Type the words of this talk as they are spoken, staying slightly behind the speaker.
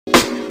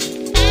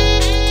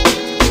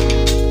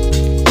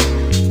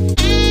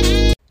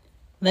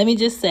Let me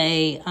just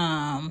say,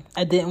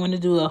 I didn't want to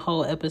do a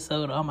whole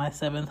episode on my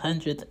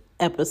 700th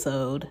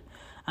episode.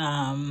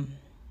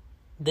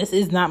 This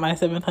is not my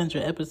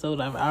 700th episode.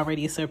 I've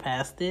already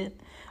surpassed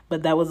it.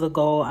 But that was a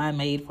goal I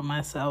made for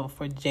myself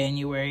for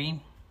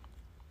January,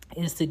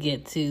 is to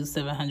get to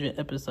 700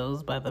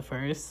 episodes by the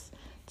 1st.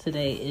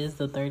 Today is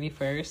the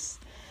 31st.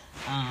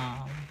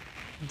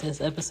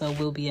 This episode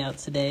will be out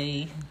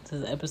today. This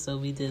is the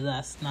episode we did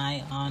last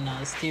night on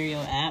Stereo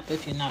app.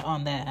 If you're not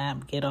on that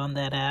app, get on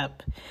that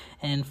app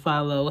and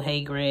follow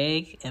Hey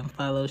Greg and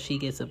follow She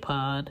Gets a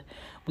Pod.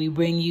 We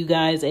bring you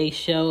guys a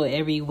show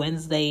every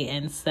Wednesday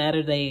and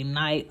Saturday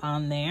night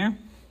on there.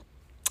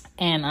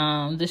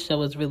 And this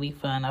show is really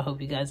fun. I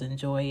hope you guys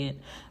enjoy it.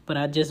 But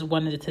I just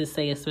wanted to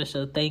say a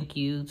special thank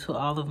you to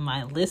all of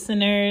my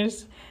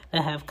listeners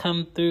that have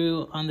come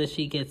through on the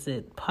She Gets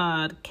It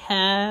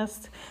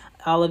podcast.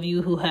 All of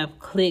you who have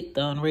clicked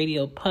on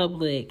Radio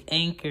Public,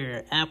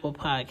 Anchor, Apple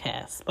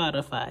Podcasts,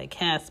 Spotify,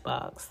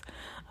 Castbox,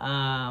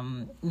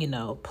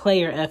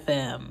 Player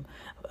FM,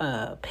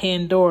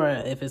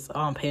 Pandora, if it's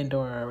on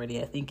Pandora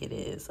already, I think it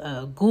is.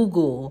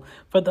 Google,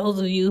 for those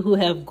of you who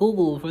have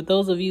Google, for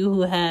those of you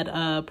who had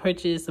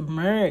purchased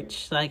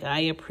merch, I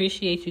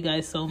appreciate you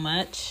guys so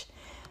much.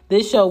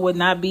 This show would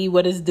not be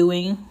what it's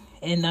doing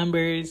in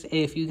numbers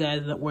if you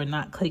guys were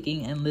not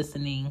clicking and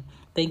listening.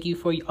 Thank you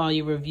for all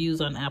your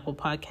reviews on Apple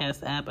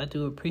Podcast app. I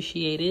do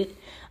appreciate it.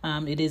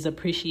 It is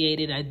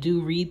appreciated. I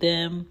do read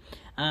them.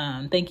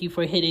 Thank you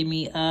for hitting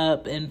me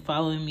up and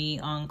following me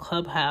on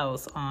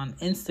Clubhouse, on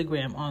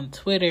Instagram, on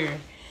Twitter.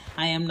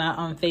 I am not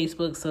on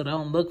Facebook, so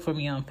don't look for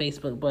me on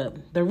Facebook.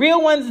 But the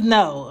real ones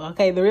know,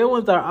 okay? The real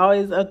ones are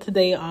always up to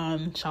date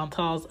on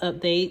Chantal's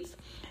updates.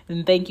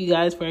 And thank you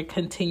guys for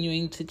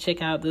continuing to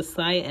check out the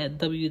site at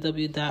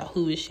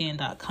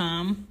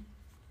www.whoisshan.com.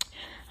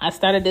 I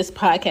started this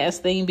podcast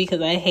thing because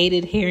I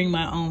hated hearing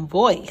my own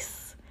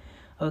voice.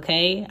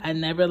 Okay? I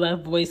never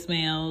left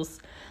voicemails.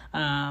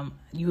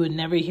 You would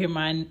never hear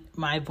my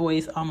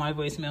voice on my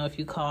voicemail if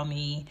you call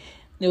me.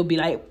 It would be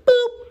like,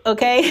 boop,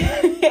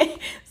 okay?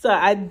 So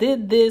I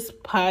did this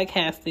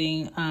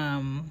podcasting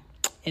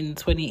in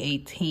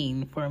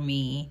 2018 for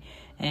me.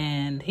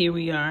 And here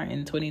we are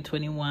in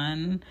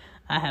 2021.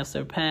 I have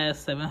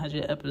surpassed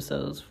 700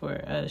 episodes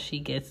for She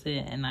Gets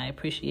It. And I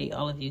appreciate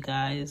all of you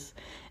guys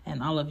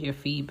and all of your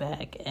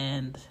feedback.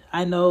 And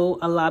I know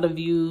a lot of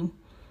you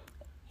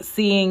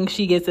seeing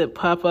She Gets It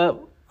pop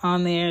up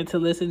on there to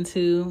listen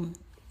to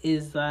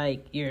is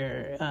like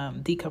your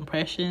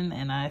decompression,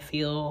 and I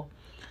feel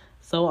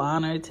so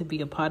honored to be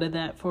a part of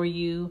that for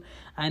you.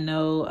 I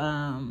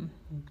know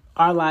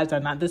our lives are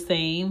not the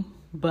same,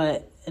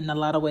 but in a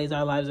lot of ways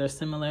our lives are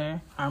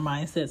similar. Our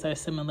mindsets are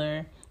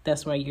similar.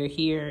 That's why you're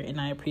here,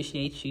 and I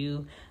appreciate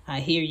you.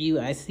 I hear you,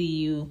 I see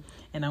you,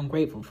 and I'm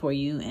grateful for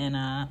you, and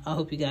I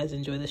hope you guys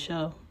enjoy the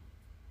show.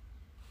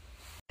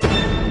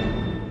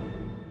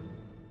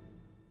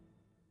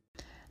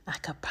 I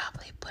could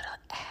probably put an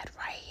ad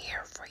right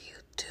here for you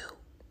too,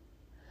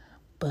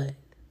 but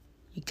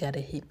you gotta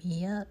hit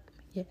me up.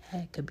 Your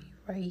ad could be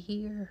right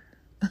here.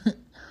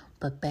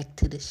 But back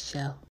to the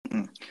show.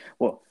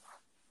 Well,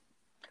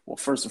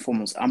 first and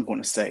foremost, I'm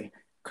going to say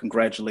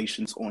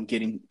congratulations on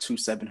getting to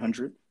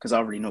 700, because I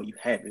already know you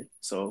have it.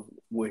 So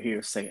we're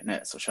here saying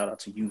that. So shout out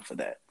to you for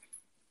that.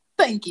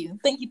 Thank you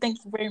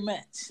very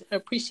much. I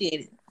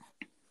appreciate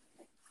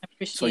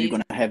it. So you're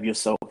going to have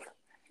yourself.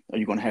 Are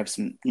you going to have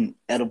some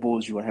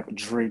edibles? You're going to have a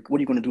drink? What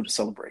are you going to do to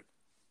celebrate?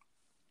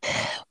 I'm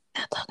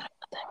not talking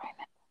about that right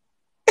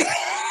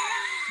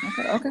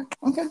now. Okay.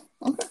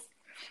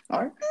 All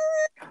right.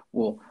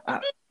 Well,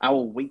 I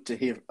will wait to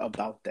hear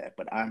about that,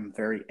 but I'm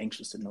very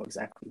anxious to know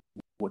exactly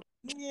what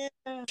you're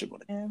going to do.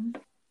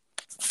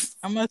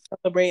 I'm going to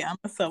celebrate,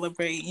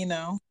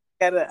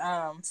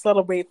 Gotta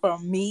celebrate for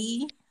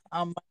me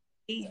in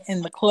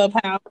the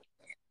clubhouse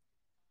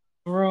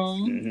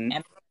room. Mm-hmm.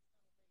 And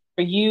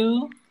for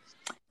you.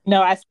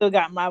 No, I still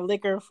got my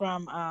liquor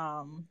from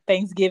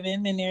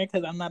Thanksgiving in there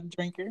because I'm not a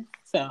drinker.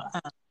 So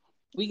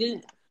we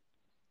good.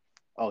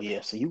 Oh yeah,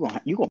 so you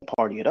gonna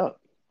party it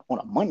up on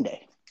a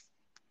Monday.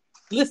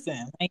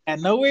 Listen, ain't got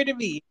nowhere to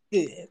be.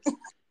 Good.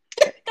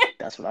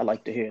 That's what I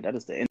like to hear. That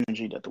is the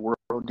energy that the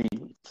world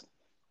needs.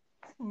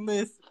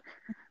 Listen.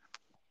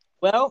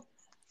 Well,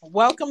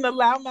 welcome to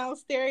Loudmouth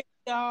Stereo,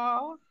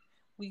 y'all.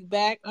 We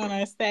back on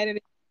our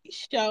Saturday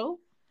show.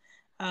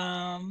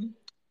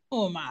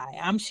 Who am I?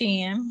 I'm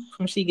Shan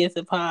from She Gets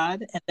a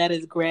Pod, and that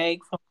is Greg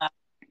from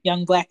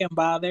Young Black and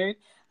Bothered.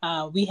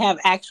 We have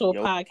actual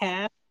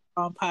podcasts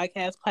on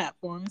podcast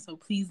platforms, so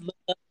please look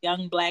up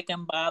Young Black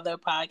and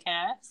Bothered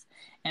podcast,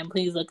 and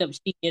please look up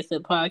She Gets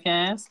It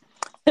podcast.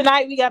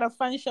 Tonight we got a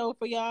fun show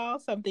for y'all,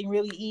 something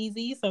really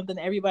easy, something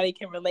everybody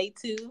can relate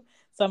to.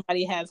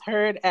 Somebody has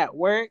heard at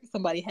work,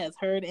 somebody has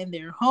heard in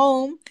their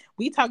home.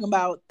 We talking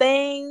about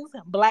things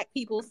Black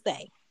people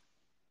say.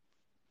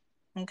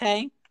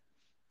 Okay?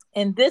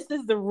 And this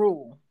is the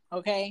rule,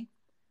 okay?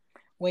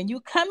 When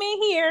you come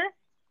in here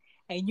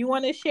and you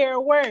want to share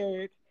a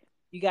word,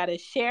 you got to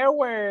share a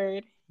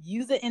word,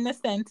 use it in a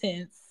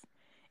sentence,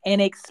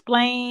 and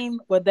explain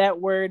what that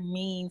word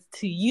means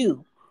to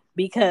you,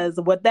 because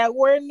what that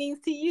word means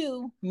to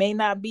you may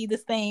not be the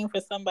same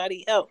for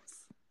somebody else.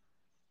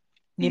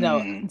 You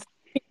know,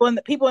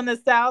 people in the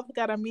South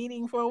got a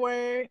meaning for a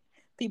word.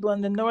 People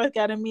in the North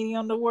got a meaning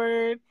on the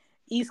word.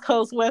 East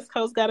Coast, West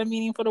Coast got a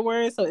meaning for the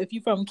word. So if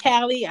you're from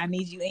Cali, I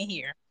need you in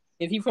here.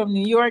 If you're from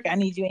New York, I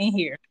need you in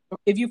here.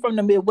 If you're from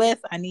the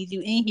Midwest, I need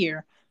you in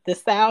here. The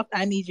South,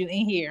 I need you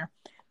in here.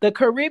 The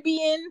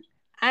Caribbean,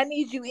 I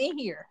need you in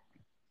here.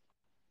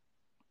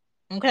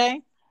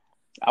 Okay?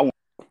 I want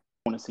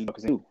to see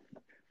because you.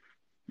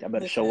 Y'all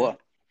better show up.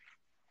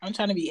 I'm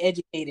trying to be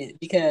educated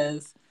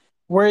because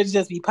words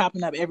just be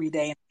popping up every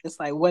day. And it's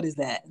like, what is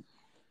that?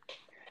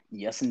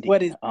 Yes, indeed.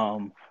 What is?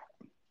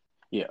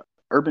 Yeah.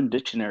 Urban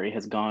Dictionary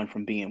has gone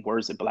from being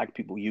words that Black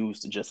people use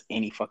to just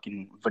any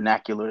fucking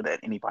vernacular that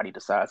anybody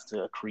decides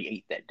to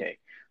create that day.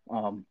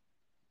 I'm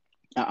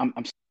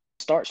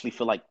starting to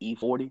feel like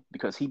E40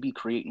 because he be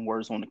creating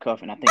words on the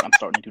cuff, and I think I'm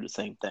starting to do the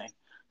same thing.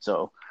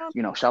 So,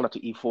 shout out to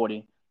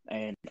E40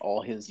 and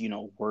all his,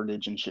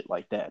 wordage and shit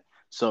like that.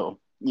 So,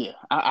 yeah,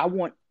 I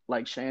want,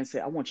 like Shan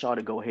said, I want y'all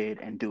to go ahead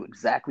and do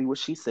exactly what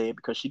she said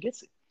because she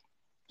gets it.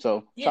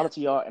 So, shout out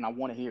to y'all, and I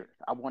want to hear it.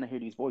 I want to hear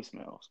these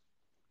voicemails.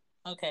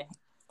 Okay.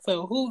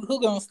 So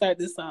who gonna start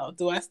this off?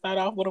 Do I start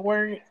off with a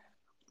word?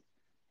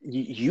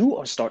 You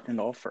are starting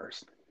off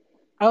first.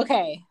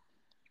 Okay.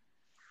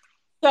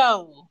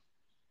 So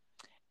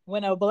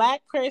when a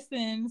Black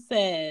person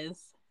says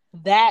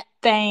that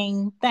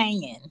thing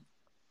thangin',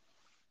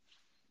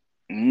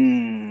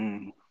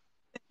 in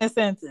a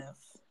sentence.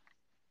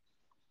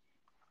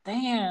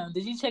 Damn,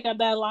 did you check out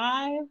that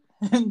live?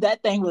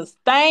 That thing was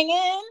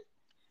thangin'.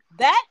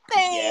 That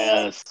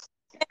thing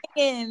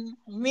thangin'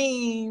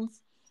 means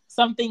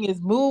something is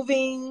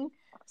moving,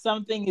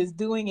 something is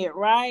doing it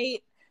right,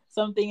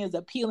 something is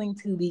appealing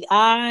to the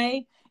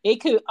eye. It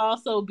could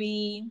also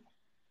be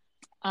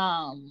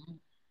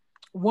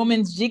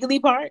woman's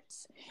jiggly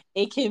parts.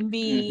 It can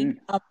be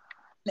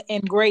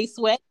in gray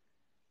sweat.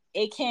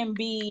 It can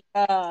be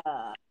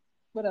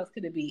what else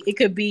could it be? It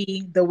could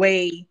be the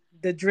way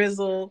the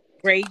drizzle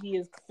gravy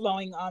is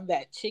flowing on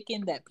that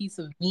chicken, that piece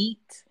of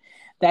meat.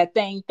 That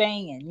thing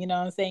thangin', you know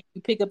what I'm saying?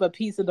 You pick up a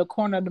piece of the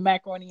corner of the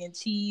macaroni and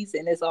cheese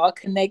and it's all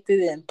connected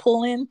and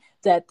pulling,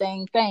 that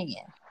thing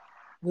thangin'.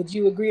 Would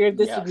you agree or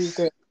disagree, yes.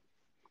 Chris?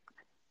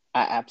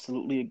 I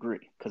absolutely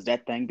agree because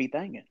that thing be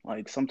thangin'.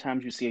 Like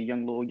sometimes you see a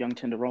young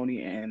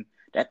tenderoni and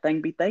that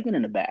thing be thangin'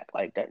 in the back.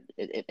 Like that,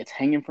 it's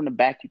hanging from the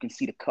back. You can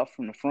see the cuff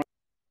from the front.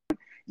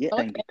 Yeah,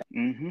 okay.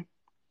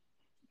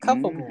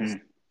 Cuffables.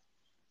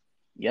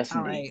 Yes,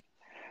 all indeed. Right.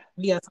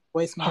 We got some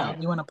voicemail.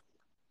 Right. You want to?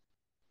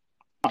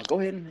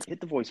 Go ahead and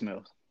hit the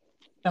voicemails.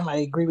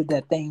 Somebody agree with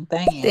that thing.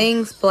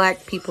 Things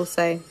Black people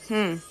say.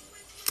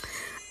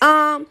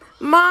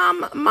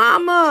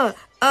 Mama,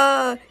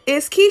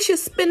 is Keisha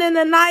spending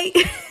the night?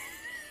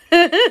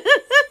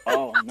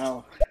 Oh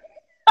no.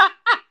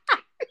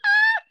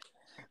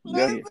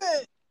 Listen,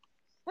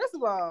 first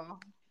of all,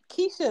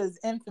 Keisha is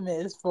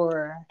infamous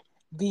for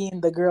being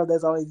the girl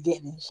that's always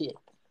getting in shit.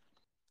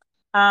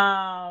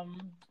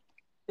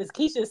 Is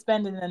Keisha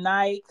spending the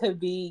night? Could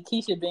be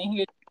Keisha been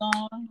here too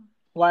long.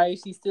 Why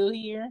is she still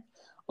here?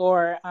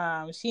 Or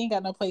she ain't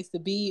got no place to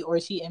be, or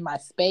she in my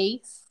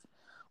space,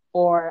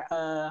 or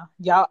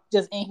y'all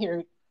just in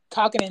here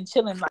talking and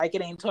chilling like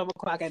it ain't 12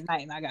 o'clock at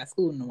night and I got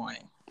school in the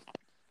morning.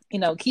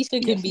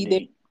 Keisha can be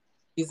there for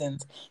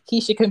reasons.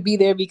 Keisha can be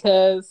there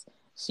because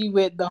she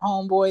with the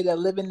homeboy that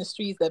live in the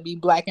streets that be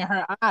black in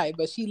her eye,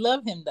 but she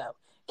love him though.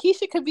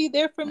 Keisha could be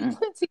there for plenty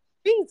of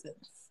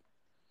reasons.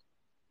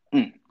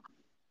 You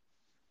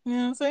know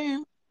what I'm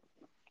saying?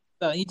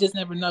 So you just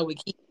never know with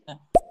Keisha.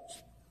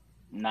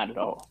 Not at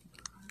all.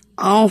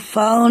 On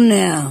phone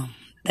now.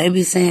 They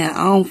be saying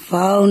on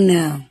phone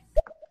now.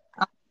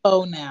 On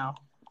phone now.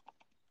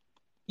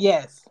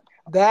 Yes.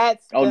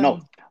 That's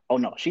no. Oh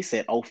no. She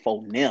said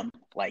ophonym.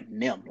 Like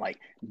nim. Like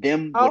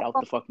them without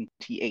the fucking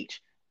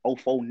TH.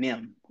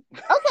 Ophonym.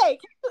 Okay.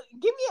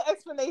 Give me an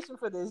explanation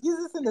for this. Use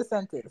this in the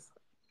sentence.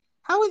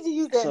 How would you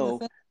use that in the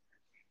sentence?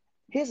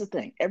 Here's the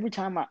thing. Every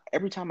time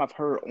I've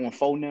heard on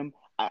phonem,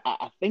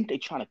 I think they're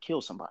trying to kill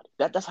somebody.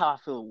 That's how I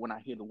feel when I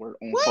hear the word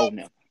on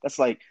phonem. That's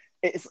like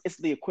it's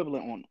the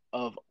equivalent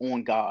of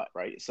on God,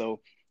 right?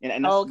 So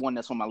and that's one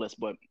that's on my list.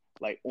 But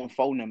like on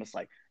phonem, it's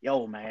like,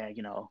 yo man,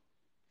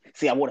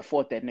 see, I would have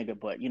fought that nigga,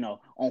 but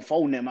on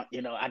phonem,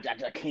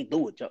 I can't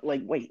do it.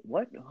 Like, wait,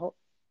 what?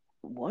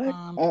 What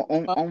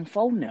on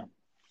phonem?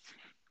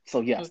 So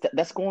yes,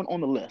 that's going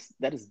on the list.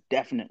 That is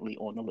definitely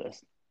on the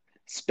list.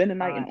 Spend a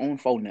night and on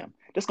phonem.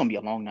 This is gonna be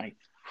a long night.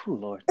 Oh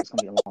Lord, it's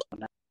gonna be a long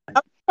night.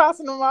 I'm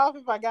crossing them off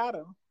if I got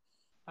them.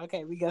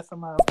 Okay, we got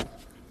some more.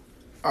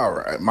 All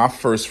right, my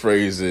first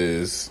phrase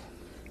is,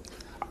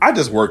 I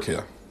just work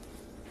here.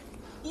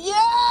 Yeah.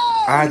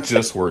 I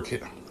just work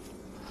here.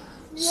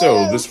 Yes.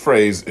 So this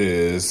phrase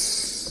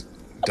is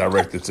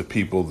directed to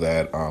people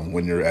that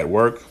when you're at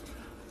work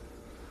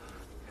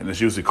And it's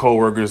usually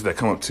coworkers that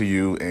come up to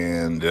you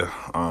and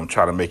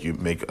try to make you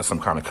make some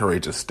kind of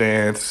courageous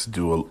stance,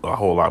 do a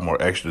whole lot more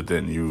extra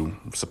than you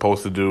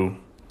supposed to do,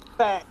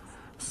 Facts.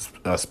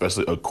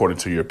 especially according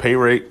to your pay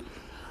rate.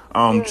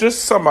 Yeah.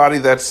 Just somebody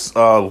that's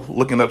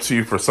looking up to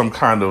you for some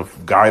kind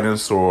of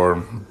guidance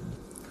or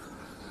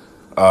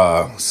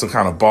some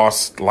kind of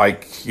boss.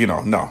 Like,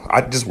 no, I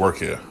just work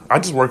here. I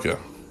just work here.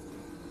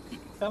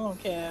 Tell them,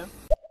 Kev.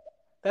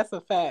 That's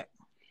a fact.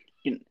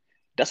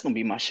 That's gonna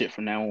be my shit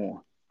from now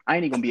on. I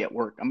ain't even gonna be at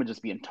work. I'm gonna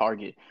just be in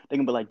Target. They're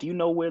gonna be like, "Do you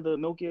know where the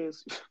milk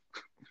is?"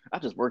 I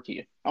just work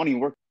here. I don't even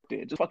work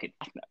there. Just fuck it.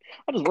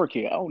 I just work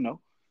here. I don't know.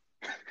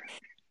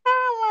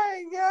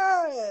 Oh my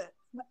God.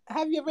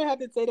 Have you ever had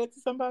to say that to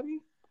somebody?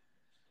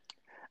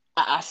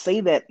 I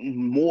say that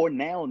more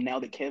now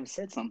that Kev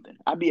said something.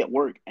 I be at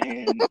work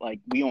and like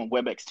we on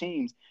WebEx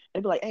Teams.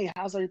 They be like, "Hey,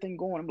 how's everything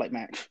going?" I'm like,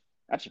 "Man,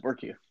 I just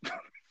work here."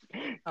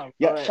 Oh,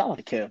 Yeah, right. shout out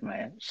to Kev,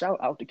 man. Shout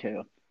out to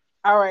Kev.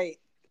 All right,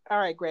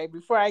 Greg.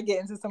 Before I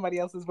get into somebody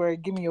else's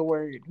word, give me a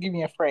word. Give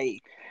me a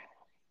phrase.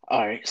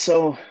 All right,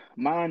 so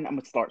mine, I'm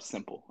gonna start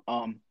simple.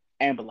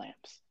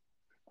 Ambulance.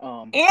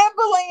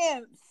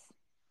 Ambulance.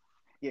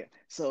 Yeah.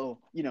 So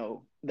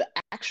the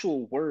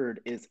actual word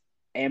is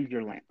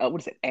ambulance.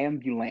 What is it?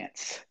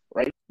 Ambulance,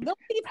 right?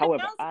 Nobody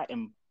However,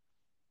 pronounce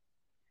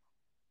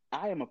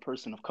I am a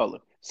person of color,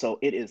 so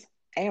it is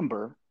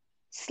amber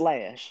 /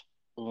 lamps.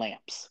 Oh, you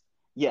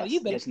Yes,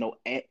 better. there's no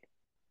yeah.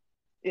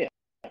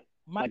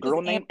 Mine My is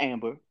girl named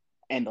Amber,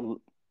 and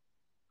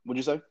what'd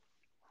you say?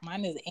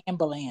 mine is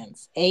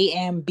ambulance.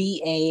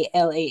 AMBALANCE.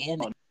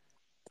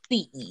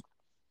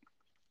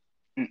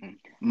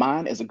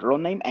 Mine is a girl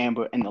named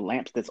Amber, and the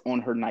lamps that's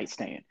on her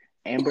nightstand.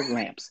 Amber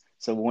lamps.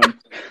 So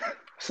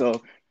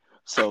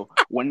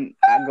when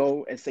I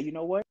go and say, you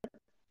know what?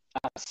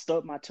 I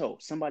stubbed my toe.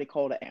 Somebody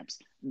call the amps.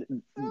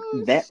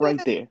 Oh That right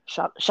shit. there.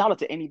 Shout out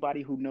to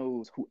anybody who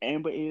knows who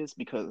Amber is,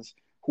 because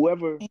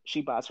whoever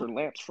she buys her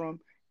lamps from,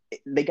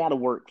 they got to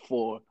work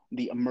for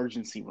the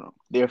emergency room.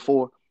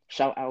 Therefore,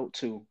 shout out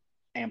to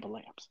Amber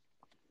Lamps.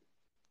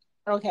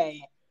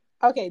 Okay.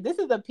 This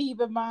is a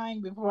peeve of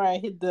mine before I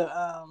hit the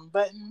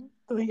button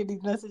to look at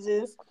these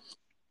messages.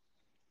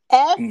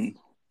 Mm.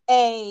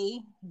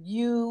 FAUX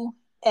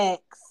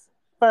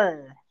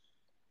fur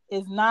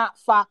is not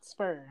fox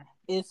fur.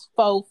 It's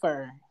faux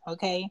fur.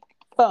 Okay?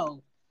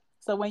 Faux.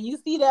 So when you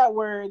see that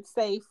word,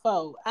 say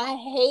faux. I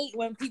hate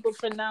when people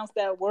pronounce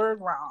that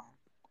word wrong.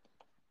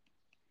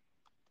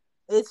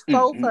 It's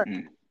faux fur,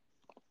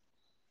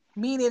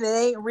 meaning it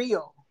ain't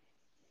real.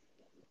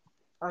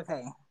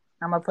 Okay.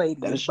 I'm going to play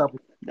these bubbles.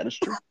 That is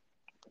true.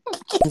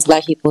 As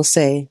Black people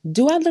say,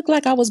 do I look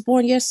like I was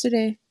born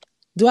yesterday?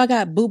 Do I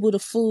got Boo Boo the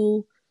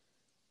Fool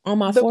on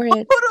my The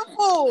forehead?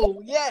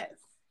 beautiful, yes.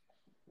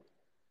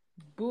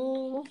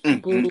 Boo,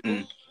 boo,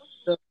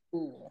 the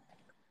fool.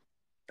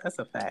 That's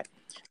a fact.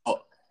 Oh.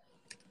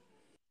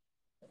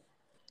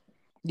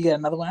 You got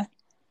another one?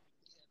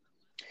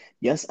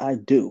 Yes, I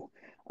do.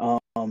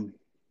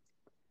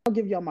 I'll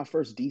give y'all my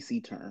first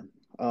DC term.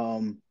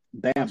 Bama.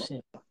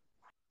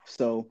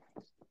 Oh,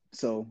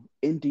 So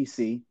in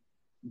DC,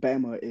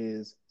 Bama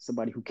is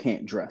somebody who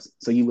can't dress.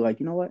 So you be like,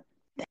 you know what?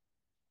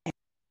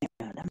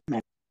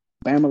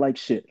 Bama like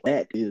shit.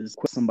 That is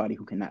somebody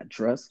who cannot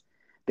dress.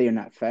 They are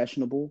not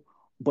fashionable,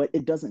 but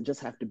it doesn't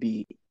just have to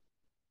be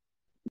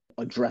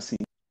a dressing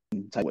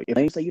type way. If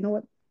they say, you know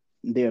what?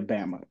 They're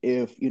Bama.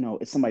 If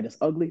it's somebody that's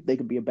ugly, they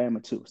could be a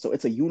Bama too. So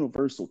it's a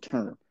universal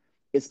term.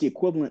 It's the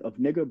equivalent of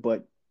nigger,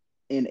 but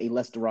in a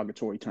less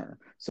derogatory term.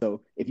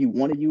 So if you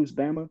want to use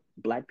Bama,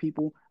 Black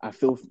people,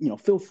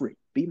 feel free.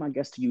 Be my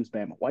guest to use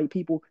Bama. White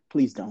people,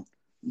 please don't.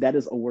 That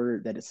is a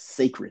word that is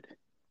sacred,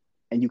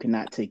 and you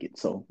cannot take it.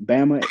 So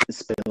Bama is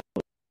spelled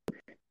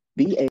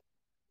BA,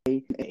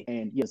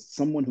 and yes,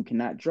 someone who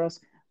cannot dress,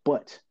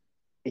 but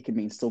it can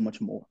mean so much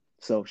more.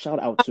 So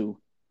shout out to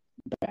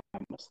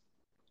Bamas.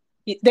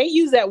 they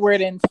use that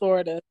word in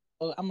Florida,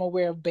 so I'm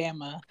aware of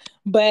Bama.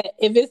 But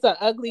if it's an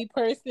ugly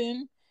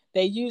person,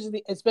 they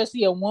usually,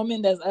 especially a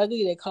woman that's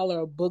ugly, they call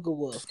her a booger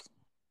wolf.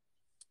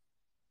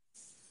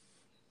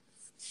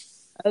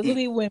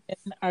 Ugly women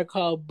are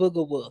called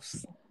booger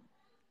wolves.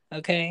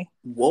 Okay?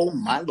 Whoa,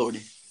 my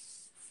lordy.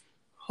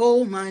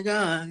 Oh my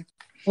God.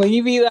 When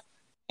you be like,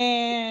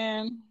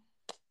 man,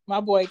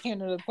 my boy came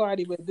to the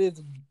party with this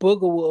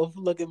booger wolf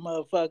looking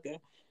motherfucker.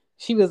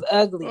 She was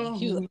ugly. Oh,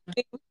 she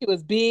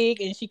was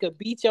big and she could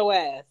beat your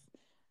ass.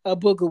 A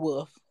booger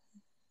wolf.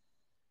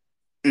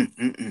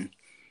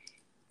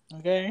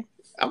 Okay?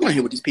 I want to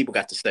hear what these people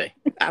got to say.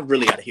 I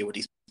really got to hear what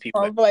these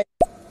people I'm like,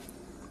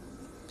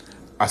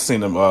 I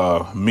seen a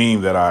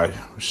meme that I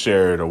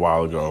shared a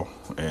while ago,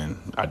 and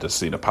I just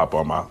seen it pop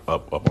on my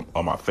up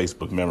on my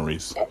Facebook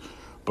memories.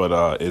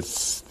 But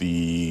it's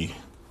the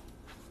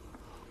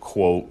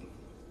quote: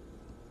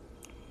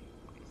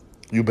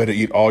 "You better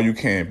eat all you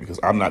can because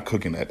I'm not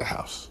cooking at the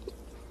house."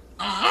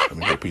 Let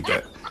me repeat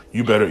that: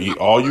 "You better eat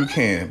all you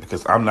can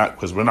because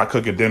we're not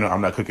cooking dinner.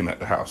 I'm not cooking at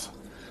the house."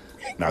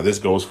 Now this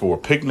goes for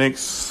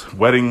picnics,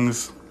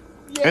 weddings,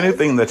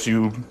 anything that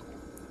you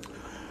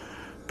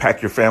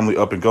pack your family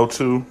up and go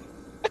to.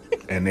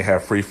 and they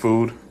have free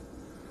food,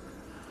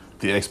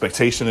 the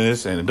expectation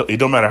is, and it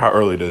don't matter how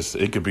early it is,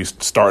 it could be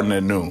starting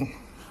at noon.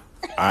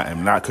 I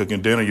am not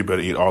cooking dinner. You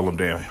better eat all them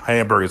damn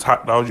hamburgers,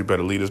 hot dogs. You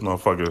better leave this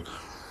motherfucker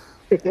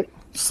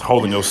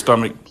holding your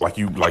stomach like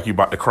you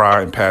about to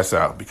cry and pass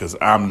out because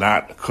I'm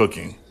not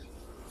cooking.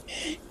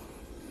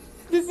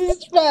 This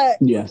is fact.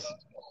 Yes,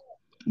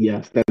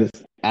 yes, that is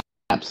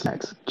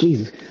absacks.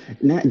 Jesus,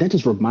 that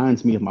just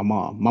reminds me of my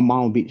mom. My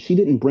mom would be. She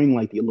didn't bring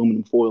like the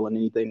aluminum foil and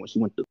anything when she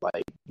went to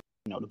like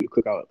to be a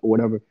cookout or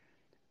whatever.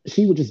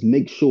 She would just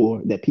make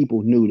sure that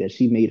people knew that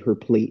she made her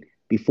plate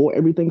before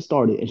everything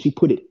started, and she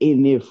put it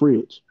in their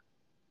fridge.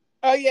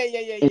 Oh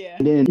yeah.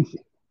 And then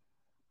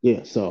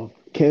yeah, so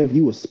Kev,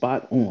 you were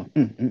spot on.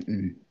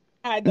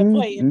 Hide the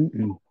plate in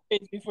the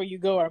fridge before you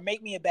go, or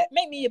make me a bag.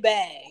 Make me a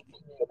bag.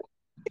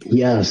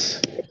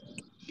 Yes.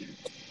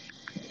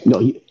 No,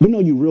 you know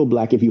you real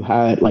black if you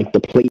hide like the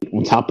plate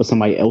on top of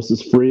somebody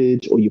else's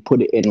fridge, or you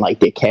put it in like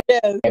their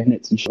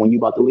cabinets and shit when you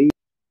about to leave.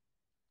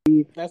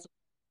 That's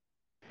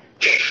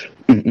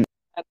Mm-mm.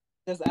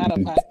 just out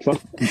of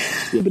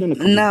pocket.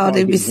 No,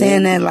 they be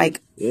saying that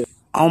like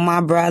on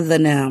my brother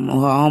now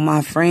or on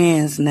my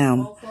friends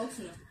now.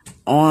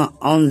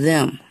 On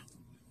them.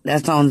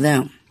 That's on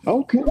them.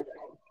 Okay.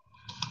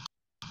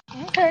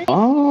 Okay.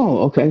 Oh,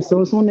 okay.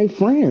 So it's on their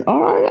friend. All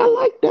right, I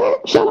like that.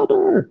 Shout out to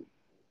her.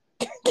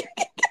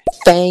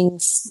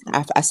 Things.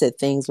 I said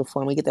things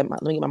before. Let me get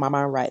my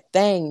mind right.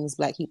 Things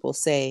black people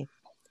say.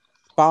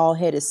 Bald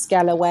headed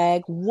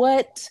scalawag.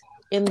 What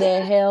in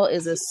the hell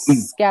is a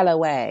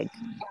scalawag?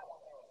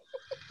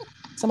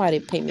 Somebody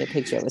paint me a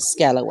picture of a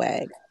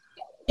scalawag.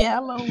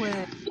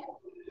 Scalawag.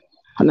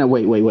 Now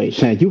wait,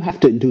 Shan, you have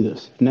to do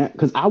this now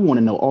because I want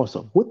to know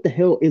also what the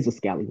hell is a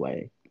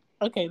scallywag?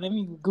 Okay, let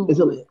me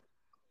Google it.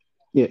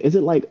 Yeah, is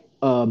it like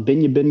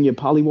Benya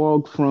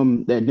Pollywog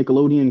from that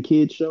Nickelodeon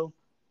kids show?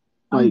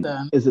 Like, I'm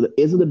done. is it a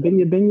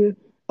Benya?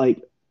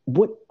 Like,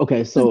 what?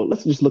 Okay, so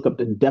let's just look up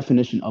the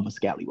definition of a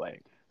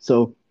scallywag.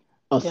 So,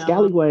 a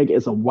scallywag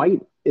is a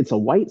white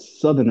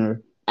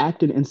Southerner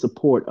acting in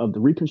support of the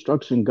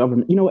Reconstruction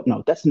government. You know what?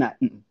 No, that's not.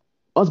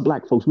 Us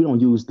black folks, we don't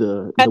use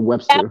the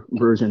Webster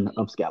version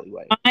of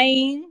scallywag.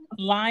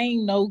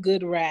 Lying, no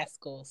good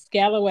rascal.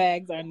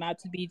 Scalawags are not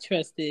to be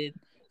trusted.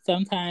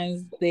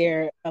 Sometimes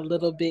they're a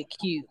little bit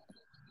cute.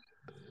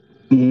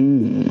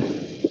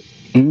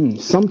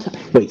 Sometimes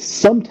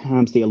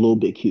they're a little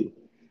bit cute.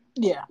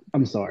 Yeah.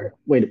 I'm sorry.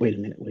 Wait a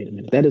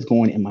minute. That is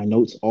going in my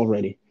notes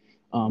already.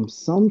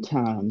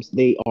 Sometimes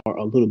they are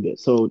a little bit.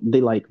 So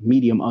they like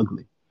medium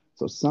ugly.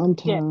 So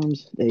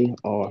sometimes they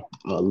are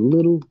a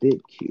little bit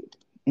cute.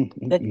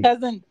 The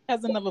cousin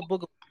of a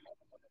boogaloo.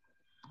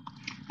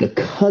 The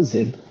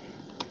cousin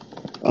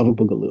of a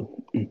boogaloo.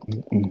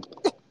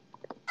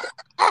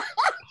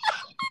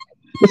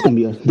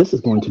 This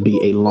is going to be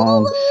a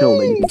long show,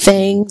 ladies and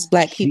gentlemen. Things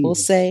black people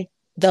say.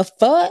 The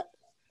fuck.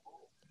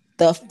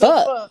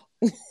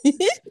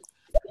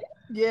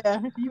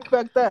 Yeah, you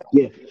fucked up.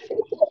 Yeah,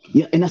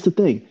 and that's the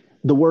thing.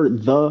 The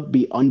word "the"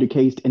 be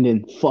undercased, and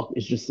then "fuck"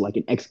 is just like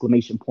an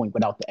exclamation point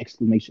without the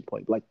exclamation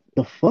point. Like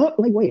the fuck.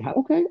 Like wait,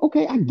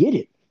 okay, I get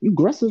it. You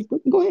aggressive, but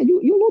go ahead. You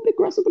a little bit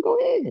aggressive, but go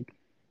ahead.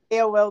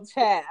 AOL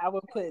chat. I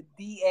would put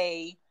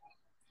DA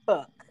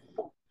fuck.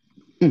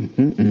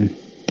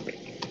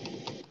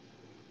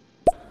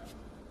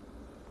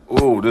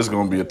 Oh, this is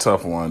gonna be a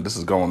tough one. This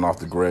is going off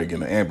the Greg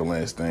and the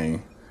ambulance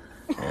thing,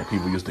 and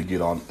people used to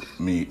get on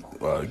me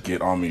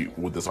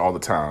with this all the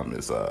time.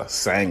 Is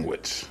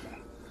sandwich.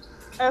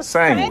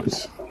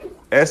 Sandwich.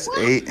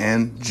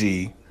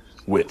 SANG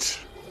witch.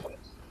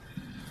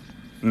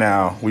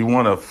 Now we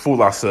want to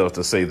fool ourselves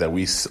to say that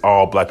we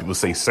all black people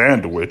say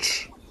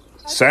sandwich.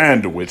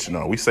 Sandwich.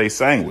 No, we say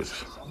sandwich,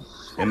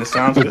 and it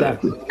sounds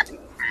exactly. Good.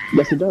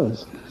 Yes, it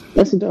does.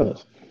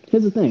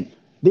 Here's the thing.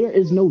 There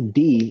is no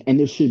D, and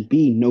there should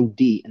be no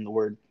D in the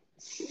word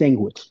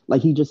sandwich.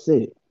 Like he just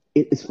said,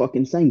 it is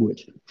fucking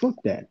sandwich. Fuck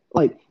that.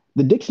 Like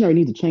the dictionary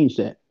needs to change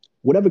that.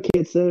 Whatever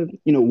Kev said,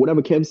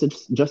 whatever Kev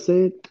just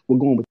said, we're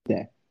going with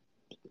that.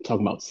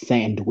 Talking about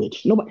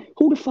sandwich. Nobody.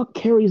 Who the fuck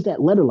carries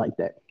that letter like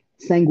that?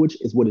 Sandwich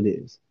is what it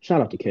is.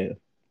 Shout out to Kev.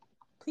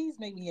 Please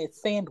make me a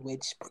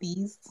sandwich,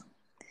 please.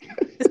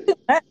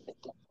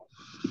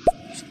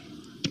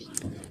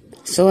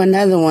 So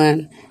another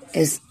one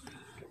is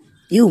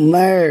you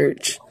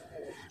merge.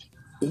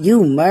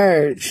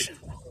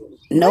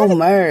 No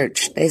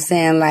merge. They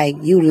saying like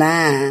you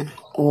lying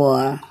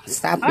or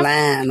stop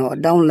lying or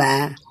don't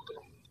lie.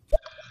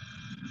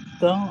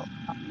 Don't.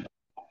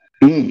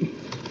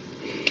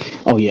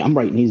 Oh yeah, I'm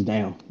writing these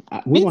down.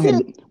 We're gonna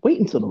have to wait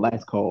until the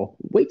last call.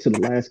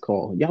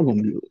 Y'all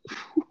gonna be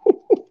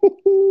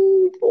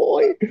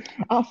boy.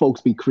 Our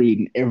folks be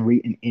creating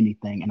every and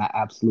anything, and I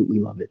absolutely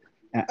love it.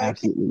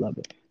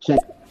 Shaq,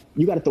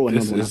 you got to throw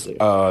another one out there.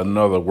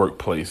 Another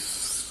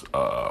workplace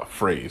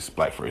phrase,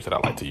 black phrase that I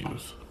like to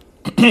use.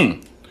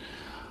 I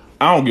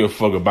don't give a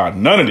fuck about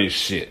none of this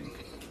shit.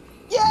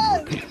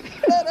 Yes.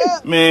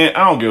 Man,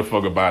 I don't give a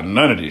fuck about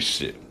none of this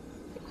shit.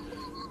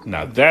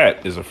 Now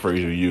that is a phrase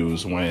you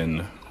use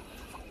when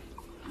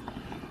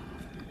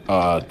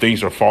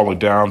Things are falling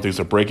down. Things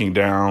are breaking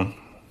down.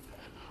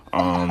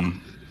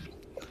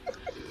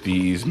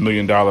 These $1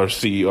 million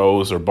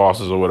CEOs or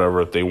bosses or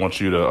whatever, they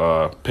want you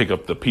to pick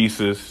up the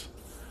pieces.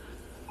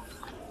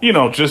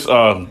 Just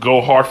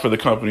go hard for the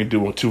company,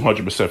 do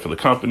 200% for the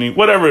company,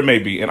 whatever it may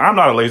be. And I'm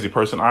not a lazy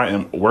person. I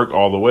am work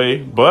all the way.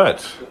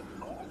 But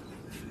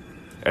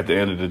at the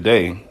end of the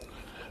day,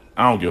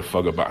 I don't give a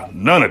fuck about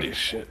none of this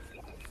shit.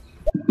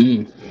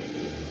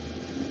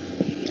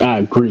 I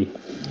agree.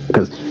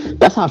 Because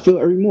that's how I feel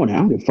every morning. I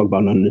don't give a fuck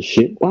about none of this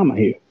shit. Why am I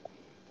here?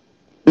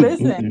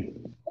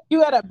 Listen,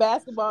 you at a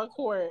basketball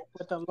court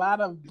with a lot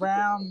of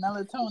brown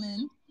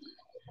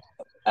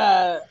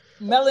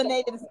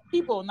melanated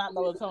people, not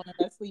melatonin,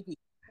 that's sleepy.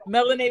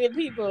 Melanated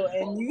people,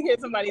 and you hear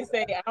somebody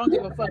say, I don't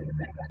give a fuck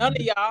none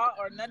of y'all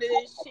or none of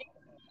this shit.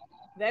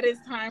 That is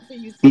time for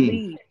you to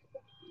leave.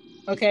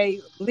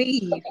 Okay?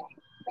 Leave.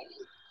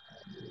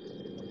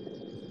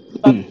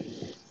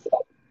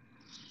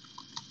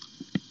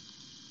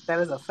 That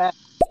is a fact.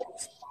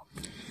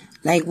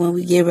 Like when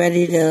we get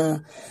ready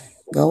to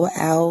go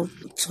out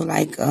to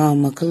like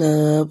a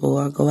club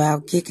or go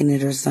out kicking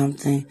it or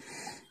something,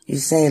 you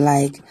say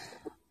like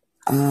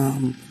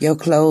your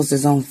clothes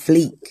is on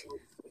fleek.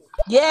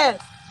 Yes.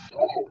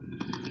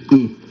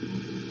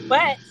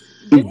 But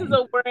this is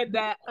a word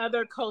that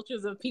other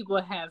cultures of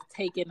people have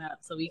taken up,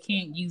 so we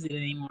can't use it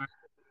anymore.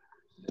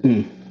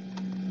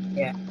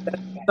 Yeah.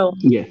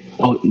 Yeah.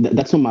 Oh,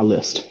 that's on my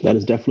list. That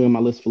is definitely on my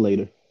list for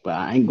later. But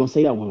I ain't gonna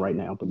say that one right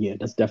now. But yeah,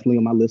 that's definitely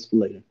on my list for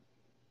later.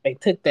 They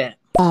took that.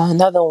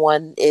 Another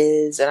one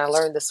is, and I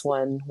learned this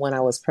one when I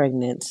was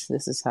pregnant.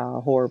 This is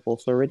how horrible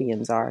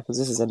Floridians are, because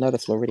this is another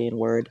Floridian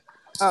word.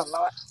 Oh,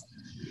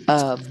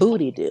 Lord.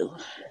 Booty do.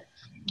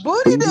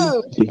 Booty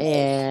do.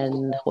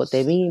 And what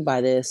they mean by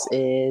this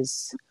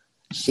is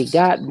she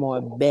got more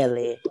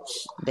belly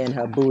than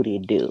her booty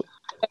do.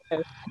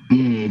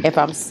 If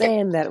I'm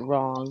saying that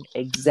wrong,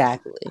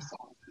 exactly.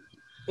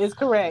 It's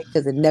correct.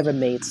 Because it never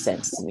made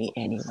sense to me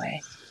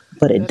anyway.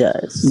 But it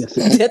does.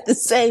 At the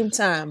same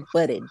time,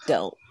 but it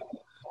don't.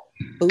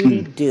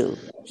 Booty do.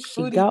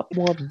 She got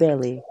more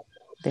belly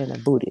than a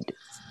booty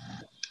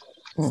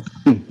do.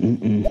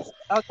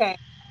 Okay.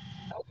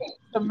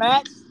 To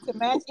match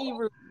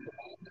Ebru,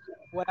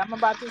 what I'm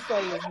about to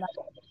say is not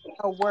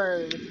a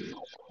word,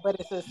 but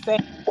it's a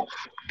saying.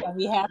 And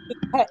we have to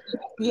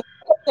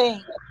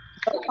think,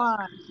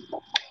 define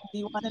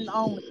the one and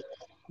only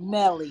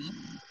Melly.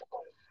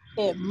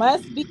 It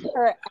must be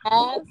her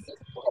ass.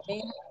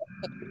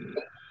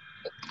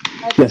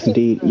 Yes,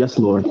 indeed. Yes,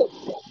 Lord.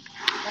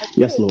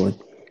 Yes, Lord.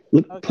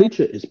 Look,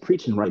 Preacher is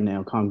preaching right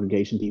now,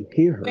 congregation. Do you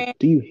hear her?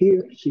 Do you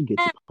hear? She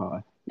gets it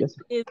hard. Yes.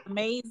 It's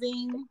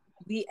amazing.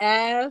 The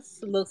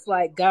ass looks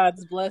like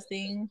God's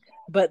blessing,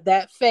 but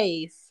that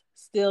face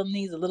still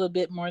needs a little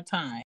bit more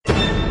time.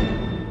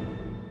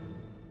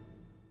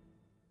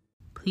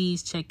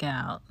 Please check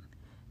out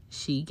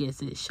She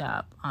Gets It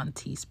Shop on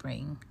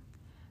Teespring.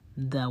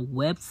 The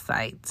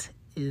website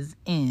is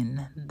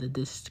in the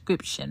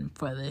description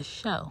for the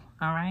show.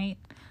 All right.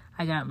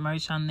 I got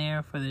merch on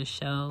there for the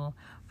show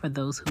for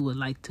those who would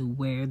like to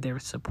wear their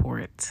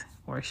support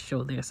or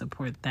show their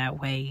support that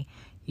way.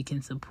 You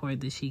can support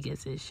the She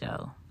Gets It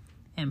show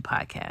and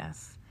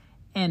podcast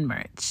and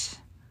merch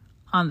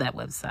on that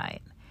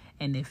website.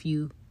 And if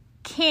you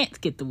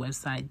can't get the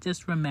website,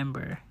 just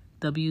remember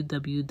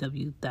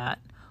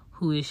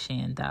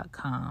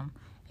www.whoisshan.com,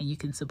 and you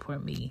can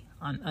support me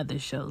on other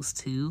shows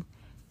too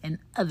and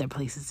other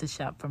places to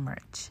shop for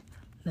merch.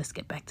 Let's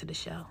get back to the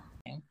show.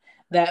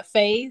 That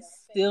face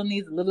still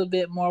needs a little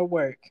bit more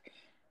work.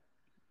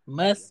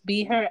 Must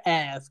be her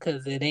ass,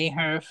 because it ain't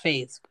her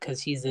face,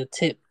 because she's a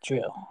tip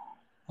drill.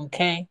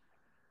 Okay?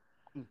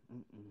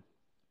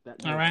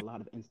 There's a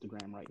lot of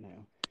Instagram right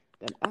now.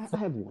 That I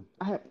have one.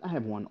 I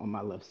have one on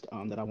my list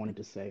that I wanted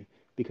to say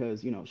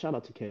because shout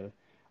out to Kev.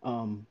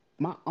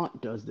 My aunt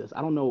does this.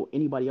 I don't know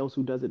anybody else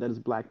who does it that is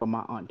black, but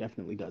my aunt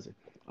definitely does it.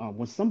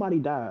 When somebody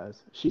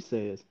dies, she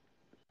says,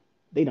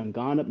 "They done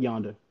gone up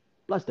yonder,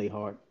 bless they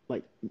heart."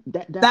 Like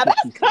that. That's what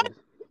she says.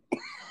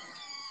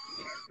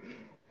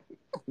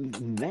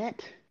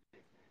 That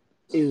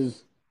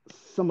is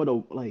some of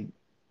the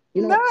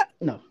no.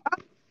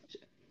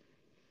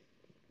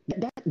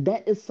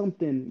 That is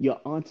something your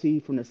auntie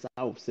from the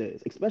South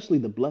says, especially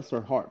the bless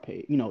her heart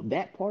page.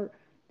 That part,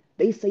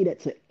 they say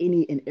that to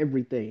any and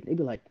everything. They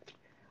be like,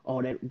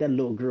 "Oh, that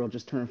little girl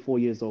just turned 4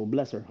 years old.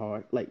 Bless her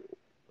heart." Like,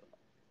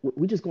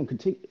 we just gonna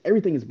continue.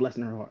 Everything is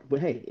blessing her heart.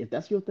 But hey, if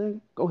that's your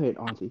thing, go ahead,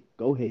 auntie.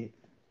 Go ahead.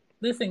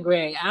 Listen,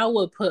 Greg, I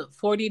would put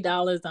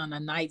 $40 on a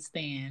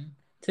nightstand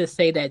to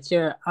say that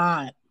your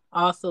aunt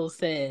also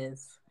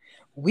says,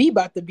 we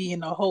about to be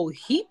in a whole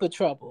heap of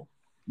trouble.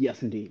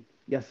 Yes, indeed.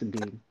 Yes,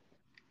 indeed.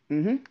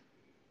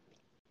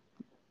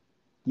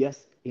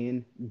 Yes,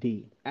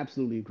 indeed.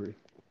 Absolutely agree.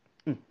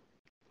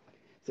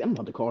 See, I'm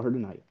about to call her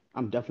tonight.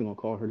 I'm definitely gonna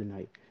call her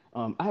tonight.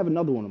 I have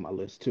another one on my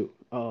list too.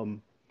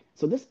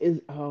 So this is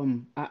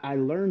I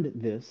learned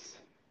this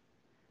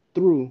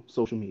through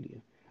social media.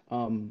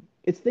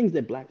 It's things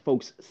that black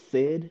folks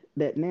said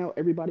that now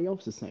everybody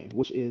else is saying,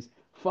 which is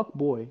fuck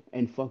boy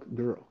and fuck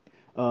girl.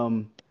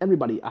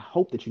 Everybody, I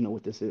hope that you know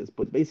what this is,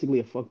 but basically,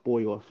 a fuck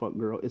boy or a fuck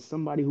girl is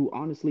somebody who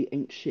honestly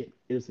ain't shit.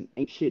 It is an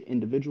ain't shit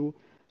individual,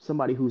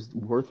 somebody who's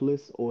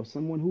worthless, or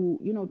someone who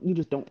you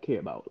just don't care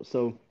about.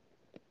 So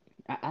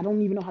I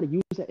don't even know how to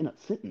use that in a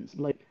sentence.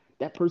 Like,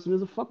 that person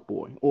is a fuck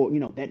boy, or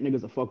that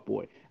nigga's a fuck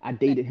boy. I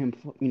dated him,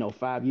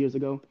 5 years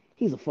ago.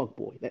 He's a fuck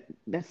boy.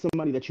 That's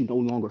somebody that you no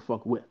longer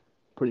fuck with,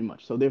 pretty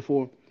much. So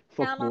therefore,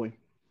 fuck boy,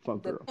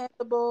 fuck girl.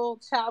 Dependable,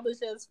 childish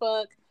as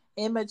fuck,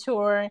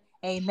 immature,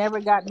 ain't never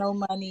got no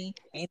money,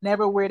 ain't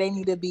never where they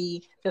need to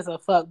be, just a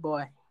fuck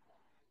boy.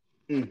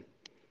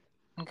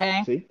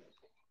 Okay? See?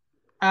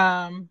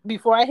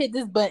 Before I hit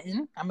this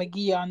button, I'm gonna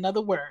give you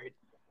another word.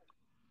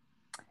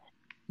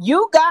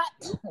 You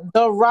got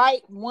the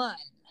right one.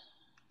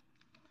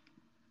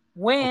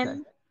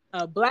 When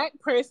a black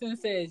person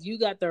says you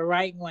got the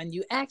right one,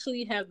 you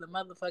actually have the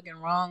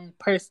motherfucking wrong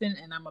person,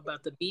 and I'm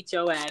about to beat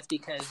your ass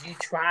because you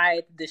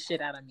tried the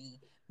shit out of me.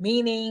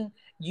 Meaning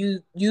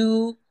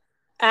you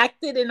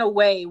acted in a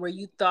way where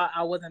you thought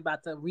I wasn't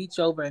about to reach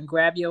over and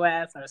grab your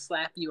ass or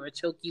slap you or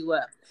choke you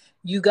up.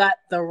 You got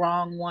the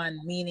wrong one,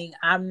 meaning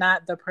I'm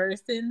not the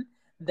person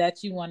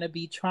that you want to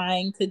be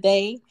trying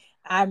today.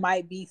 I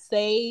might be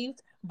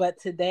saved, but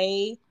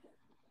today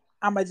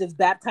I'm going to just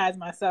baptize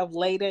myself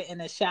later in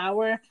the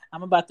shower.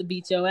 I'm about to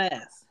beat your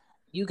ass.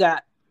 You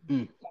got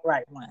the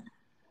right one.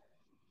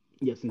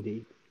 Yes,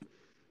 indeed.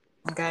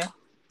 Okay.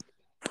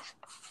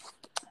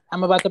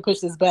 I'm about to push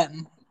this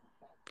button.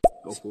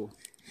 Go for it.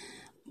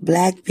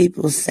 Black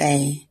people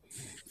say,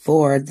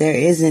 for there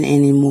isn't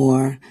any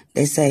more,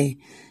 they say,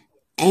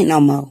 ain't no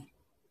more.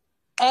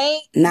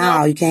 Ain't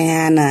no. You can't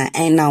have none.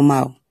 Ain't no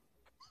more.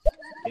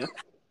 Yeah.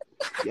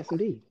 Yes,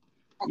 indeed.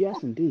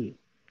 Yes, indeed.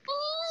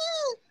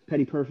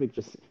 Petty Perfect,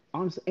 just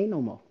honestly, ain't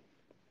no more.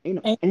 And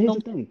here's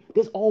the thing: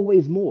 there's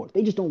always more.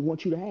 They just don't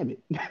want you to have it.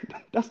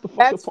 That's the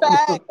fucking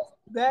part.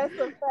 That's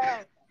a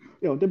fact.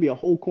 There'll be a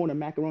whole corner of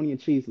macaroni and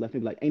cheese left.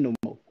 And be like, ain't no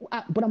more.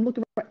 But I'm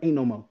looking for ain't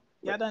no more.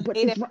 Y'all done but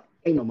ate it's right.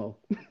 Ain't no more.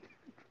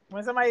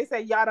 When somebody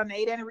say y'all done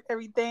ate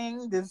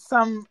everything, there's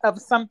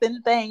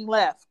something thing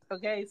left.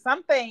 Okay,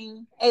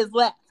 something is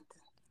left.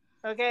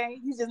 Okay,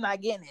 you just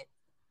not getting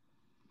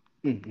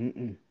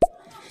it.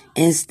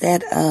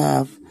 Instead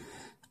of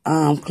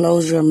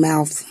close your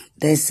mouth,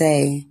 they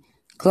say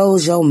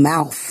close your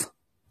mouth.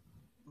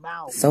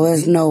 So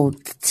there's no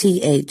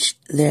TH,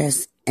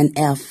 there's an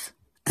F.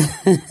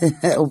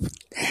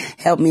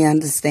 Help me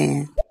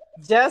understand.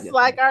 Just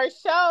like our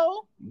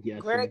show.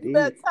 Yes, Greg, indeed. you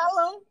better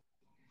tell them.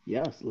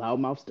 Yes,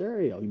 loudmouth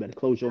stereo. You better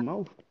close your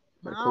mouth.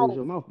 Close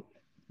your mouth.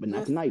 But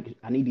not tonight.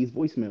 I need these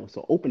voicemails.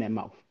 So open that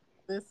mouth.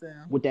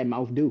 Listen. What that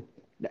mouth do?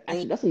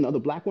 Actually, that's another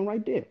black one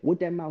right there. What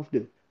that mouth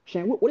do?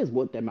 Shane, what does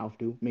what that mouth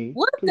do mean?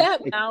 What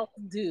that mouth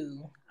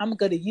do? I'm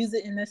going to use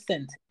it in a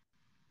sentence.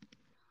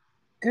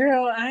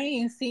 Girl, I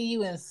ain't seen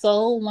you in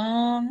so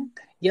long.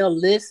 Your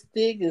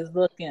lipstick is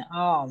looking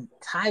all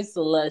types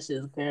of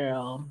luscious,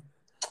 girl.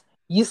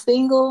 You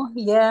single?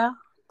 Yeah.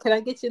 Can I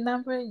get your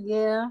number?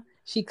 Yeah.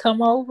 She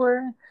come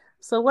over.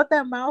 So what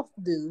that mouth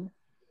do?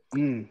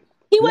 He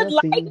would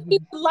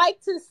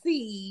like to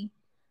see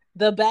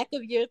the back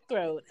of your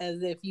throat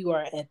as if you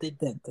are at the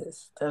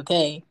dentist.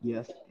 Okay.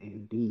 Yes,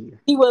 indeed.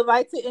 He would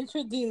like to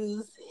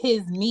introduce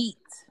his meat,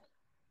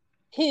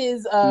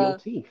 his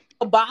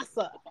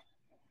kielbasa,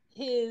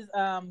 his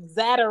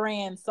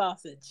Zatarain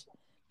sausage.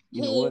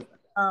 You know what?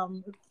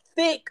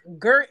 Thick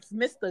Gertz,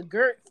 Mr.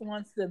 Gertz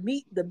wants to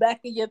meet the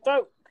back of your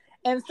throat.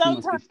 And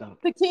sometimes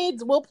the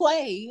kids will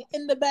play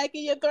in the back of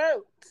your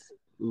throat.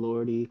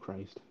 Lordy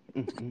Christ.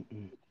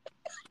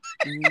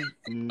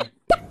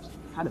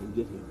 How did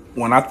we get here?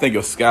 When I think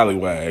of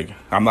scallywag,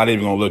 I'm not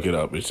even going to look it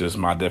up. It's just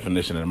my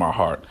definition in my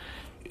heart.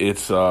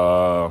 It's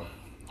a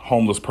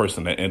homeless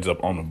person that ends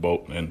up on a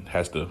boat and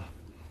has to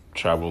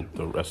travel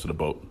the rest of the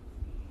boat.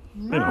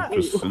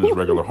 Just in his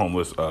regular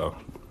homeless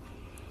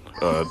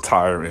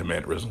attire and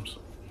mannerisms.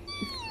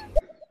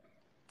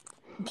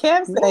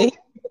 Cam say,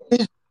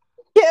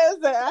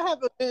 I have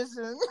a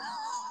vision.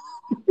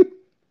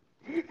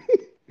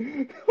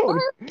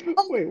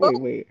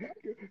 Wait.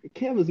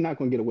 Cam is not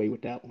going to get away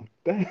with that one.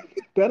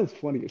 That is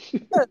funny as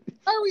shit.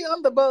 Are we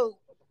on the boat?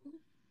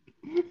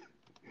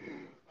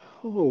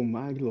 Oh,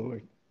 my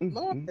Lord.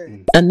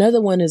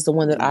 Another one is the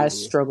one that I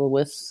struggle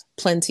with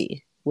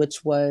plenty,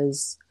 which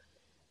was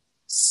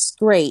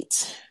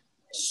scrate,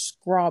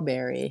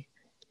 strawberry,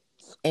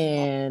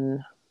 and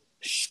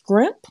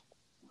shrimp.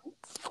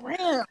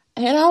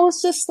 And I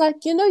was just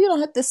like, you don't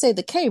have to say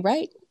the K,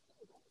 right?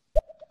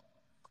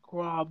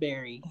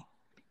 Strawberry.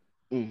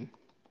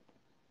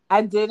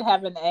 I did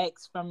have an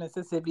ex from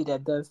Mississippi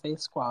that does say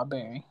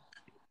strawberry.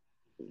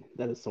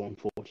 That is so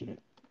unfortunate.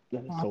 I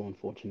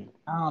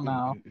don't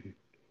know.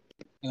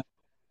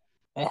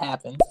 It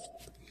happens.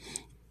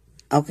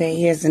 Okay,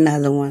 here's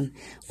another one.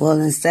 Well,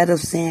 instead of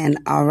saying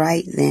all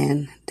right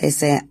then, they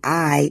say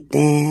I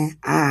then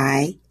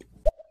I.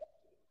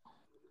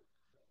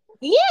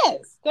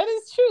 Yes, that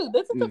is true.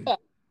 This is a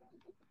fact.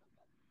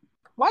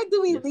 Why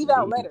do we leave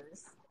out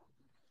letters?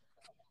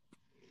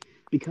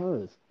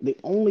 Because the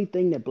only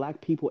thing that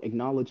black people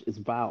acknowledge is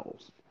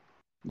vowels.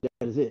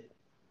 That is it.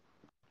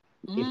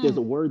 If there's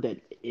a word that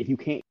if you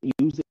can't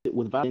use it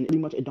with vowels, then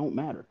pretty much it don't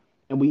matter.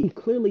 And we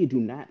clearly do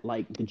not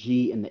like the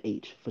G and the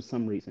H for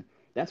some reason.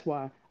 That's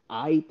why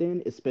I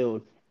then is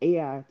spelled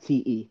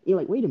AITE. You're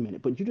like, wait a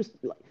minute, but you just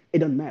like, it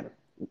doesn't matter.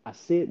 I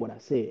said what I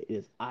said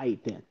is I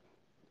then.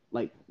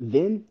 Like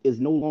then is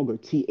no longer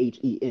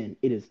THEN.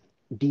 It is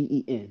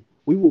DEN.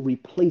 We will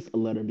replace a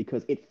letter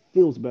because it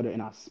feels better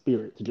in our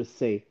spirit to just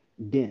say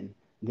then,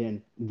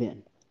 then.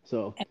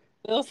 So And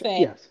I will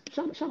say, yes,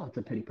 shout out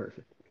to Petty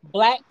Perfect.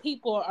 black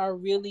people are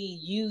really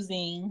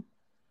using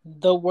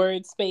the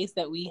word space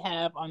that we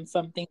have on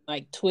something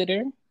like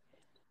Twitter.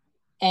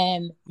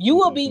 And you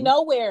will be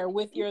nowhere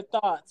with your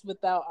thoughts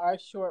without our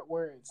short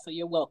words. So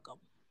you're welcome.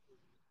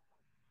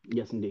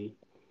 Yes, indeed.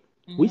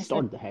 We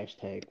started the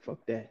hashtag. Fuck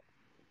that.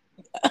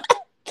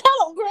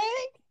 Tell them, Greg.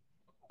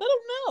 Let them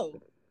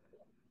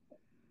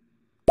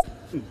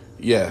know.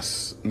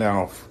 Yes.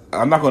 Now,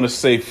 I'm not going to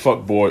say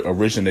fuckboy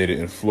originated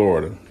in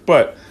Florida,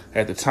 but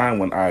at the time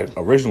when I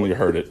originally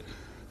heard it,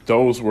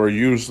 those were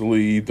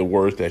usually the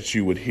words that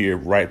you would hear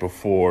right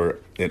before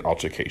an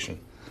altercation.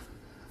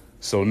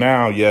 So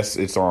now, yes,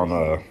 it's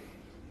on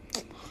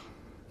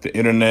the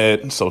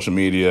internet, social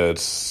media,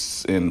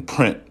 it's in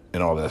print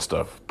and all that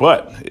stuff.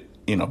 But,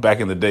 you know, back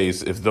in the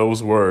days, if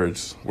those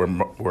words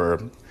were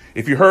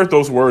if you heard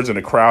those words in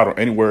a crowd or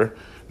anywhere,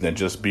 then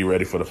just be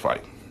ready for the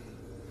fight.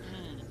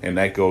 And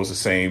that goes the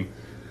same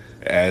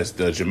as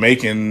the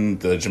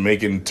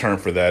Jamaican term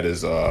for that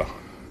is,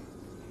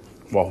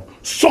 well,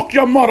 suck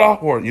your mother,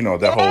 or, you know,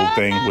 that whole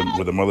thing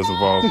with the mothers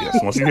involved. Yes,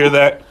 once you hear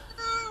that,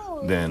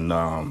 then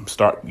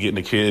start getting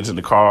the kids in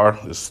the car.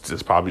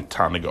 It's probably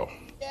time to go.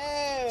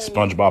 Yes.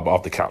 SpongeBob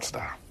off the couch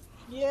style.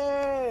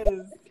 Yes.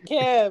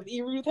 Kev,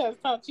 E-Ruth has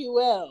taught you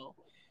well.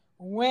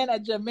 When a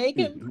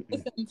Jamaican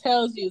person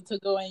tells you to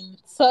go and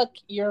suck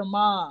your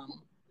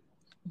mom,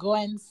 go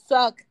and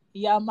suck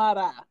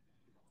Yamara,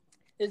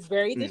 it's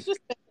very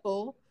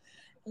disrespectful,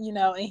 you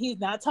know, and he's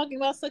not talking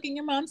about sucking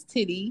your mom's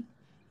titty.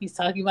 He's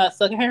talking about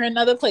sucking her in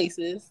other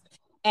places.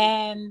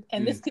 And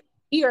this could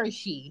be he or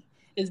she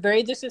is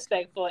very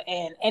disrespectful,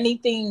 and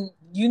anything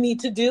you need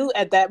to do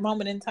at that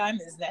moment in time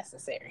is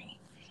necessary.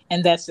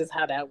 And that's just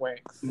how that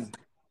works.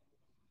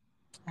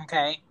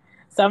 Okay?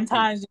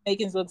 Sometimes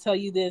Jamaicans will tell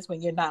you this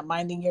when you're not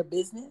minding your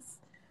business.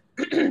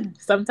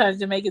 Sometimes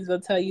Jamaicans will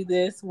tell you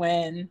this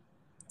when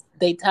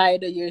they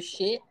tired of your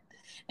shit.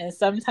 And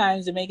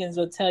sometimes Jamaicans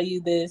will tell you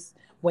this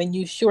when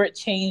you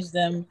shortchange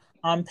them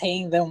on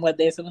paying them what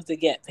they're supposed to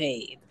get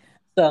paid.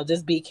 So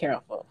just be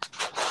careful.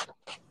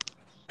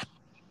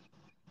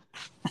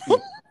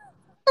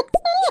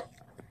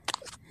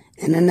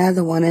 And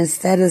another one,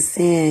 instead of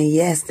saying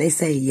yes, they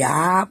say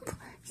yop,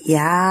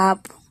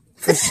 yop,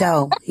 for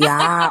sure,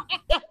 yop.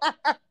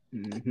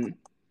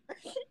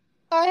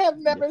 I have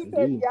never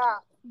said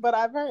yop, but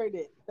I've heard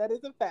it. That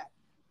is a fact.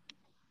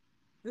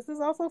 This is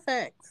also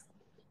facts.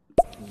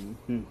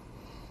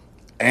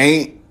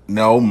 Ain't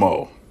no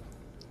mo.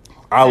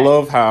 I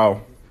love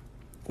how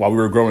while we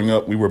were growing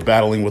up, we were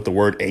battling with the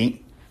word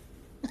ain't.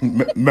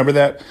 Remember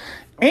that?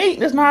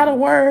 Ain't is not a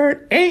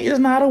word. Ain't is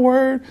not a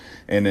word.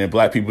 And then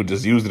black people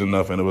just used it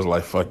enough and it was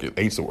like, fuck it,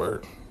 ain't's a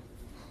word.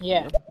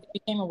 Yeah, it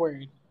became a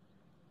word.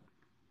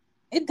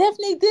 It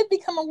definitely did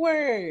become a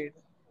word.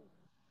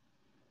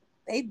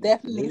 They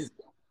definitely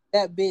stuck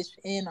that bitch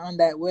in on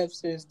that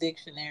Webster's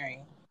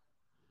dictionary.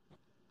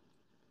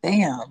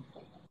 Damn.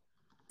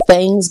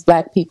 Things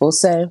black people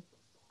say.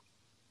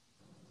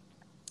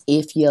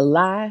 If you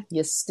lie,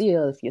 you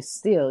steal. If you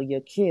steal,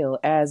 you kill.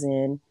 As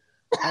in,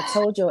 I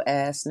told your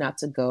ass not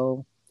to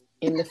go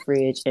in the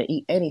fridge and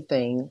eat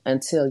anything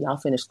until y'all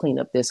finish cleaning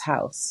up this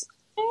house.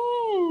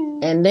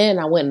 And then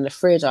I went in the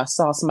fridge, I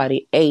saw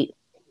somebody ate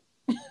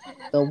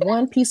the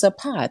one piece of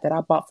pie that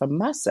I bought for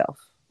myself.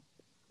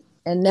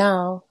 And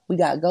now we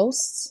got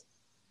ghosts.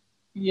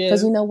 Yeah.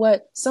 Because you know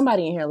what?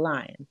 Somebody in here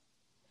lying.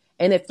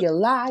 And if you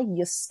lie,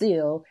 you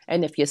steal.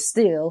 And if you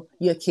steal,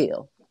 you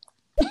kill.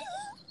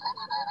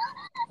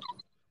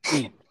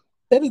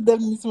 That is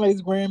definitely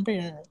somebody's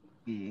grandparent.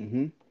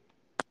 Mm-hmm.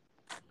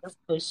 That's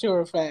for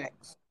sure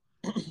facts.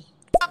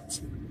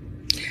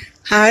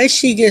 Hi,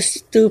 she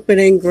gets stupid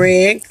and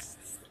Greg.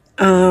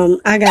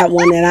 I got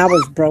one that I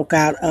was broke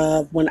out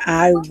of when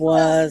I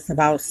was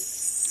about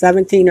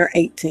 16 or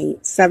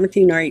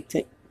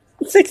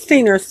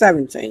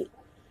 17.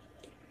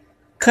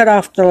 Cut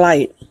off the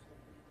light.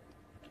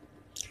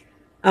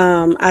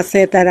 I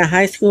said that in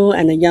high school,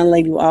 and a young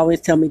lady would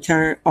always tell me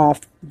turn off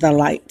the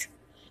light.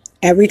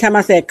 Every time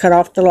I said cut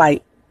off the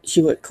light,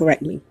 she would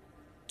correct me.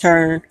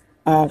 Turn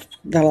off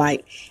the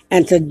light.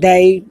 And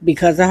today,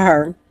 because of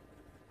her,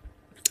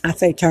 I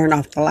say turn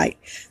off the light.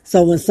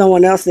 So when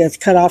someone else says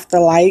cut off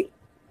the light,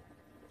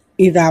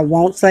 either I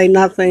won't say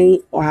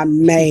nothing or I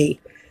may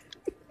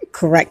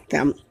correct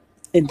them.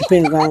 It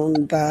depends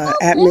on the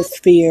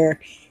atmosphere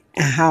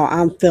and how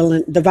I'm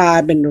feeling, the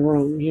vibe in the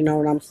room, you know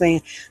what I'm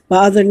saying?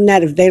 But other than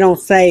that, if they don't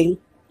say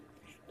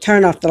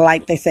turn off the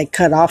light, they say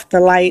cut off the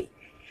light,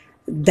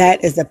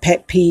 That is a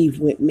pet peeve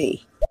with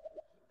me.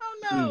 Oh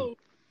no.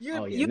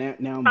 Oh yeah, You now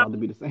I'm about to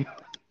be the same.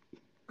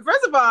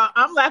 First of all,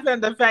 I'm laughing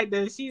at the fact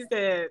that she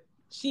said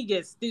she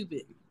gets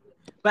stupid.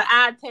 But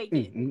I take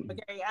it.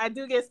 Okay. I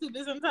do get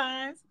stupid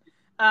sometimes.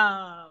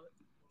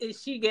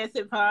 She Gets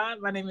It Pod.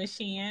 My name is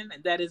Shan.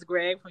 That is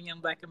Greg from Young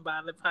Black and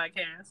Bothered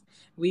podcast.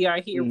 We are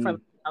here for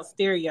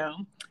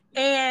stereo.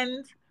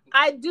 And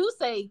I do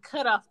say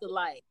cut off the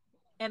light.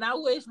 And I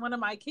wish one of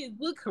my kids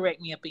would correct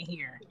me up in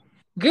here.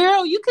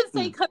 Girl, you can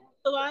say cut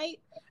off the light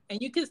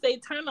and you can say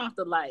turn off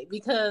the light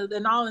because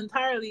in all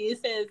entirely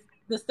it says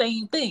the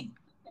same thing.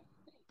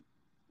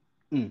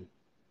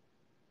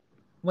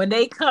 When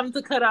they come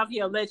to cut off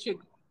your electric,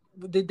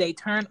 did they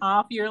turn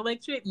off your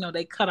electric? No,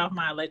 they cut off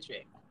my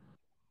electric.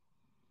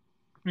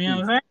 You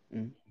know what I'm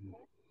saying?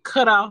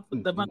 Cut off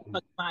the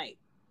motherfucking light.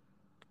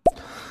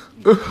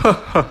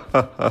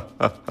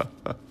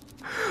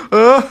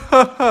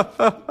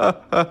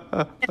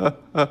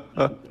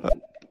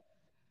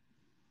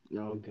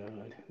 Oh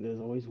God, there's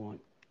always one.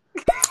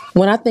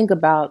 When I think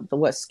about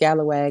what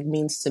scalawag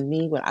means to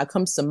me, when it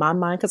comes to my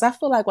mind, because I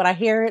feel like when I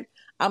hear it,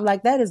 I'm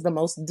like, that is the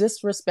most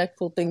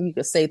disrespectful thing you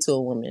could say to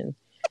a woman.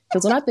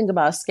 Because when I think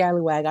about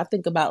scalawag, I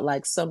think about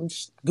like some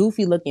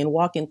goofy looking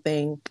walking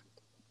thing,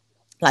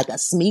 like a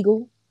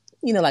Smeagol,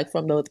 you know, like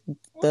from the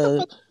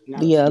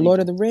Lord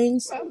of the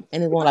Rings,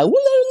 and it's going like,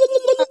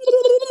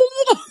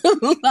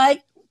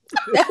 like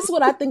that's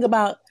what I think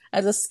about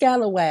as a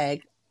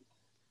scalawag.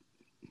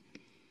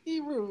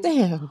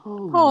 Damn,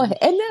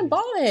 and then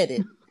bald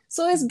headed,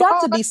 so it's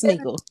got to be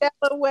Smeagol.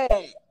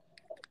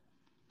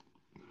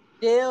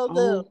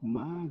 Oh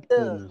my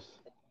goodness.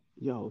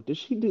 Yo, did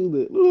she do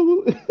the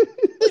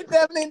She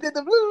definitely did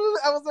the blues.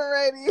 I wasn't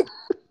ready.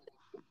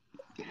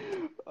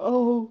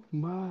 Oh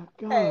my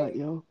God,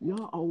 yo.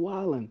 Y'all are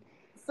wildin'.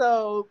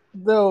 So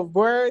the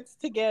words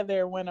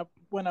together when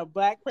a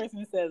black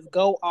person says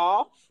go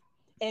off,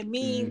 it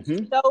means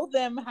show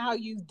them how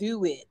you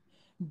do it.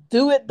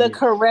 Do it the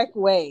correct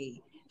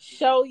way.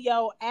 Show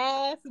your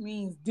ass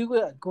means do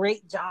a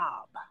great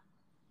job.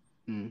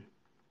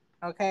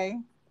 Okay?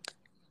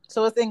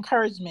 So it's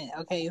encouragement,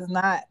 okay? It's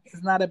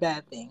not a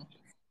bad thing.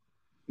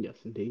 Yes,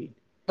 indeed.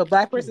 But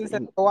black person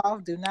says go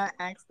off, do not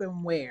ask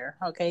them where,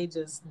 okay?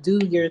 Just do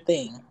your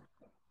thing.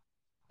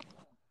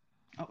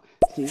 Oh,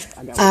 see,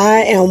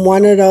 I am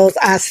one of those.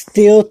 I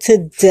still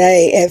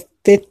today at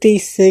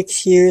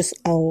 56 years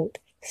old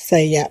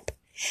say yep.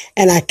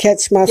 And I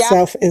catch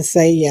myself and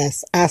say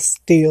yes. I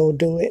still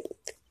do it.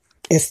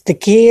 It's the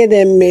kid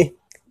in me.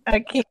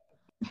 Okay.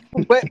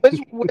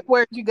 Which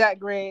word you got,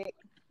 Greg?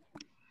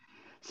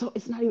 So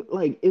it's not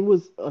like it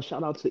was a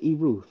shout out to E.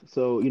 Ruth.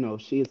 So, you know,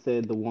 she had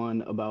said the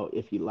one about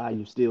if you lie,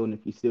 you steal, and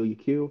if you steal, you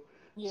kill.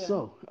 Yeah.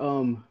 So,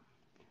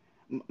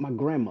 my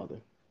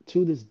grandmother,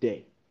 to this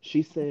day,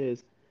 she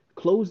says,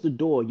 close the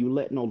door, you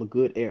letting all the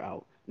good air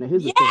out. Now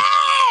here's the thing.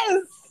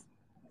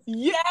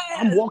 Yes.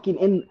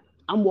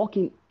 I'm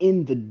walking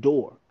in the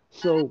door.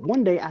 So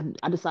one day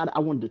I decided I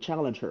wanted to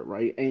challenge her,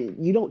 right? And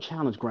you don't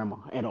challenge grandma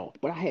at all,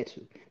 but I had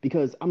to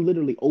because I'm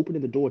literally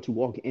opening the door to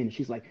walk in.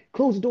 She's like,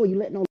 close the door, you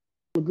letting all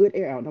the good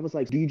air out. And I was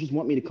like, do you just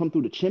want me to come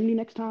through the chimney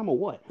next time or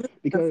what?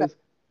 Because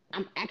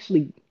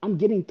I'm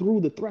getting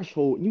through the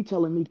threshold. You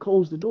telling me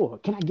close the door.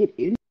 Can I get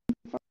in?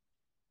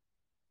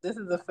 This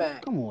is a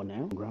fact. Come on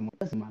now, grandma.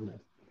 That's my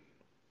list.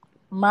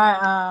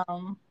 My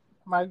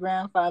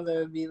grandfather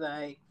would be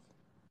like,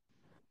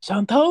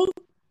 Chantal?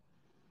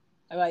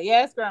 I'm like,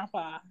 yes,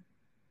 grandpa.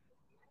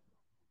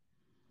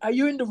 Are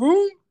you in the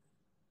room?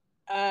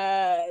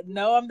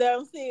 No, I'm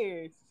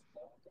downstairs.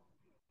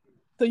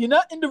 So you're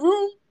not in the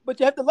room, but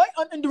you have the light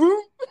on in the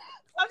room?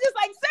 I'm just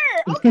like,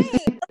 sir, okay.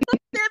 I'm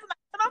upstairs and I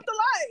turn off the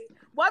light.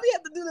 Why do you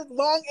have to do this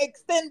long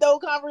extendo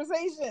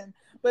conversation?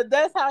 But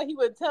that's how he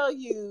would tell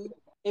you,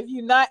 if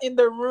you're not in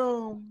the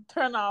room,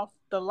 turn off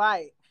the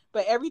light.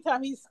 But every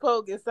time he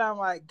spoke, it sounded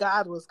like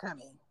God was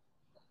coming.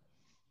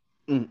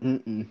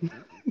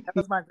 That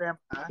was my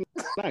grandpa.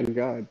 Thank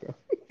God, bro.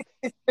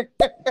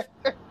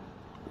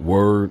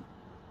 Word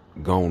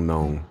gone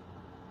on.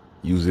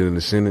 Use it in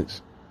a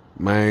sentence.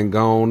 Man,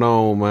 gone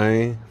on,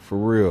 man. For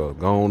real.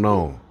 Gone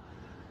on.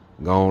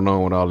 Gone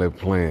on with all that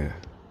playing.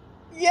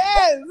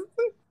 Yes.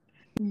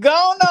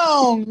 Gone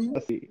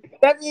on.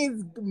 That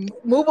means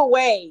move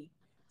away.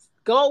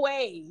 Go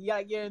away.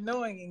 You're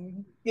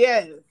annoying.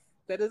 Yes.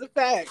 That is a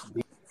fact.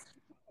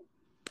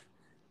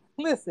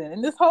 Listen,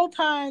 and this whole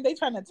time they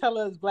trying to tell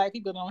us black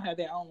people don't have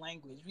their own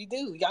language. We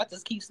do. Y'all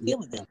just keep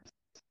stealing it.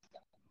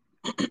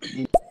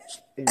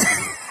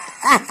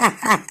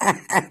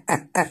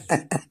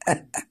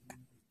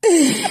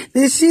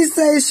 Did she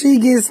say she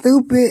gets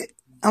stupid?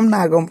 I'm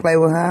not gonna play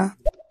with her.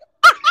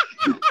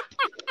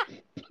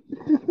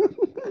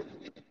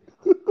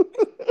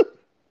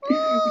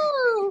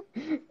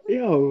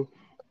 Yo,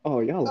 oh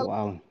y'all are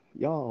wilding.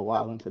 Y'all are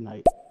wilding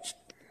tonight.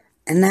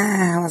 And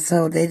now I was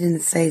told they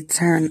didn't say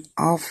turn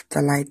off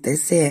the light. They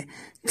said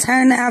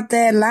turn out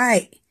that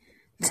light.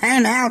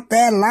 Turn out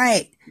that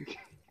light.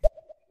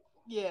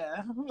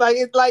 Yeah, like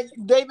it's like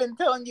they've been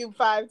telling you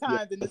 5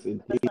 times, and this is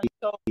the first time you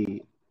told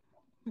me.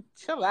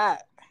 Chill out.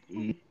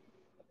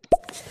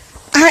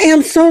 I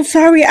am so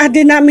sorry. I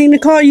did not mean to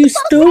call you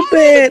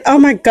stupid. Oh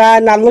my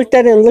God. And I looked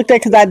at it and looked at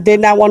it because I did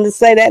not want to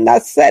say that. And I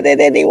said it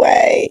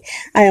anyway.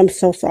 I am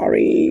so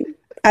sorry.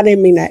 I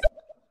didn't mean that.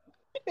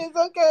 It's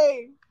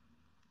okay.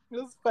 It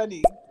was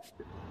funny.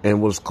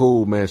 And what's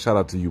cool, man, shout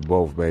out to you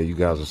both, man. You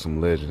guys are some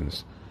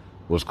legends.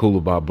 What's cool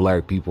about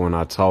black people in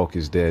our talk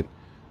is that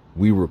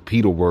we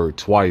repeat a word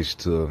twice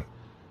to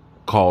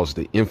cause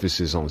the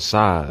emphasis on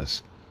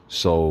size.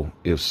 So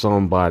if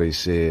somebody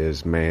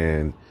says,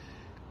 man,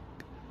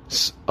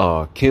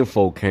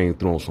 Kinfolk came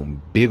through on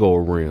some big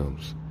old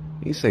rims,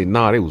 he say,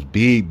 nah, they was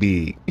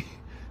big.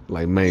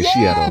 Like, man, she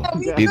had a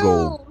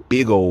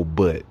big old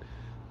butt.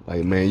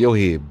 Like, man, your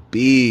head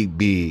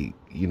big.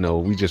 You know,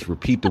 we just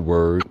repeat the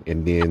word,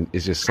 and then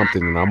it's just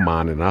something in our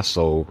mind and our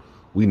soul.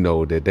 We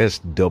know that that's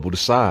double the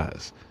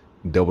size.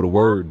 Double the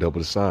word,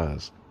 double the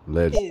size.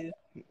 Legend.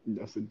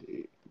 Yes,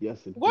 indeed.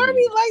 Yes, indeed. Why are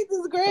we like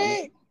this,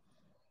 Greg?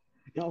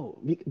 Yo,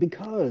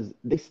 because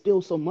they steal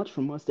so much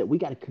from us that we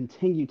got to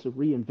continue to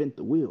reinvent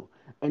the wheel.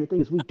 And the thing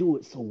is, we do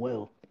it so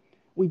well.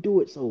 We do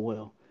it so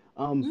well.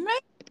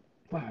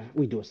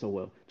 We do it so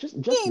well. Just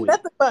wait.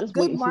 Just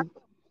wait and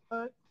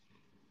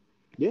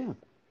see.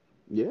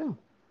 Yeah.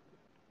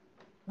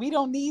 We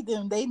don't need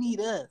them. They need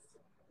us.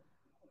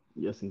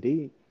 Yes,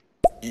 indeed.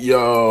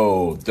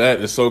 Yo, that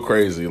is so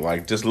crazy.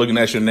 Like, just looking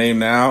at your name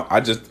now,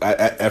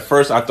 at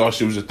first I thought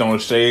she was just throwing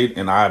shade,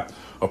 and I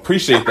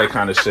appreciate that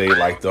kind of shade,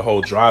 like the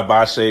whole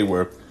drive-by shade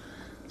where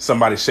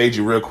somebody shades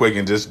you real quick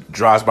and just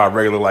drives by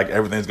regular, like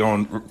everything's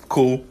going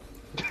cool.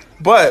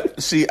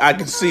 But I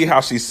can see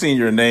how she's seen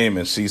your name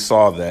and she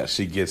saw that.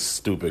 She gets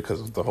stupid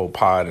because of the whole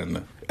pod and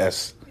the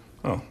S.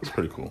 Oh, it's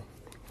pretty cool.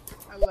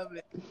 I love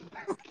it.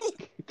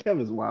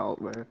 Kevin's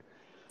wild, man.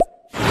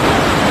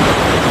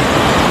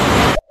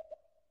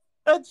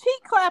 A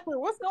cheek clapper.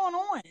 What's going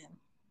on?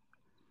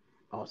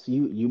 Oh, so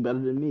you better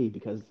than me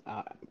because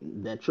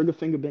that trigger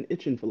finger been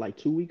itching for like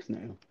 2 weeks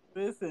now.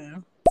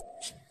 Listen.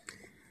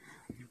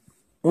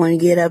 When you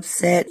get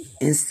upset,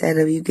 instead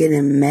of you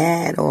getting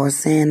mad or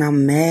saying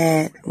I'm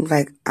mad,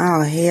 like,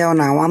 oh, hell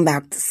no, I'm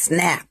about to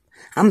snap.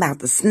 I'm about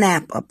to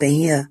snap up in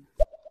here.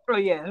 Oh,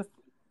 yes.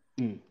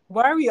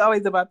 Why are we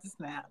always about to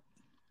snap?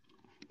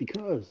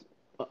 Because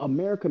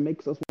America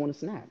makes us want to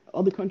snap.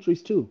 Other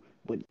countries too.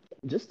 But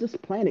just this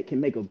planet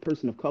can make a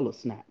person of color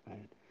snap,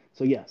 man.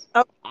 So yes,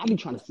 I'll be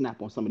trying to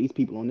snap on some of these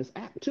people on this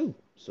app too.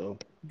 So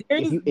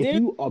if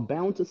you are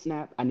bound to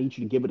snap, I need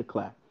you to give it a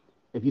clap.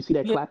 If you see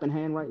that clapping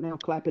hand right now,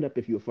 clap it up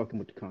if you're fucking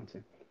with the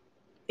content.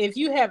 If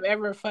you have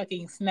ever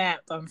fucking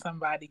snapped on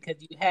somebody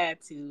because you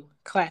had to,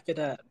 clap it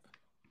up.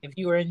 If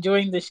you were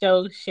enjoying the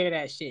show, share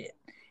that shit.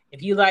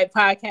 If you like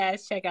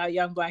podcasts, check out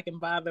Young Black and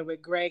Bother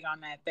with Greg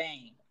on that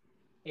thing.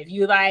 If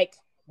you like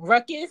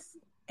Ruckus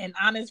and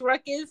Honest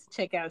Ruckus,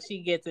 check out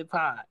She Gets It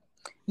Pod.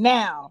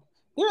 Now,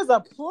 there's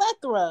a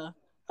plethora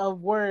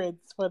of words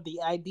for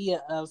the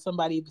idea of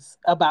somebody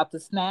about to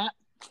snap.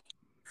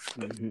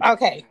 Mm-hmm.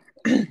 Okay.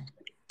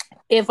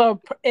 If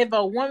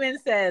a woman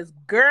says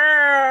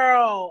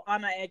girl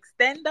on an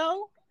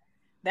extendo,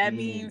 that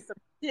means some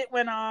shit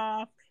went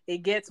off,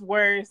 it gets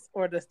worse,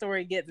 or the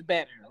story gets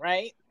better,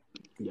 right?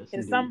 Yes,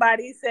 if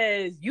somebody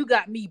says you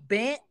got me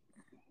bent,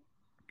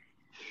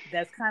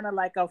 that's kind of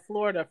like a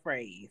Florida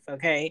phrase,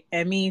 okay?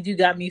 It means you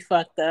got me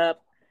fucked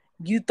up.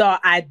 You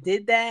thought I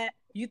did that.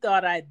 You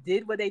thought I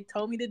did what they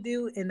told me to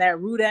do in that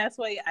rude ass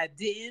way. I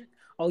didn't.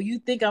 Oh, you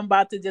think I'm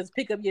about to just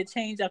pick up your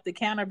change off the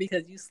counter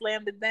because you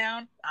slammed it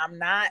down? I'm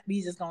not.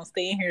 We just gonna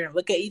stay in here and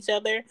look at each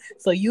other.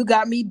 So you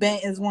got me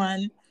bent is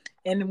one.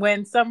 And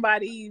when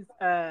somebody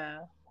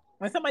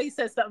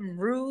says something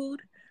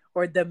rude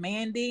or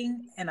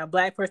demanding and a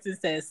black person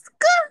says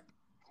 "Ska,"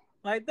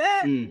 like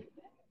that, it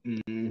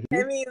means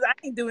I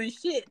ain't doing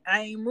shit.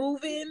 I ain't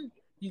moving.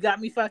 You got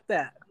me fucked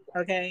up.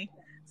 Okay?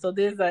 So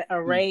there's an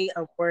array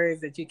of words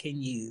that you can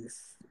use.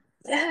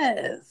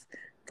 Yes.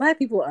 Black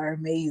people are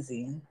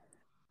amazing.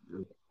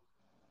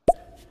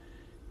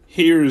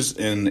 Here's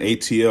an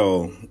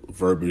ATL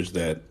verbiage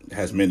that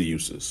has many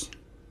uses.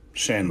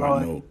 Shan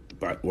might know,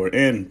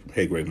 and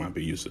Hey Greg might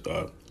be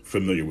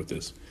familiar with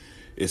this.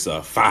 It's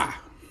a FIE.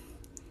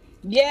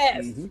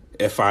 Yes.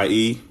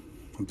 FIE,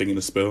 I'm thinking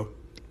the spell.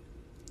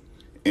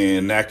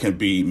 And that can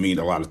mean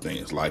a lot of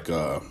things, like,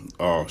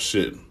 oh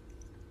shit,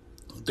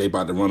 they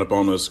about to run up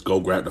on us,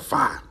 go grab the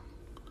FIE.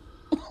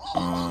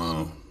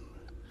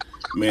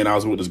 Man, I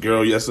was with this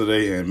girl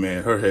yesterday, and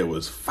man, her head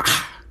was FIE.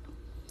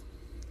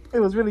 It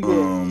was really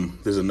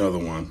good. There's another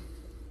one.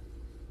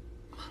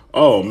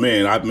 Oh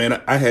man,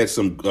 I had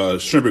some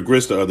shrimp and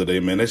grits the other day.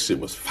 Man, that shit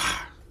was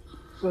fire.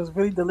 It was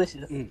really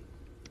delicious.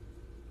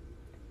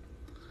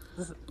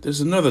 There's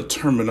another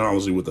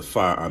terminology with the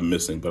fire I'm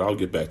missing, but I'll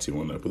get back to you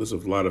on that. But there's a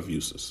lot of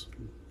uses.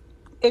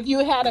 If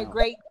you had a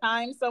great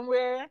time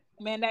somewhere,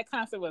 man, that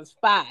concert was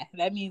fire.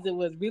 That means it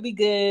was really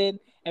good.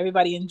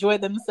 Everybody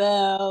enjoyed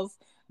themselves.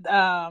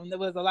 There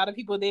was a lot of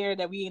people there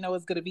that we didn't know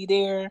was going to be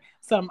there.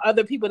 Some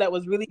other people that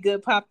was really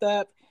good popped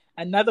up.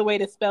 Another way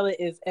to spell it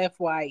is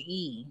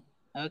FYE.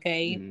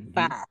 Okay? Mm-hmm.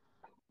 Fire.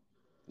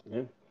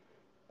 Yeah.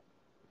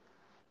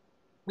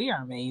 We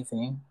are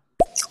amazing.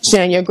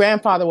 Shan, your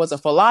grandfather was a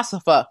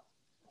philosopher.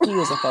 He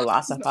was a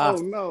philosopher. Oh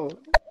no.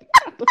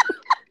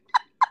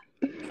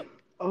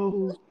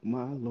 Oh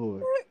my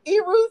Lord.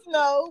 Ruth,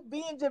 no,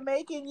 being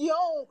Jamaican, you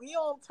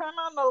don't turn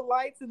on no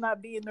lights and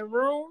not be in the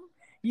room.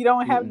 You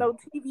don't have no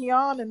TV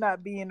on and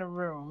not be in the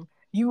room.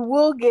 You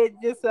will get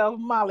yourself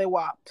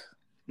mollywopped.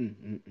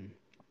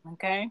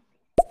 Okay?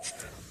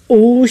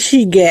 Oh,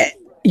 she get.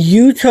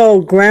 You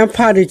told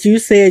Grandpa that you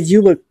said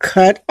you would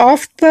cut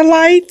off the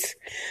lights?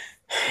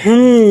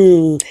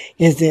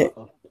 Is it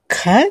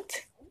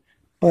cut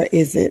or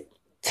is it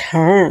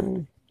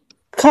turn?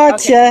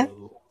 Gotcha.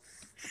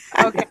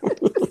 Okay.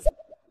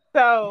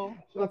 So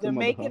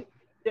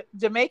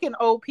Jamaican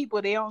old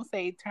people, they don't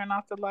say turn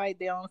off the light.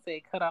 They don't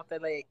say cut off the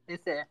light. They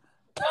say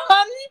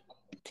turn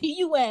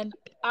TUN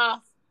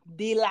off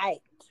the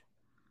light.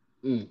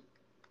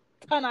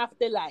 Turn off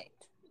the light.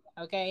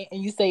 Okay,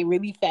 and you say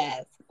really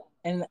fast,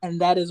 and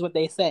that is what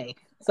they say.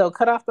 So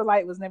cut off the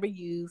light was never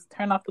used.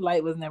 Turn off the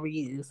light was never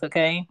used.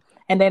 Okay,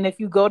 and then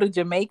if you go to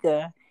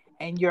Jamaica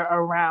and you're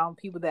around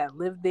people that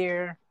live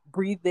there,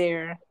 breathe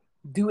there,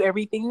 do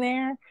everything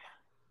there,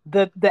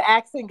 the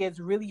accent gets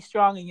really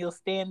strong, and you'll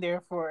stand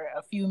there for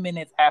a few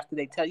minutes after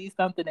they tell you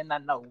something and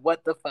not know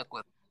what the fuck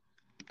was.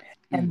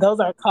 And those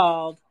are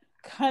called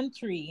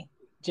country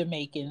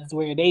Jamaicans,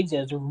 where they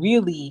just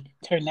really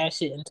turn that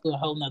shit into a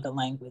whole nother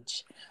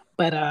language.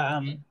 But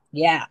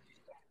yeah,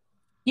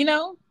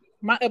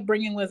 my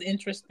upbringing was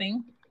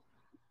interesting.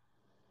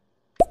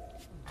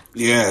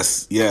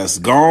 Yes.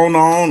 Go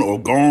on or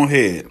go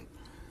ahead.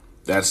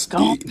 That's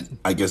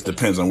I guess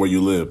depends on where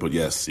you live, but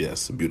yes,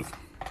 beautiful.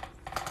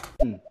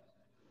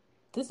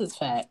 This is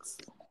facts.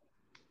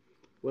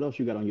 What else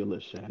you got on your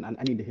list, Shan?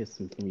 I need to hear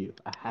some from you.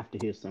 I have to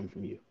hear some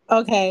from you.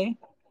 Okay.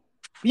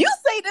 You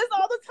say this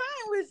all the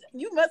time, which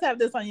you must have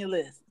this on your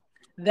list.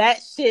 That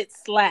shit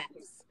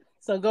slaps.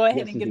 So go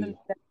ahead and give them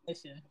the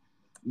definition.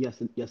 Yes,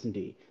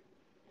 indeed.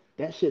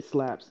 That shit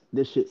slaps.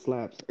 This shit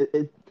slaps.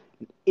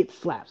 It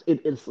slaps.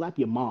 It'll slap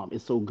your mom.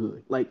 It's so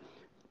good. Like,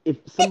 if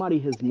somebody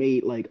has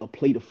made like a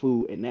plate of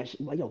food and that shit,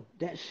 like, yo,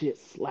 that shit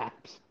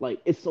slaps. Like,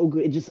 it's so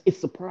good. It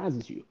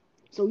surprises you.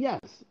 So yes,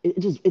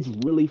 it's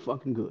really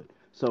fucking good.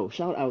 So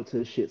shout out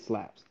to shit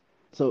slaps.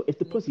 So if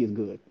the pussy is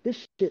good,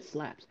 this shit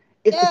slaps.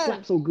 If the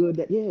slap's so good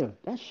that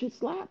shit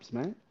slaps,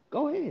 man.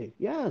 Go ahead.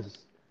 Yes.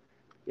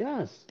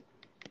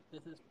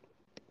 This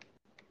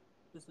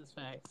is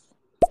facts.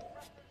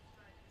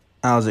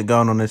 How's it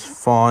going on this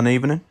fine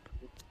evening?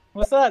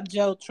 What's up,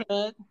 Joe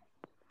Trud?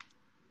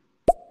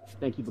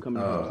 Thank you for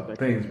coming to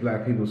Things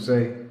black people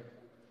say.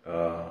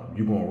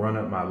 You gonna run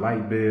up my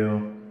light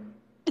bill.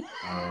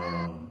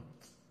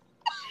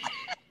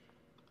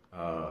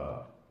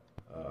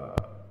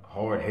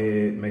 Hard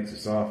head makes a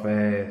soft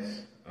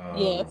ass.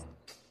 Yes.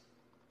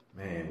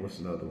 Man, what's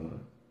another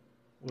one?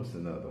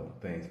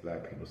 Things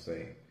black people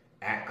say.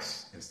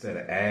 Ax instead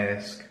of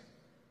ask.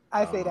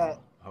 I say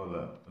that. Hold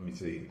up. Let me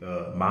see.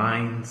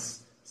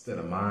 Minds instead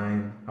of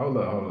mine. Hold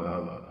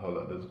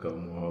up. There's a couple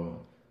more. Hold on.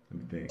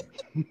 Let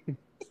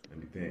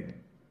me think.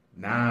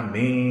 Nah,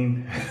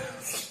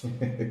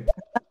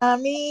 I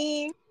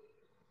mean.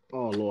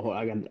 Oh Lord,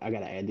 I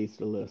gotta add these to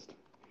the list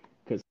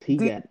because he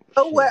got.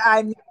 Oh, what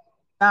I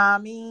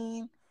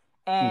mean.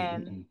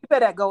 And you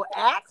better go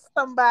ask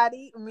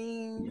somebody.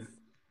 Means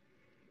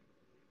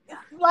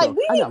like so,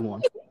 I got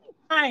one.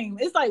 Time.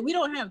 It's like we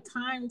don't have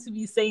time to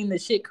be saying the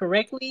shit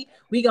correctly.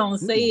 We gonna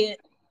say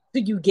it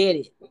till you get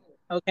it,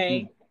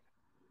 okay?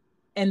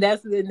 And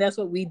that's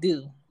what we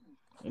do.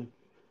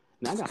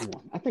 Now I got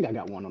one. I think I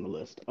got one on the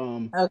list.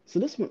 So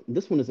this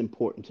one is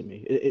important to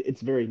me.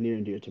 It's very near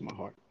and dear to my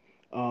heart.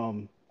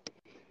 I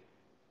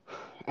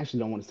actually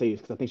don't want to say this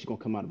because I think she's gonna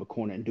come out of a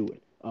corner and do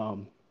it.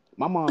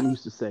 My mom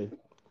used to say,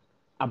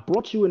 "I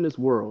brought you in this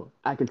world.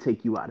 I can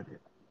take you out of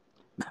it."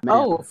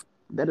 Man,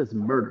 that is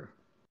murder.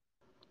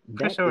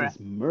 That is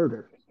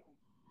murder.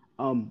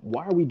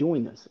 Why are we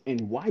doing this?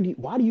 And why do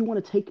you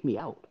want to take me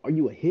out? Are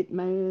you a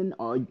hitman?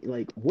 Are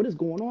like, what is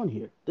going on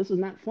here? This is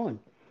not fun.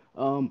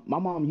 My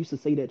mom used to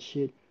say that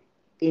shit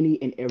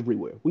any and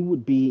everywhere. We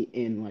would be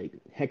in like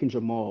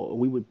Heckinger Mall, or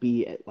we would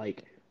be at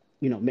like,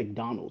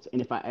 McDonald's.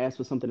 And if I asked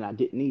for something that I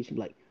didn't need, she'd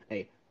be like,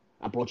 "Hey,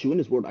 I brought you in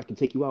this world. I can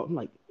take you out." I'm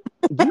like,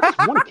 do you just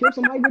want to kill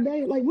somebody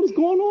today? Like, what is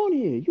going on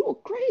here? You are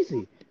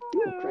crazy.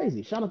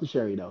 Shout out to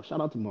Sherry though.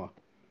 Shout out to Mark.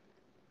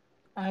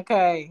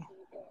 Okay.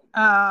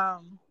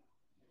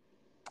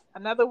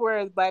 Another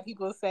word black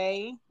people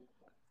say,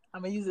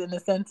 I'm gonna use it in a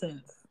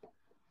sentence.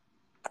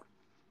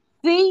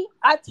 See,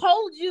 I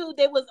told you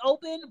they was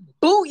open.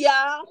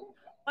 Booyah!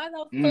 Why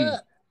the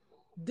fuck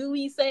do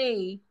we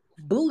say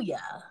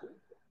booyah?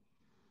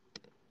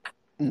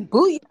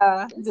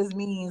 Booyah just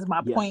means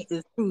my point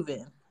is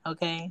proven.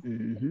 Okay.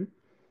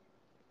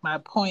 My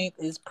point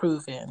is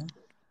proven.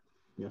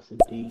 Yes,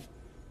 indeed.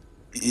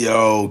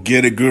 Yo,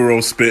 get a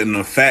guru spitting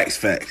the facts.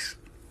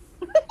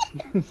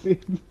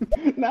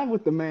 Not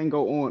with the man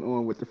go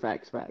on with the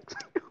facts. Facts.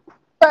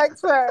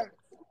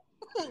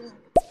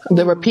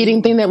 The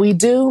repeating thing that we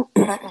do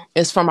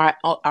is from our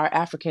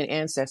African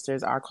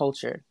ancestors, our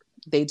culture.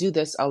 They do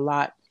this a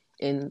lot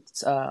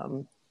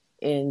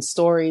in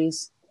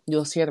stories.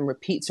 You'll hear them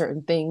repeat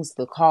certain things.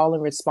 The call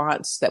and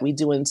response that we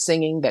do in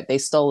singing that they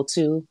stole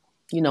too.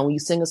 You know, when you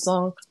sing a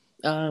song,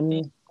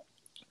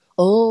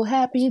 oh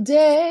happy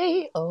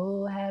day,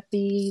 oh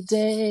happy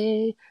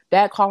day.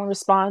 That call and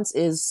response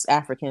is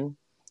African,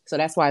 so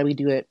that's why we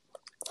do it.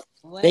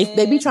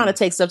 They be trying to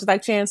take stuff,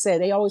 like Chan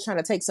said. They always trying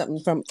to take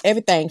something from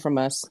everything from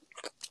us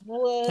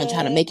and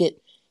trying to make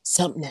it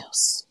something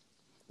else.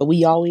 But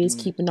we always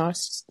keeping our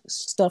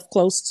stuff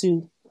close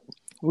to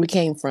where we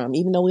came from,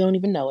 even though we don't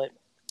even know it.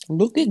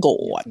 Look at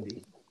God.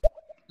 Indeed.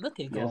 Look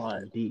at Yes,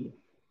 God. indeed.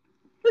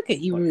 Look at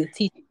you, Ruth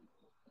teaching.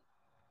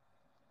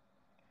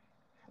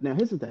 Now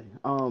here's the thing.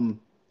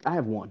 I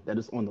have one that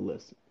is on the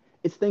list.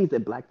 It's things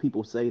that black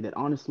people say that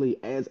honestly,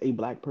 as a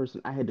black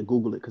person, I had to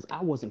Google it because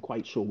I wasn't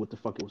quite sure what the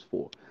fuck it was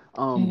for.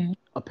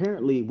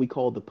 Apparently, we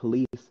call the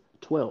police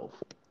 12.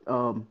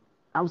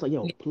 I was like,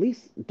 yo,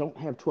 police don't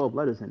have 12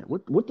 letters in it.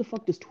 What the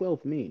fuck does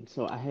 12 mean?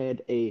 So I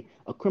had a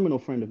criminal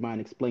friend of mine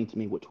explain to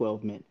me what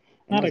 12 meant.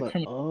 And Not I a was like,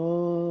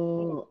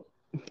 criminal.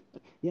 oh,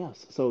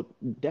 yes. So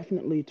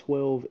definitely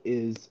 12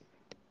 is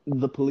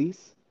the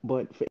police.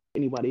 But for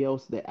anybody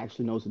else that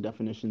actually knows the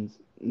definitions,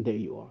 there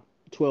you are.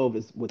 12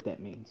 is what that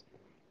means.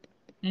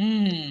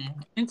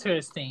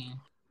 Interesting.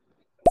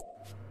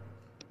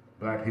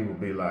 Black people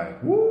be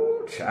like,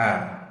 woo,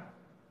 child.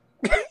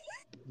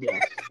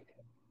 Yes.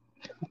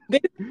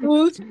 This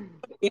food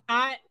be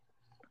hot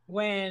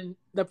when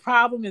the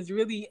problem is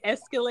really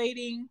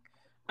escalating.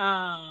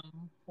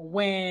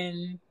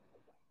 When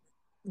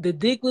the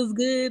dick was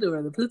good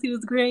or the pussy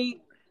was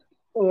great,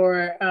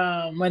 or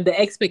when the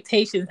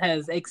expectations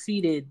has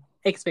exceeded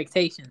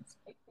expectations.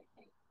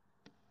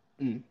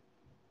 That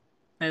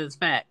is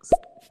facts.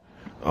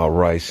 All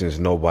right, since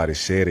nobody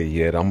said it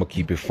yet, I'm going to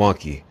keep it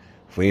funky.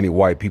 For any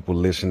white people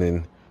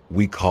listening,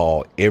 we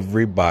call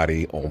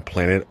everybody on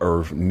planet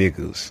Earth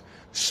niggas.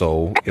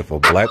 So if a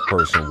black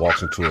person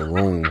walks into a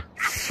room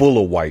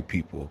full of white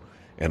people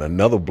and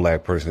another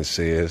black person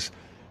says,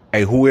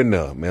 hey, who in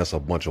there? Man, it's a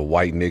bunch of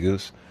white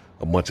niggas,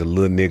 a bunch of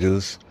little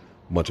niggas,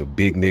 a bunch of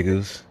big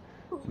niggas,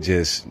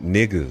 just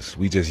niggas.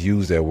 We just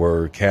use that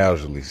word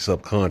casually,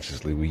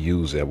 subconsciously we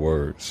use that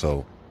word.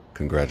 So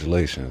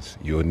congratulations,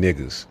 you're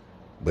niggas.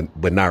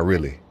 But not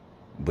really.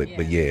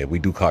 But yeah, we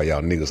do call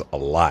y'all niggas a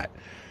lot.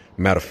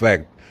 Matter of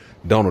fact,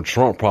 Donald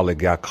Trump probably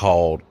got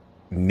called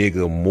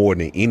nigga more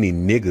than any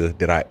nigga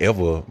that I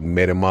ever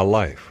met in my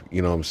life.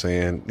 You know what I'm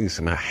saying? He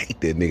said, man, I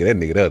hate that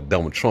nigga. That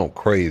Donald Trump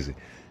crazy.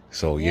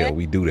 So yeah,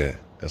 we do that.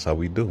 That's how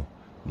we do.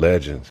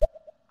 Legends.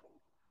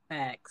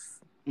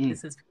 Facts.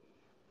 This is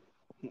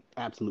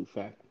absolute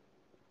fact.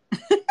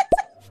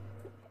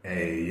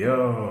 Hey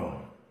yo.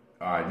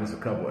 All right, just a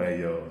couple hey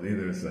yo.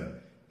 Either it's a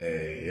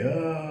hey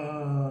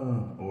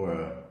yo or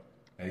a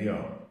hey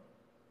yo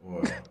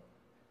or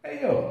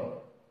hey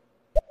yo.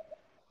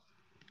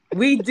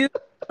 We do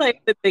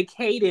play with the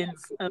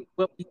cadence of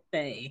what we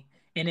say,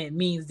 and it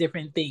means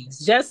different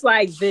things. Just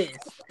like this,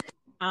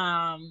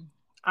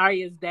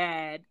 Arya's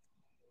dad,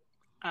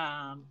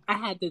 I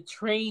had to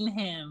train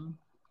him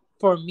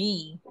for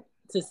me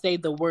to say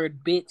the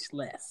word bitch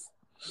less.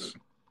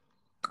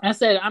 I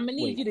said, I'm gonna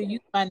need you to use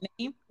my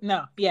name.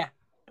 No, yeah.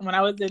 When I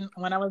was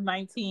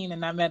 19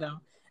 and I met him,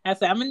 I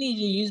said, I'm gonna need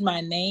you to use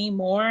my name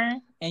more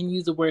and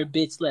use the word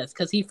bitch less,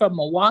 because he's from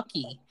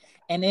Milwaukee,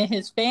 and in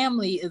his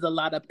family is a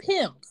lot of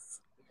pimps.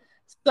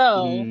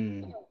 So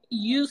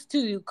used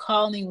to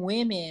calling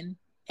women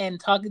and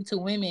talking to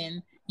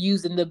women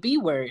using the B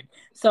word.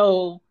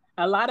 So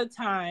a lot of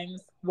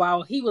times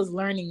while he was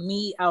learning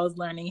me, I was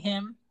learning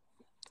him.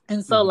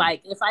 And so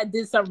like if I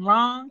did something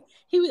wrong,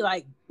 he'd be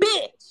like,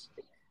 bitch.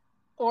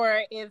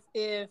 Or if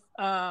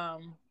I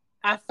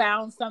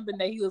found something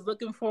that he was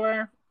looking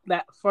for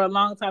that for a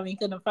long time and he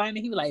couldn't find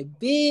it, he was like,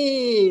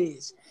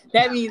 bitch.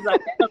 That means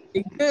like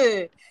something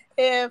good.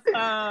 If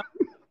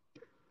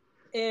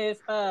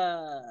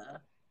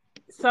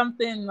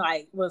something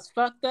like was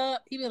fucked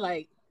up, he'd be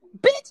like,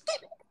 bitch,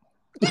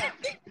 get it. I'm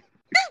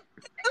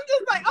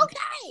just like,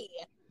 okay.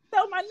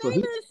 So my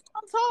name is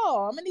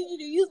Tall. I'm gonna need you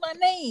to use my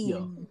name.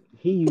 Yo,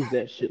 he used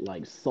that shit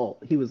like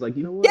salt. He was like,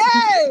 you know what?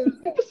 Yes.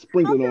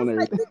 Sprinkle it on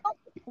everything.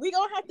 We're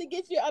gonna have to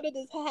get you out of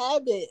this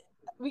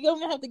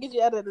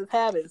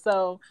habit.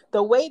 So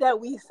the way that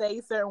we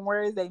say certain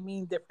words, they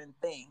mean different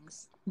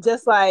things.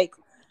 Just like,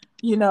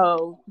 you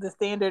know, the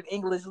standard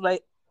English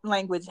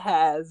language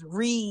has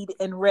read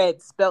and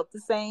read spelt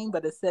the same,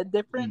 but it's said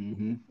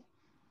different.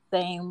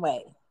 Same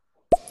way.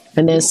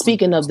 And then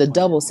speaking of the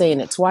double, saying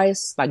it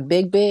twice, like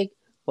big,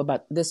 what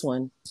about this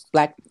one?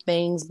 Black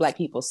things black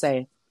people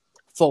say,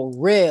 for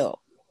real.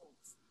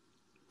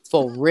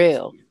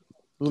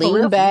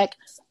 Lean back,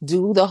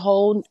 do the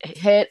whole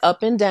head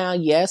up and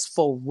down. Yes,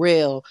 for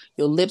real.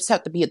 Your lips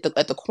have to be at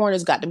the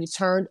corners, got to be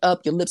turned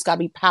up. Your lips got to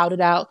be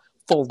powdered out.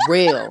 For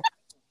real.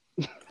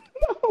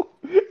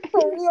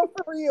 For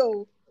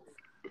real.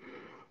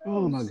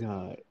 Oh my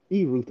God,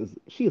 Ruth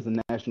she is a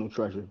national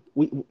treasure.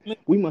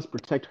 We must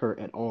protect her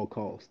at all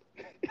costs.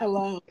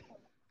 Hello.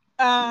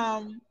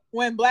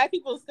 When black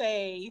people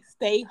say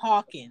 "stay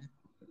hawking,"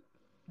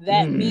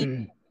 that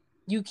means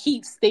you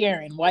keep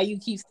staring. Why you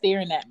keep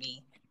staring at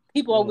me?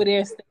 People over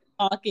there stay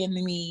hawking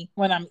to me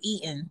when I'm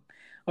eating,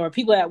 or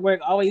people at work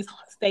always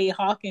stay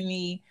hawking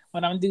me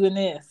when I'm doing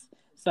this.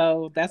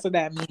 So that's what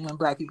that means when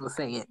Black people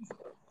say it.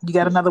 You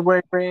got another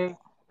word, Greg?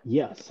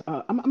 Yes,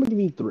 I'm gonna give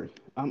you three.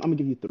 I'm gonna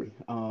give you three.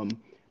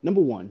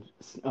 Number one,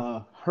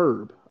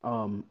 Herb.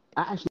 I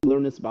actually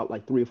learned this about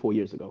like 3 or 4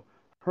 years ago.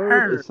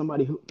 Herb is Herb.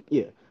 somebody who,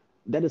 yeah,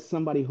 that is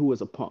somebody who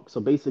is a punk.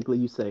 So basically,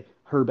 you say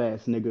herb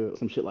ass nigga or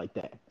some shit like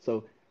that.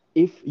 So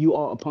if you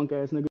are a punk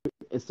ass nigga,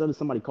 instead of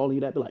somebody calling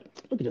you that, be like,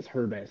 look at this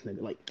herb ass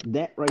nigga, like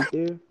that right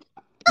there.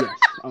 Yes.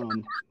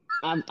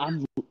 I've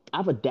I've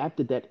I've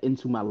adapted that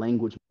into my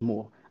language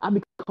more. I've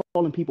been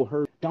calling people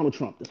Herb Donald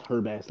Trump, this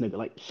herb ass nigga,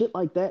 like shit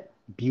like that.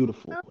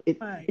 Beautiful. It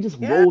just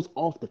Yeah. rolls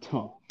off the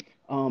tongue.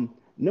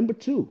 Number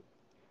two,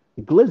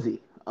 glizzy.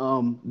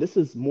 This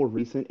is more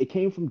recent. It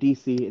came from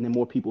DC, and then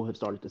more people have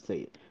started to say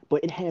it.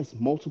 But it has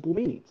multiple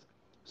meanings.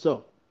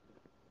 So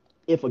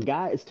if a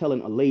guy is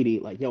telling a lady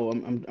like, "Yo,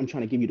 I'm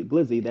trying to give you the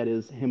glizzy," that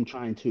is him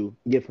trying to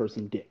give her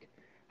some dick.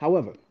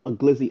 However, a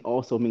glizzy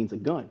also means a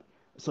gun.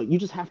 So you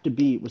just have to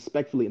be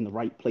respectfully in the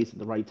right place at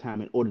the right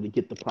time in order to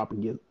get the proper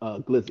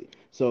glizzy.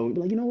 So you're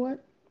like, you know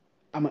what?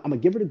 I'm gonna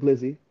give her the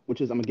glizzy,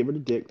 which is I'm gonna give her the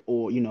dick,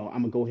 or I'm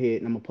gonna go ahead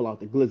and I'm gonna pull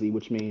out the glizzy,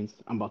 which means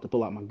I'm about to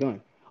pull out my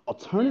gun.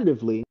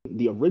 Alternatively,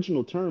 the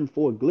original term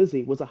for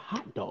glizzy was a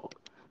hot dog.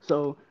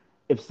 So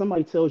if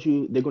somebody tells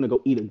you they're gonna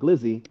go eat a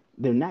glizzy,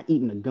 they're not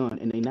eating a gun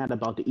and they're not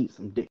about to eat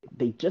some dick.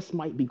 They just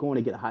might be going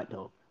to get a hot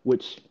dog,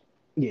 which,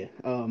 yeah,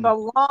 A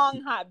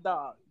long hot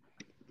dog.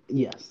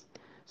 yes.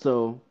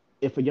 So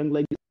if a young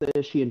lady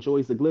says she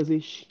enjoys the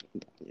glizzy,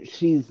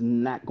 she's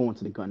not going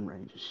to the gun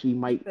range. She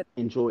might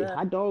enjoy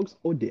hot dogs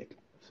or dick.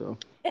 So,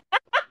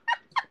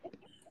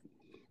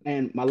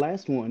 and my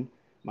last one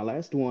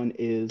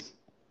is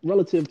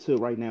relative to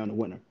right now in the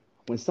winter.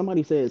 When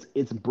somebody says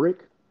it's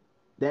brick,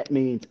 that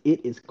means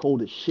it is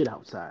cold as shit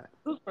outside.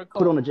 Super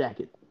Put on a cold.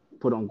 jacket,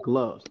 put on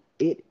gloves.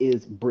 It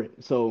is brick.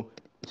 So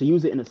to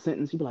use it in a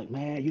sentence, you'd be like,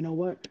 man, you know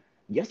what?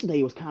 Yesterday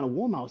it was kind of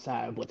warm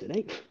outside, but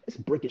today it's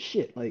brick as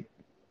shit. Like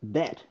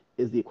that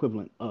is the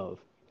equivalent of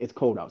it's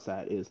cold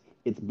outside. Is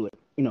it's brick.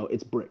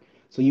 It's brick.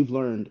 So you've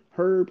learned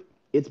herb,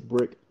 it's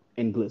brick,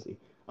 and glizzy.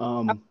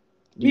 Do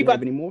We you have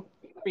about any more?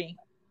 3.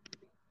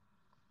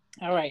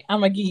 All right,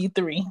 I'm gonna give you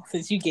 3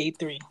 since you gave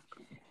 3. Go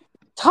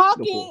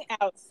Talking for it.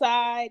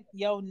 outside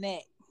your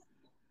neck.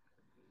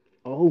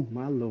 Oh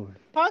my lord.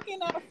 Talking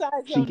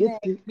outside She your gets neck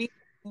it.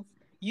 means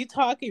you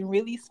talking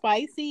really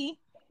spicy,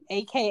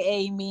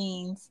 aka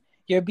means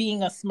you're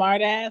being a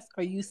smartass,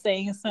 or you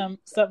saying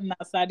something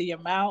outside of your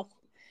mouth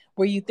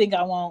where you think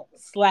I won't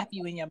slap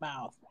you in your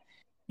mouth.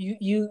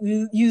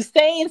 You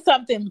saying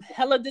something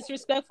hella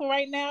disrespectful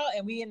right now,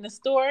 and we in the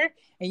store,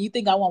 and you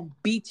think I won't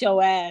beat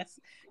your ass.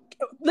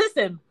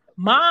 Listen,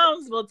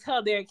 moms will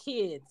tell their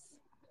kids,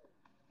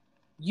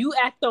 you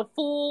act a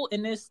fool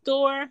in this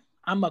store,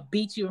 I'm gonna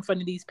beat you in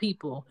front of these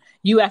people.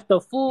 You act a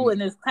fool in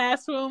this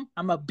classroom,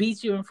 I'm gonna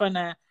beat you in front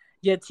of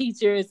your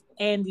teachers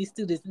and these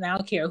students. And I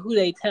don't care who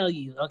they tell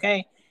you,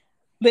 okay?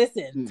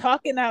 Listen,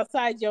 talking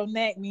outside your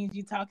neck means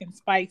you talking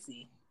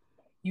spicy.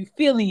 You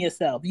feeling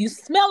yourself. You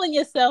smelling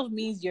yourself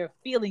means you're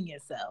feeling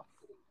yourself.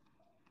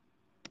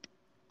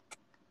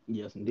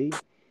 Yes, indeed.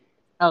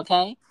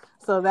 Okay?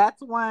 So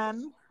that's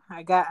one.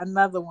 I got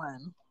another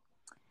one.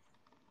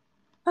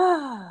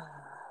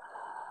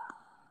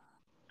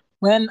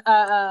 When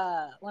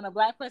a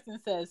black person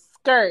says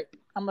skirt,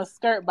 I'm a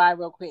skirt by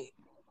real quick.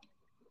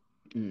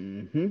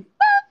 Mm-hmm. You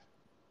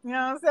know what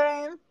I'm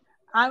saying?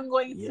 I'm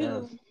going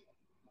to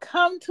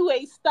come to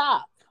a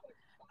stop.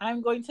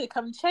 I'm going to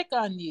come check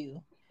on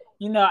you.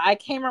 I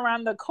came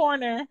around the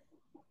corner,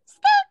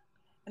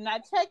 and I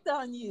checked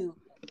on you.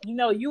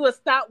 You will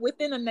stop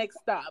within the next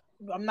stop.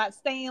 I'm not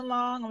staying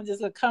long. I'm just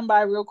going to come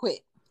by real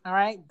quick. All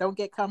right? Don't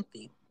get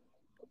comfy.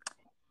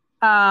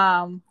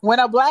 When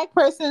a black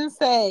person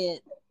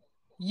said,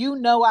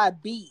 I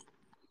beat.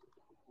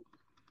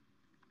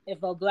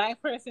 If a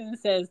black person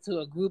says to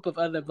a group of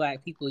other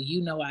black people,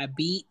 I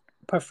beat,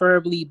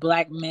 preferably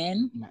black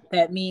men,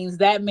 that means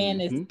that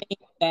man is saying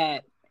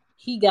that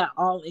he got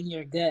all in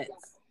your guts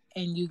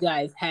and you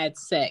guys had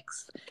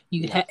sex.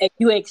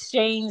 You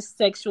exchanged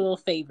sexual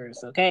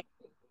favors, okay?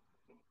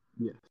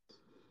 Yes.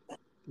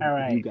 All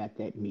right. You got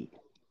that meat.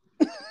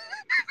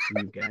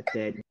 You got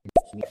that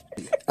meat.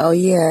 Oh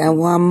yeah, and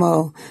one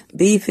more.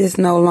 Beef is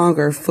no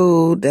longer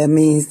food. That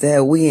means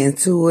that we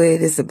into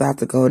it. It's about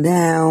to go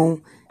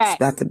down. It's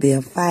about to be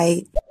a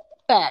fight.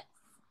 Facts.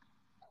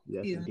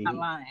 Yes, He's indeed. not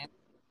lying.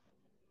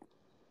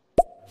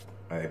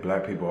 Hey,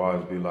 black people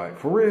always be like,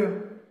 for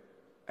real?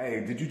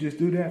 Hey, did you just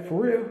do that?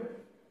 For real?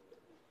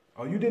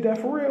 Oh, you did that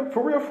for real?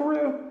 For real, for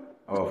real?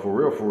 Oh, for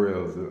real, for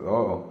real.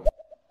 Oh.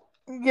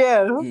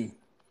 Yeah.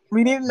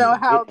 We didn't know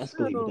how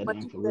true, but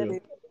you said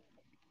it.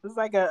 It's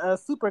like a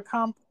super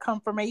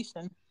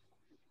confirmation.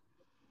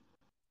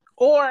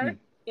 Or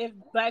if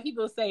black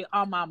people say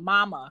on my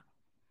mama,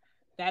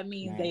 that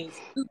means they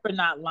super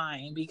not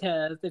lying,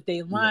 because if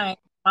they lying,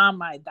 mom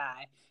might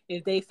die.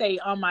 If they say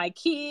on my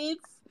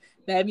kids,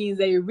 that means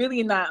they're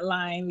really not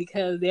lying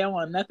because they don't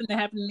want nothing to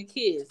happen to the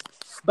kids.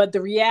 But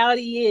the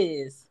reality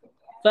is,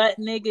 butt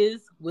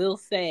niggas will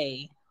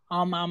say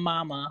on my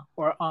mama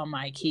or on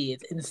my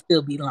kids and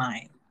still be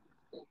lying.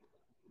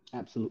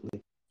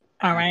 Absolutely.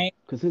 All right.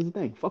 Because here's the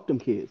thing. Fuck them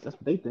kids. That's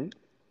what they think.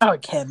 I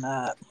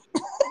cannot.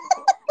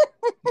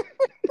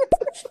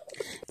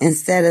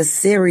 Instead of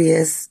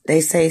serious, they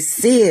say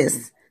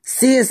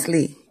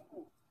seriously.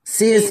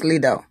 Seriously,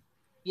 though.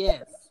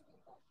 Yes.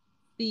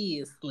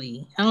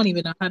 Seriously. I don't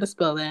even know how to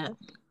spell that.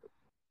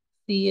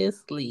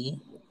 Seriously.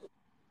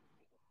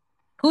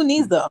 Who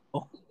needs the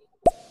O?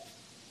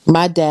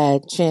 My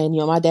dad, Chan,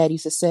 my dad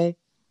used to say,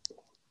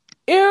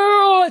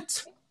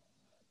 "Irot!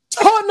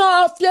 Turn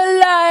off the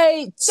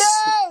lights!"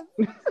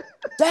 Yes!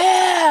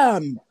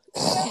 Damn!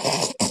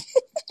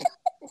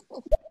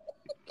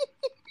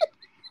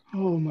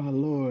 Oh my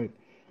Lord.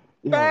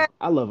 Yo,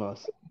 I love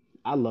us.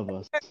 I love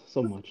us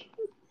so much.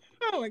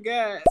 Oh my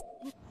God.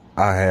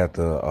 I had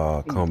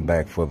to come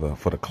back for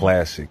the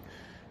classic.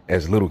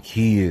 As little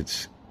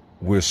kids,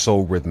 we're so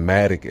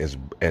rhythmic as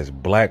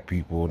black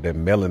people, that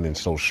melanin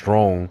so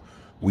strong.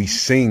 We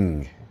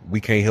sing. We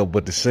can't help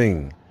but to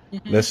sing.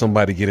 Let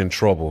somebody get in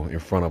trouble in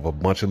front of a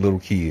bunch of little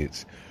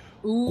kids.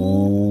 Ooh,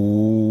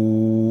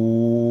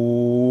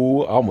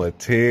 I'ma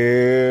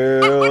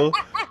tell.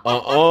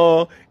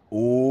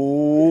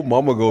 Ooh,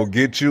 mama gonna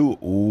get you.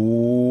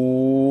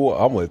 Ooh,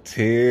 I'ma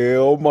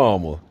tell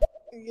mama.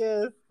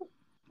 Yes.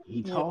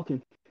 He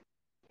talking.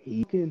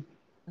 He can.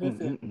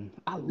 Listen,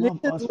 I love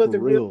this us is for what the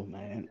real,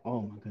 man.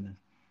 Oh my goodness.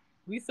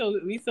 We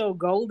so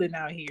golden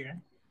out here.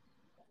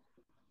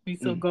 We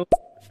so golden.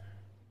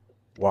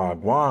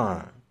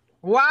 Wagwan,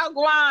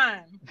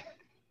 Wagwan.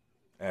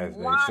 as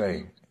they Wagwan.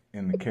 say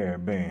in the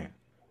Caribbean.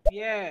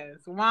 Yes.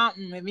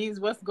 Wagwan. It means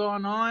what's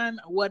going on?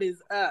 What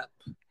is up?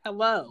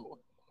 Hello.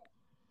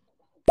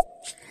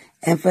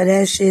 And for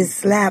that shit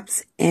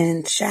slaps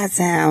in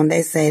Chi-Town,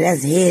 they say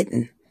that's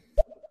hitting.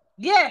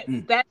 Yes,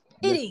 that's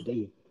Yes, hitting.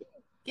 they.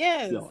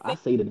 Yes. Yo, I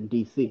say that in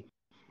DC.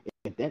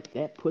 If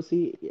that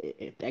pussy,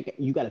 if that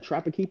you got a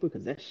trapper keeper,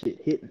 because that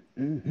shit hitting.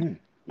 Yes,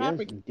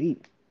 Trapper-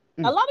 indeed.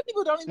 A lot of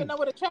people don't even know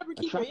what a trapper A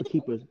keeper trapper is.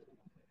 keeper.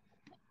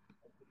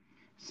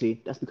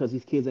 See, that's because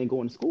these kids ain't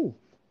going to school.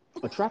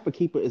 A trapper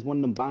keeper is one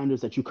of them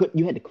binders that you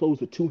had to close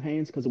with two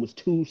hands because it was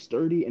too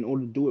sturdy in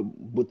order to do it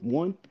with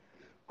one.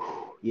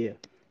 Yeah.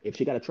 If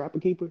she got a trapper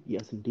keeper,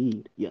 yes,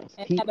 indeed. Yes.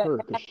 Keep her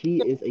because she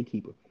is a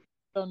keeper.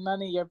 So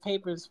none of your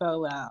papers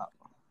fell out,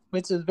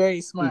 which is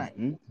very smart.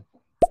 Yes,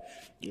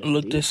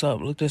 Look indeed. this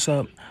up. Look this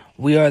up.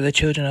 We are the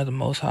children of the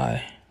Most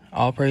High.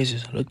 All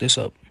praises. Look this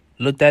up.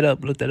 Look that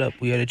up. Look that up.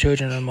 We are the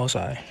children of the Most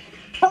High.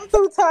 Come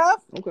through,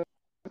 Tough. Okay.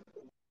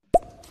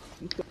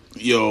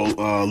 Yo,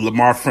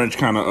 Lamar French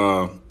kind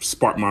of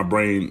sparked my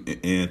brain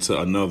into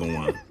another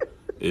one.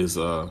 Is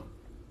y'all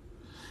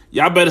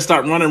better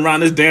start running around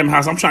this damn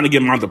house. I'm trying to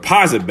get my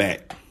deposit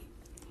back.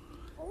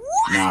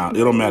 Nah, it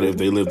don't matter if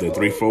they lived there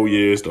 3-4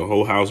 years, the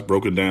whole house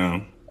broken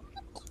down,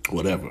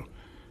 whatever.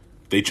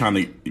 They trying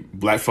to,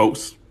 black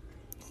folks,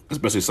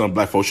 especially some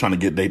black folks, trying to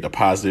get their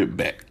deposit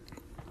back.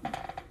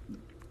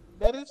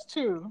 That is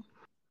true.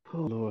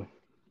 Oh Lord.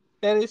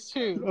 That is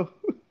true.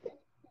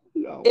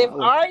 Yo, If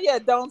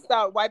Arya don't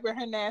start wiping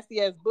her nasty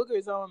ass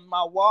boogers on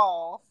my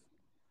walls,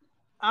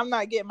 I'm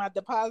not getting my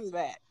deposit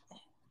back.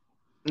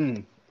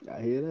 I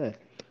hear that.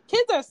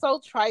 Kids are so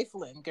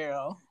trifling,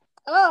 girl.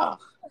 Ugh.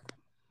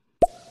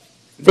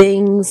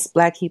 Things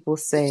black people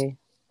say.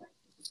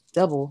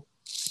 Double.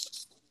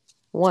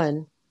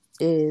 One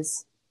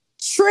is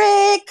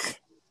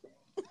trick.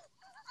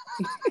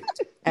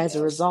 As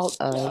a result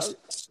of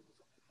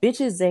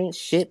bitches ain't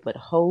shit but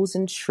hoes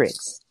and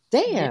tricks.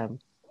 Damn.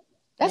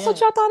 That's what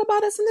y'all thought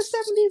about us in the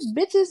 70s?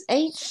 Bitches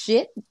ain't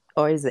shit.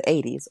 Or is it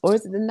 80s? Or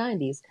is it the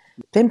 90s?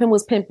 Pimpin'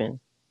 was pimpin'.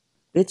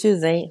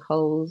 Bitches ain't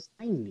hoes.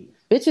 90s.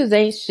 Bitches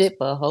ain't shit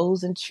but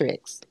hoes and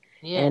tricks.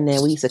 Yeah. And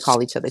then we used to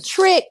call each other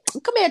Trick.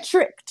 Come here,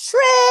 Trick.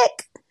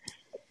 Trick.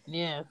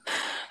 Yeah.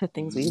 The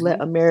things we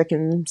let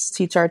Americans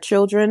teach our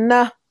children.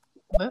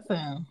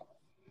 Listen.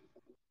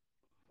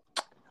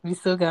 We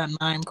still got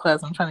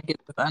 9+. I'm trying to get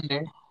this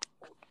under.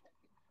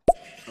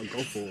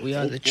 Go for it. We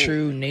are the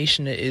true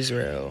nation of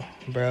Israel,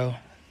 bro.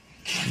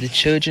 The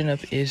children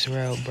of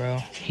Israel, bro.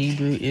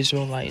 Hebrew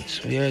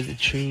Israelites. We are the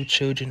true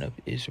children of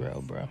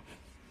Israel, bro.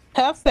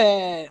 Tough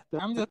said,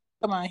 I'm just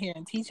come out here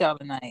and teach y'all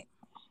tonight.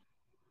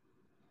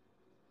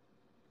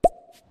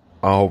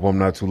 I hope I'm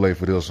not too late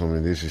for this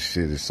one. This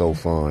shit is so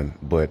fun.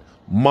 But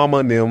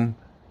Mama Nim,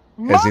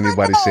 has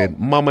anybody said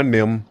Mama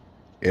Nim?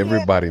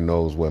 Everybody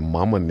knows what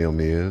Mama Nim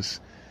is.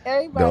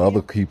 Everybody. The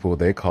other people,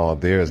 they call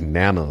theirs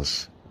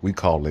Nanas. We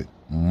call it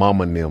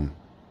Mama Nim.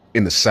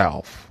 In the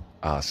South,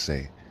 I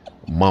say.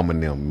 Mama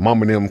Nim.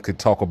 Mama Nim could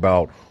talk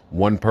about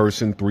one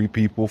person, 3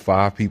 people,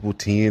 5 people,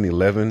 10,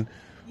 11,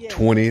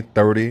 20,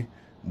 30.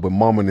 But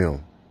Mama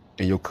Nim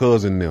and your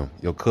cousin them.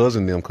 Your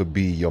cousin them could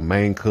be your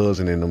main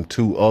cousin and them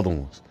 2 other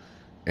ones.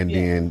 And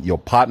then your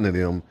partner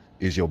them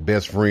is your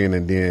best friend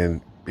and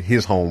then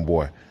his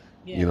homeboy.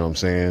 You know what I'm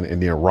saying?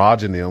 And then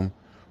Roger them.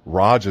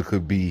 Roger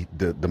could be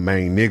the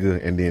main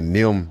nigga and then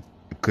them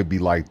could be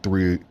like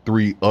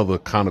three other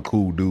kind of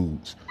cool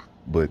dudes.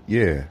 But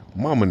yeah,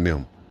 mama and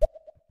them.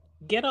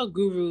 Ghetto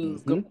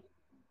gurus. Mhm.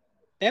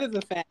 That is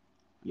a fact.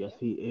 Yes,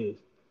 he is.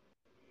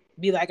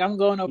 Be like, I'm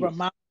going over He's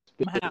my house.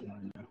 spitting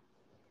right now.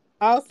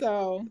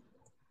 Also,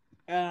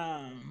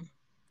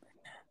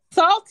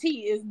 salty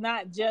is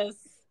not just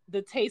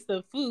the taste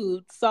of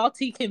food.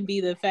 Salty can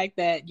be the fact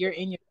that you're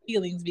in your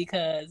feelings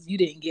because you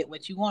didn't get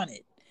what you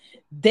wanted.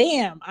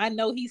 Damn, I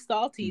know he's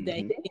salty that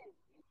he didn't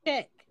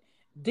check.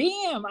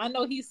 Damn, I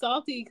know he's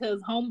salty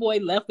because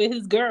homeboy left with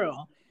his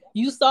girl.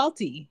 You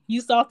salty.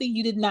 You salty.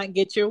 You did not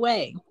get your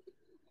way.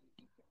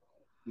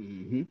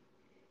 Mm-hmm.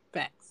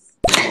 Facts.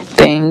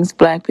 Things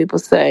black people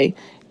say.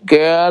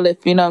 Girl,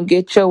 if you don't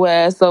get your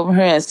ass over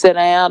here and sit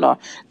down, or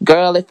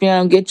girl, if you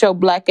don't get your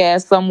black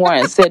ass somewhere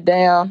and sit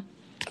down.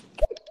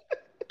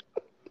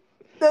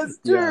 That's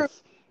true.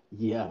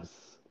 Yes.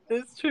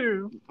 It's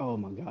true. Oh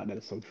my God, that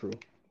is so true.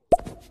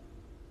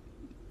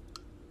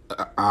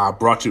 I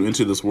brought you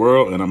into this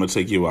world and I'm going to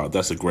take you out.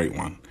 That's a great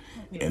one.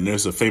 Yeah. And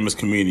there's a famous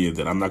comedian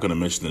that I'm not going to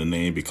mention the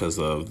name because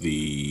of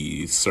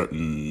the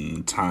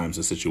certain times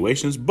and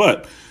situations,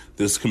 but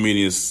this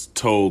comedian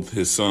told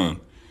his son,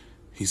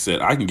 he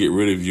said, I can get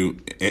rid of you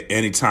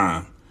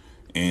anytime,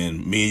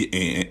 and me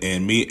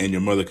and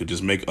your mother could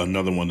just make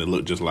another one that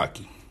looked just like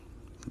you.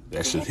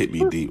 That shit hit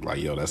me deep.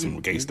 Like, yo, that's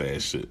some gangsta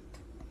ass shit.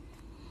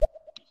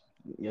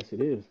 Yes,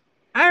 it is.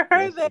 I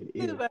heard that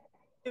too, but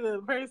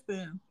the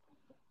person.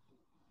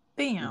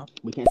 Damn.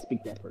 We can't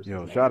speak that person.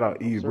 Yo, shout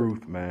out E.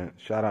 Ruth, man.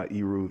 Shout out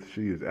E. Ruth.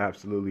 She is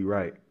absolutely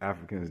right.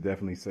 Africans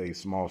definitely say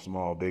small,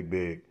 small, big,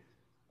 big.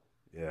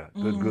 Yeah,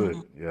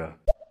 good. Yeah.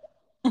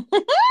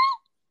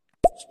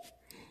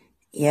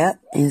 Yep.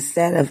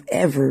 Instead of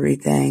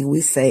everything,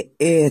 we say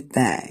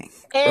everything.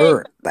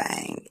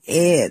 Everything.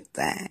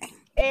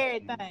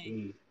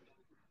 Everything.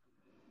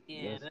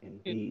 Yeah, that's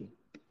true.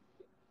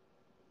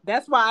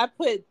 That's why I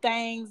put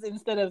things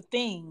instead of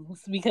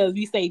things, because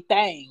we say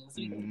things.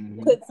 We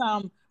put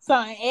something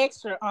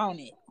extra on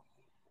it.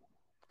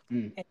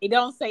 And they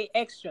don't say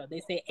extra, they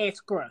say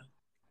extra.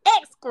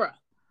 Extra.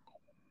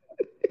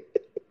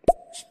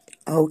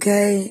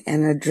 Okay,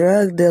 and a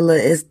drug dealer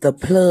is the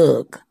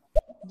plug.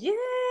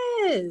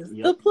 Yes,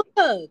 the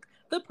plug.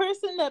 The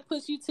person that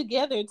puts you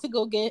together to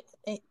go get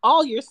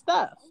all your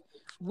stuff.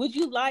 Would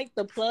you like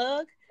the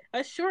plug?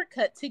 A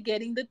shortcut to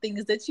getting the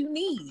things that you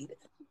need.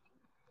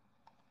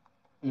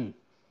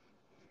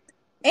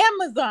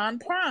 Amazon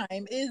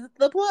Prime is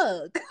the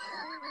plug.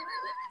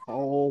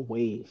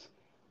 Always.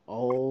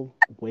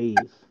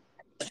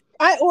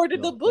 I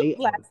ordered the book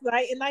last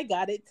night and I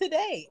got it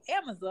today.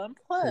 Amazon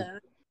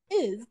Plug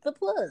is the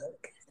plug.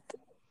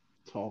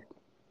 Talk.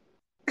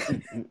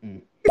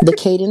 The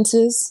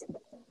cadences,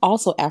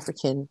 also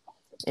African.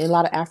 In a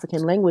lot of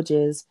African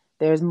languages,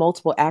 there's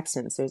multiple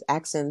accents. There's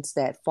accents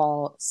that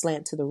fall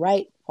slant to the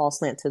right, fall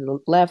slant to the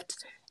left,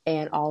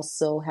 and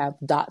also have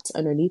dots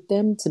underneath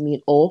them to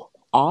mean or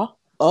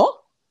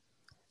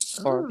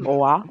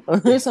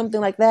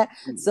something like that.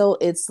 So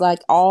it's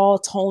like all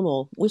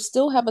tonal. We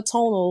still have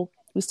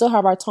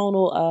our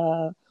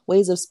tonal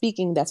ways of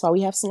speaking. That's why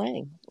we have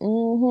slang.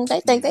 They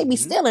think they be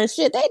stealing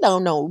shit. They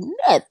don't know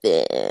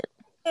nothing.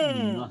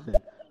 Nothing.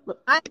 Look,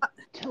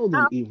 tell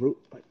them, E-Root.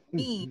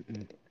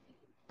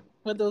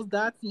 What those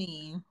dots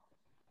mean.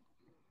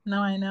 No,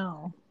 I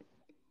know.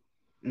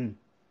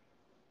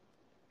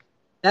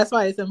 That's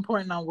why it's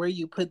important on where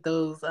you put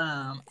those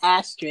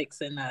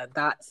asterisks and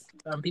dots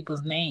on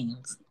people's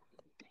names.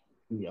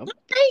 Yep.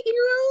 Hey,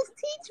 heroes,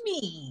 teach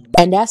me.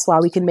 And that's why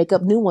we can make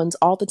up new ones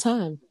all the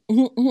time.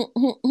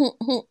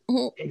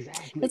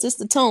 Exactly. It's just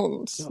the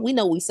tones. Yep. We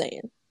know what we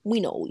saying.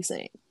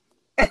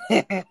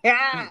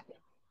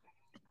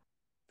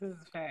 This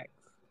is facts.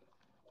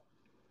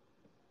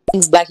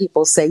 Things black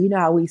people say, you know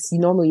how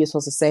normally you're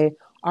supposed to say,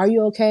 "Are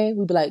you okay?"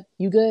 We'd be like,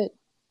 "You good?"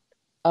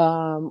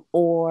 I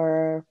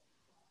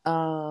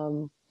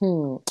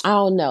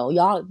don't know.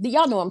 Y'all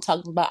know what I'm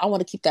talking about. I want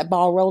to keep that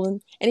ball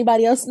rolling.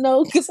 Anybody else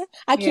know? Because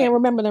I can't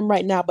remember them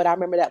right now, but I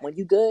remember that one.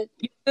 You good?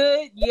 You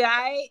good? You all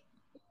right?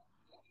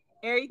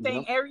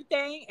 Everything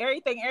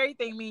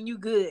mean you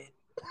good.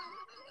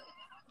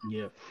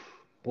 Yeah.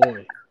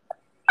 Boy.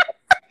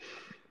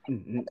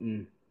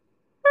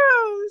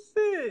 Oh,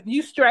 shit.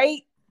 You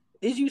straight?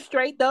 Is you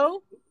straight,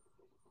 though?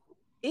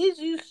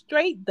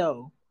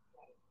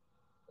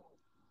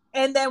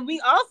 And then we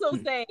also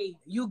say,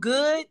 you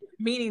good?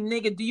 Meaning,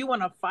 nigga, do you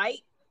want to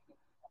fight?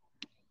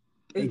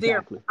 Is there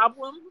a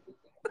problem?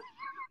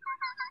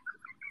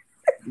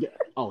 Yeah.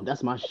 Oh,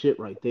 that's my shit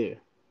right there.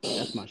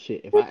 That's my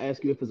shit. If I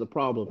ask you if it's a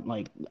problem,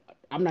 like,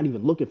 I'm not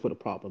even looking for the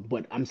problem,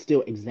 but I'm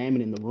still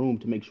examining the room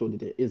to make sure that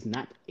there is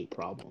not a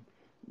problem.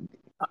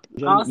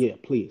 Also, yeah,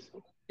 please.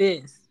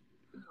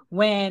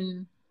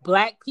 When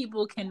black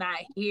people cannot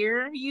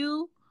hear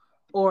you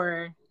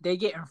or they're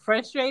getting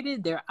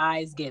frustrated, their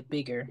eyes get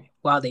bigger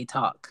while they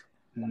talk.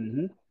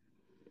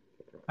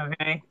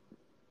 Okay?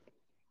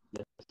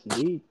 Yes,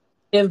 indeed.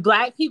 If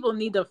black people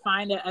need to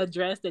find an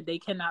address that they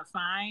cannot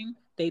find,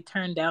 they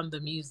turn down the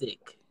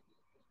music.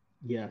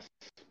 Yes.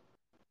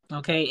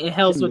 Okay? It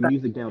helps with the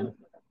music down.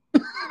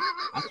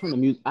 I turn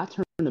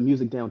the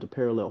music down to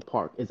parallel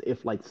park as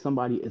if like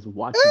somebody is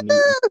watching me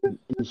and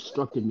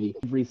instructed me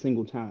every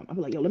single time. I'd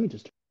be like, yo, let me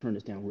just turn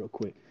this down real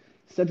quick.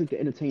 Cedric the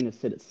Entertainer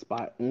said it's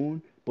spot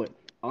on, but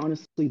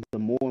honestly, the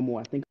more and more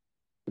I think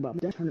about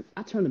it,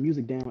 I turn the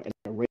music down at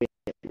a red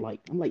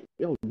light. I'm like,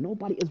 yo,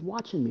 nobody is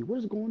watching me. What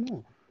is going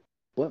on?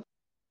 But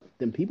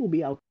then people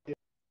be out there.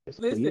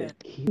 So Listen, yeah,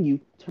 can you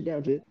turn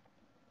down it?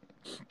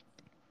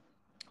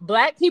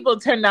 Black people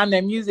turn down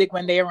their music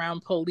when they're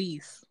around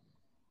police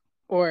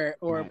or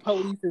Right.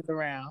 police is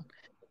around.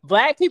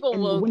 Black people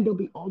And the will window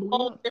be all the way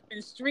go up.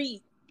 different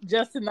street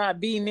just to not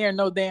be near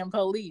no damn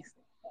police.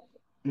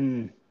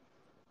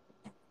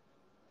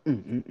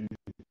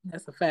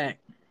 That's a fact.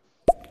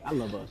 I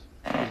love us.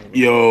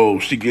 Yo,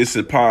 she gets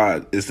it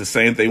pod. It's the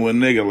same thing with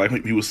nigga,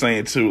 like he was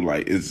saying too.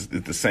 Like it's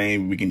the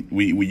same.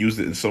 We use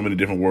it in so many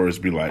different words.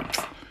 Be like,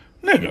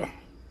 nigga,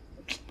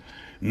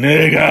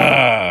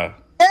 Yes.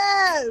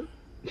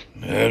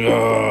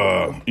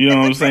 nigga. You know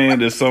what I'm saying?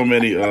 There's so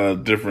many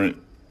different,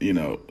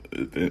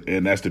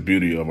 and that's the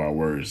beauty of our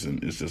words,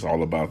 and it's just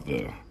all about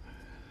the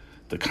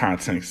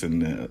context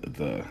and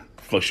the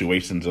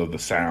fluctuations of the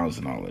sounds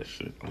and all that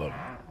shit. I love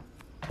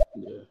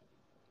it.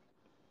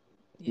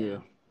 Yeah.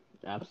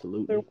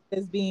 Absolutely. The word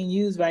that's being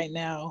used right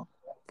now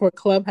for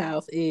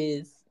Clubhouse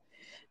is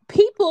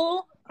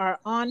people are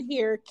on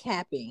here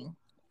capping.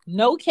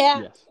 No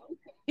cap. Yes.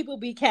 People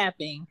be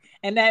capping.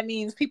 And that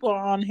means people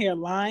are on here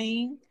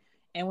lying.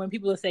 And when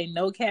people say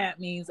no cap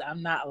means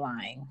I'm not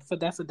lying. So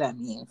that's what that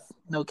means.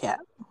 No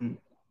cap.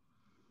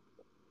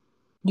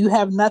 You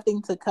have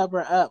nothing to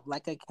cover up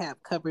like a cap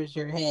covers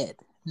your head.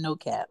 No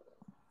cap.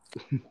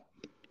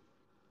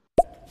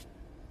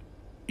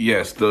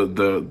 Yes,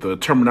 the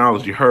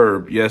terminology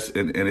herb, yes,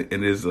 and it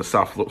is a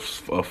South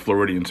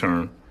Floridian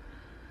term,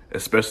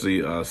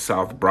 especially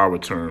South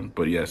Broward term.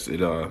 But yes,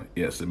 it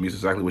means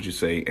exactly what you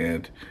say,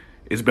 and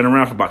it's been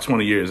around for about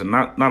 20 years, and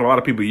not a lot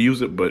of people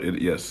use it, but it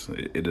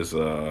is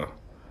a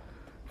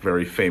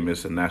very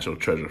famous and national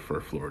treasure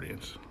for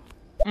Floridians.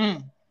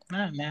 Not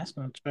a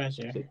national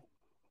treasure.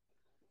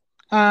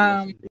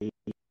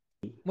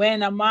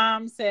 When a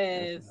mom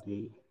says,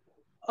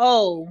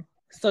 "Oh,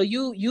 so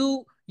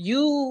you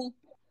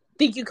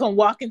think you can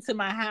walk into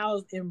my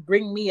house and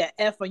bring me a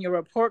F on your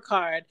report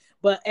card,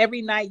 but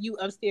every night you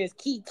upstairs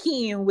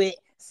keying with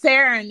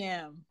Sarah and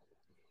them."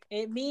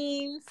 It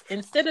means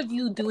instead of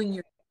you doing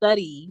your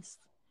studies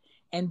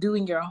and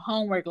doing your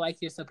homework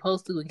like you're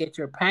supposed to and get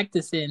your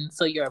practice in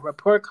so your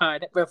report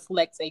card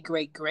reflects a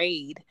great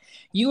grade,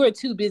 you are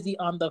too busy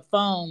on the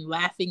phone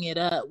laughing it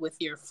up with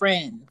your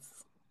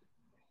friends.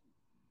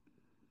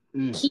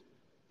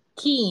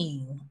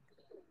 Keying.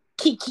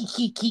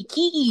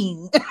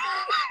 Keying.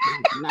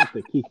 Not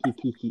the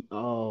kiki.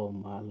 Oh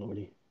my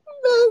lordy.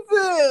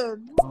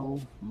 Listen.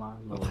 Oh my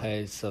lord.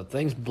 Okay, so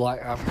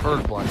I've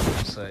heard black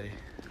people say,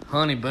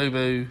 "Honey boo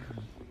boo."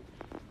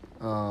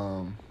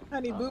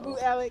 Honey boo boo,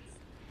 Alex.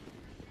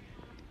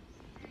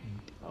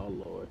 Oh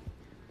lord.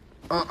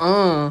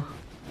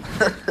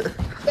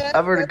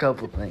 I've heard a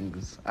couple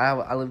things.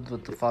 I lived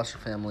with the foster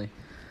family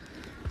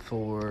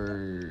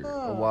for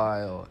a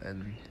while,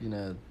 and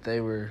they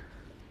were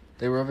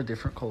of a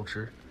different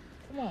culture.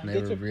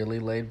 They were really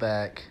laid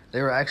back.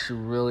 They were actually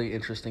really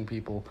interesting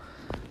people,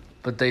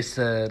 but they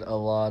said a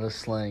lot of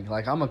slang.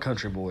 Like, I'm a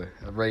country boy,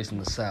 raised in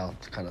the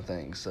South kind of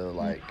thing. So,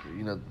 like,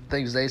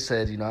 things they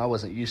said, I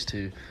wasn't used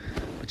to.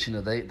 But,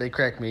 they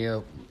cracked me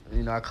up.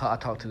 I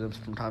talk to them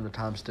from time to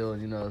time still,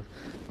 and,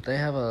 they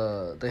have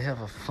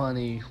a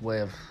funny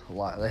way of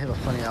life. They have a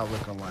funny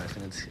outlook on life,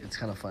 and it's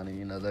kind of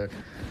funny. They're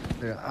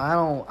I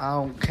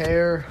don't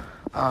care.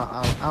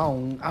 I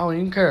don't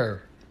even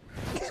care.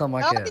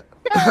 Something like that.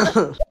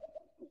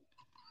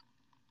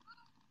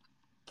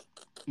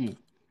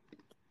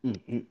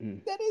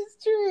 That is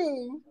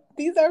true.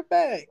 These are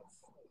facts.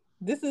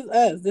 This is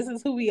us. This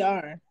is who we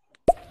are.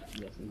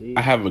 Yes, indeed.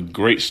 I have a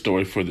great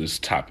story for this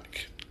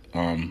topic.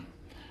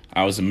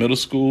 I was in middle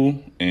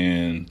school,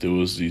 and there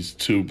was these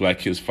two black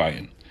kids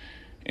fighting.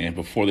 And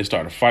before they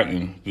started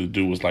fighting, the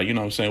dude was like, what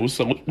I'm saying, what's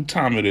up, what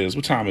time it is?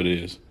 What time it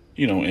is?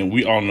 And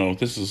we all know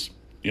this is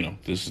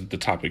the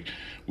topic.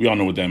 We all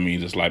know what that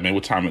means. It's like, man,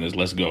 what time it is?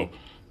 Let's go.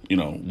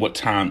 What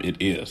time it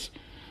is.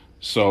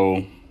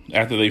 So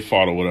after they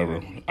fought or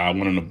whatever, I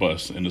went on the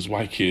bus, and this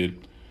white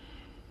kid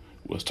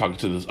was talking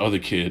to this other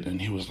kid,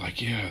 and he was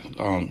like, yeah,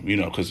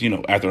 because,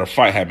 after a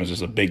fight happens,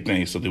 it's a big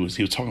thing. So he was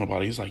talking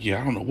about it. He's like, yeah,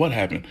 I don't know what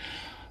happened.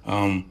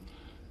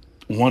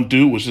 One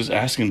dude was just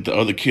asking the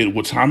other kid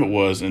what time it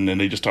was, and then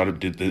they just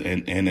started,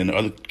 and then the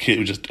other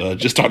kid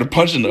just started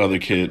punching the other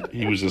kid.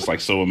 He was just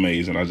like so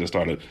amazed, and I just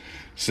started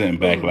sitting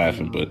back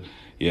laughing. But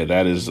yeah,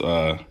 that is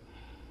the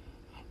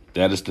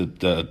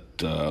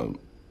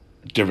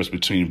difference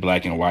between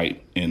black and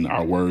white in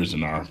our words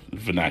and our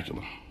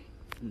vernacular.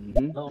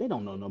 Mm-hmm. They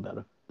don't know no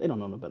better.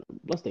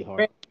 Bless their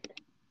heart.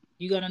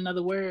 You got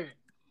another word?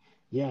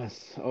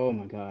 Yes. Oh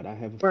my God, I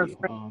have a few.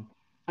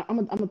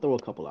 I'm gonna throw a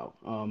couple out.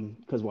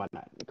 Because why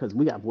not? Because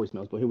we got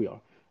voicemails, but here we are.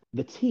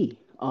 The T.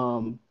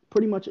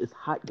 Pretty much is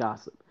hot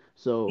gossip.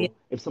 Yeah. So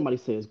if somebody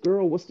says,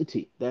 "Girl, what's the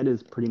tea?" That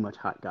is pretty much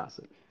hot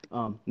gossip.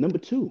 Number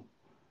two,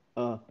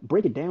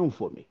 break it down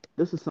for me.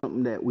 This is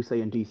something that we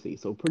say in DC.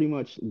 So pretty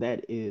much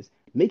that is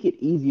make it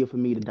easier for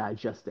me to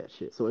digest that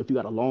shit. So if you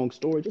got a long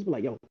story, just be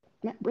like, "Yo,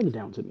 man, break it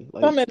down to me."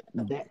 Like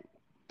that.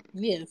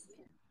 Yes.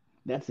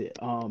 That's it.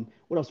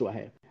 What else do I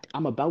have?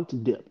 I'm about to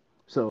dip.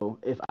 So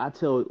if I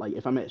tell, like,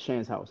 if I'm at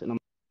Shan's house and I'm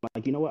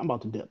like, you know what, I'm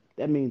about to dip.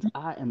 That means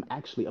I am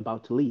actually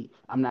about to leave.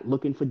 I'm not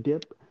looking for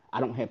dip. I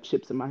don't have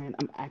chips in my hand.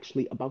 I'm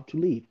actually about to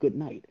leave. Good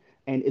night.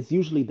 And it's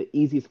usually the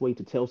easiest way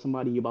to tell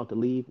somebody you're about to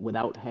leave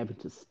without having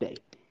to stay.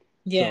 So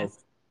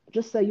Yes.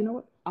 just say, you know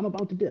what, I'm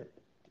about to dip.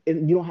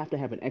 And you don't have to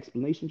have an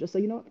explanation. Just say,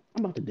 you know what,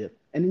 I'm about to dip.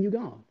 And then you're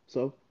gone.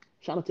 So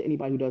shout out to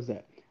anybody who does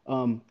that.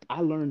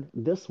 I learned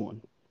this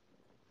one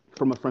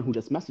from a friend who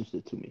just messaged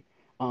it to me.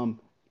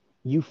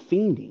 You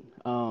fiending.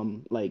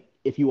 Like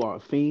if you are a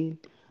fiend,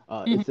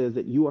 it says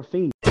that you are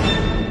fiending,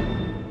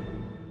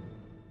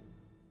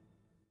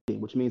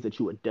 which means that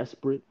you are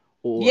desperate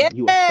or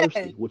you are Yes.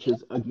 thirsty, which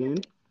is again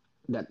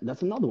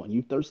that's another one.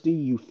 You thirsty,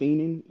 you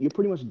fiending, you're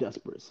pretty much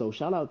desperate. So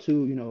shout out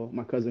to,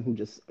 my cousin who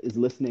just is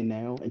listening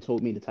now and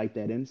told me to type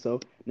that in. So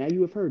now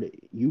you have heard it.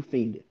 You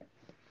fiending.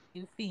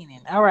 You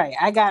fiending. All right,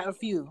 I got a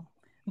few.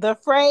 The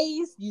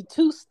phrase "you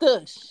too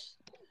stush."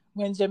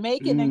 When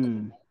Jamaican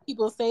and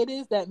people say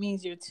this, that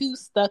means you're too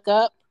stuck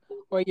up,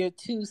 or you're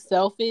too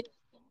selfish,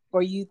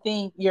 or you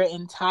think you're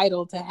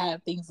entitled to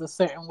have things a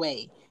certain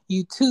way.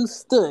 You too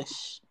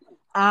stush.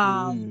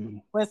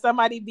 When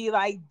somebody be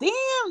like,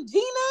 "Damn,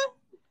 Gina,"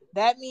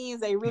 that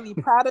means they really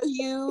proud of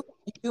you.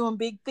 You're doing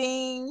big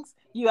things.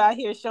 You out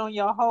here showing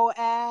your whole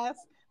ass.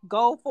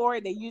 Go for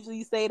it. They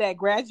usually say that at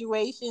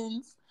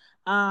graduations.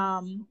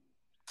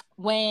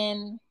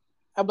 When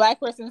a Black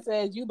person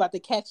says you about to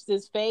catch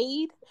this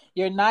fade,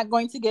 you're not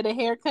going to get a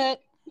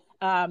haircut.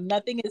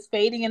 Nothing is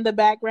fading in the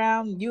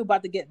background. You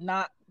about to get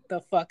knocked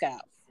the fuck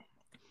out.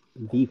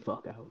 The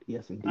fuck out.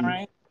 Yes, indeed. All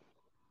right.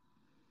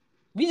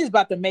 We just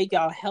about to make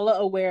y'all hella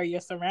aware of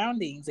your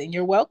surroundings, and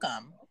you're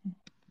welcome.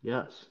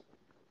 Yes.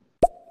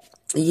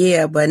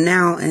 Yeah, but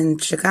now in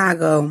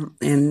Chicago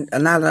and a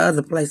lot of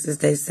other places,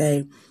 they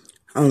say,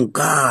 "On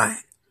God."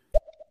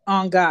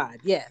 On God,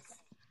 yes.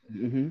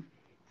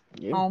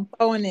 Yeah. On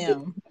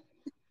O&M.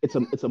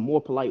 It's a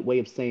more polite way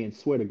of saying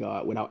 "swear to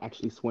God" without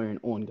actually swearing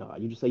on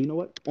God. You just say, you know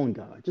what, on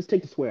God. Just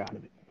take the swear out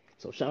of it.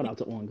 So shout out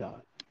to on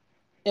God.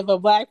 If a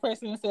Black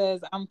person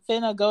says, "I'm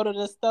finna go to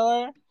the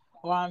store,"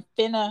 or I'm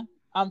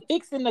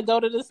fixing to go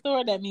to the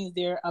store, that means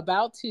they're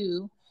about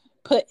to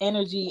put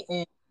energy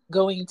in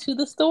going to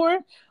the store,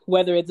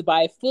 whether it's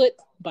by foot,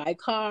 by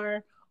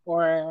car,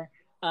 or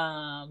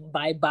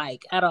by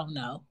bike. I don't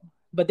know.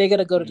 But they're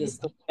gonna go to the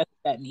store. That's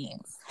what that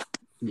means.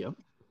 Yep.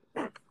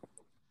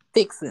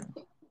 Fixing.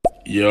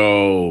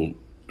 Yo,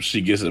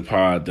 she gets it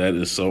pod. That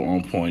is so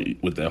on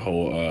point with that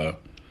whole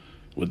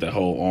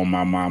on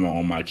my mama,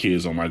 on my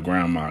kids, on my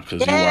grandma.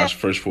 Because you watch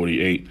Fresh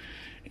 48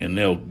 and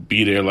they'll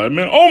be there like,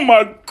 man, oh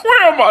my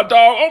grandma,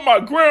 dog, oh my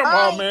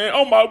grandma, man,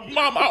 oh my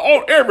mama,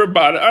 oh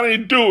everybody. I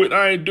didn't do it.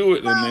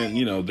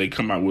 And then, they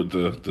come out with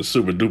the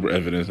super duper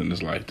evidence and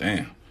it's like,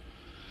 damn,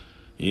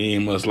 you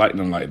ain't must like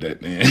them like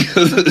that, man.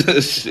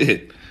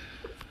 Shit.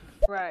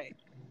 Right.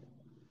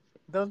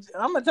 I'm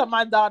gonna tell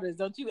my daughters,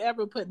 don't you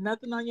ever put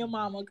nothing on your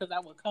mama, because I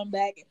will come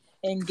back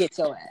and get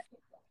your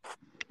ass.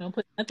 Don't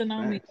put nothing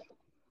on me.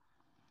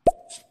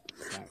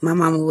 My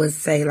mama would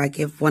say, like,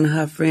 if one of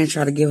her friends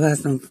tried to give her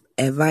some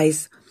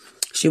advice,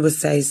 she would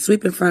say,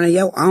 "Sweep in front of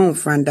your own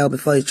front door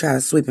before you try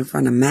to sweep in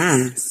front of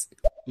mine."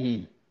 Yeah.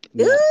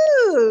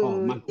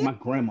 Oh, my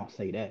grandma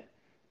say that.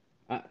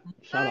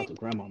 Shout out to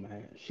grandma,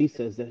 man. She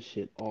says that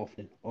shit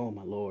often. Oh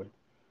my Lord.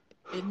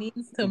 It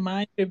means to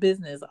mind your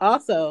business.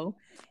 Also,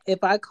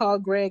 if I call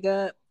Greg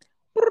up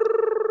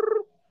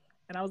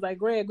and I was like,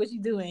 "Greg, what you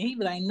doing?" He'd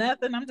be like,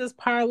 "Nothing. I'm just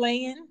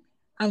parlaying.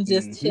 I'm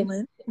just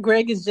chilling."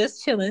 Greg is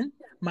just chilling,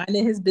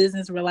 minding his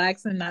business,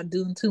 relaxing, not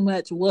doing too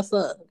much. What's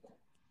up?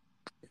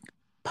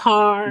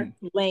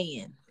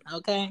 Parlaying.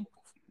 Okay?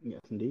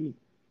 Yes, indeed.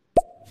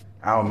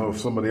 I don't know if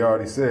somebody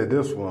already said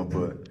this one,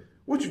 but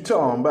what you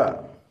talking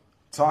about?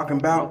 Talking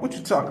about? What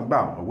you talking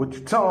about? Or what you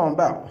talking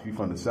about? If you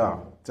from the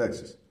South,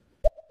 Texas.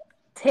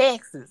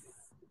 Texas.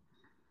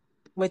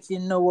 What you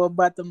know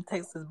about them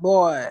Texas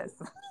boys?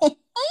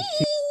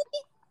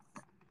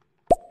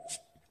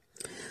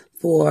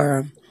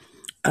 For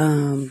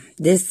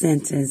this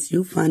sentence,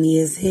 "You funny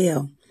as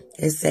hell."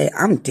 They say,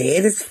 "I'm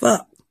dead as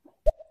fuck."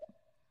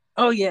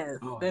 Oh yes.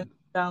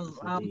 I'm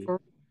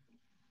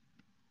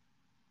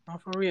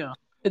for real.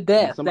 To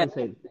death.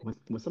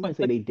 When somebody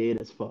say they dead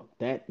as fuck,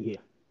 that's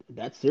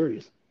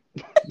serious.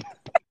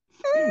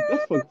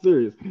 That's fucking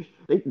serious.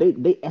 They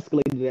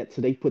escalated that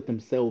so they put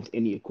themselves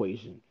in the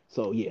equation.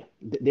 So yeah,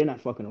 they're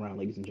not fucking around,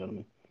 ladies and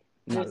gentlemen.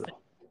 Not at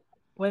all.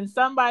 When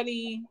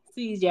somebody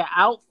sees your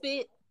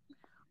outfit,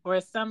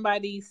 or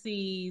somebody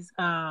sees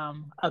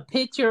a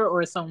picture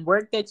or some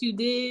work that you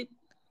did,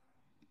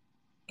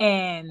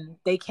 and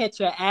they catch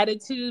your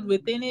attitude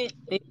within it,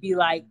 they be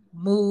like,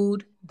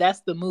 "Mood,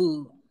 that's the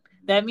mood."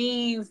 That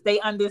means they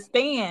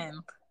understand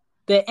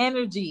the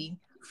energy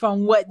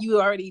from what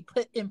you already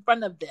put in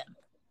front of them.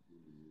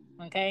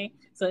 Okay?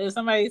 So if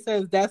somebody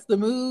says that's the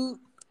mood,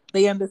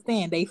 they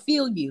understand. They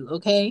feel you,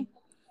 okay?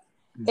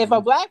 If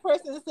a black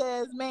person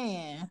says,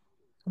 man,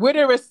 where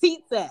the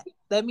receipts at?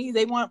 That means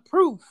they want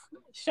proof.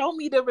 Show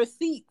me the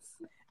receipts.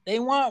 They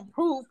want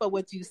proof of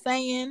what you're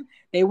saying.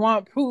 They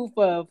want proof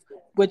of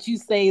what you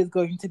say is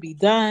going to be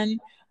done.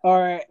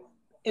 Or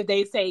if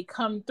they say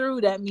come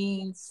through, that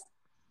means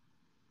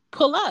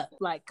pull up.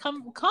 Like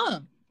come.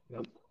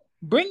 Yep.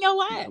 Bring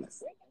your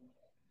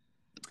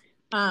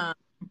ass.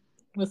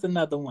 What's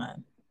another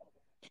one?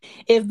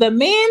 If the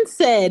man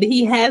said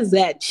he has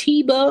that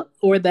chiba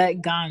or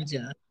that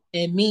ganja,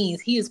 it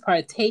means he is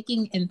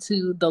partaking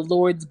into the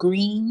Lord's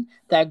green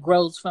that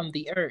grows from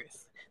the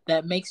earth.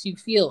 That makes you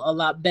feel a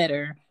lot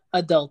better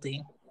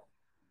adulting.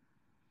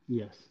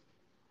 Yes,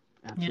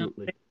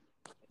 absolutely.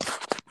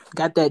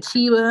 Got that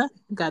chiba,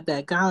 got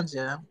that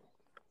ganja.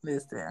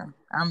 Listen,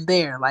 I'm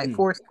there like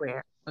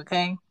Foursquare,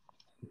 okay?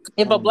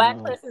 If a black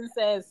person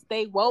says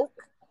stay woke,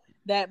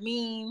 that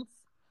means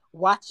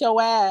watch your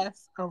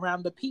ass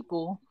around the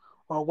people,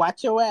 or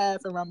watch your ass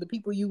around the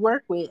people you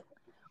work with,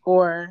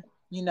 or,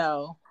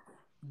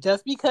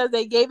 just because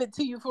they gave it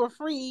to you for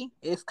free,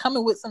 it's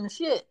coming with some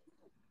shit.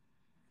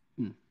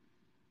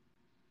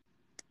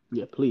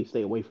 Yeah, please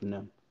stay away from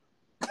them.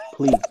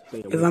 Please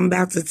stay away. If I'm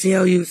about to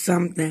tell you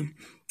something,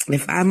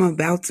 instead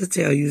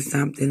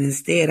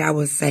I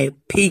would say,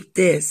 peep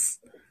this.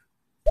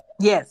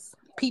 Yes,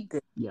 peep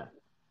this. Yeah.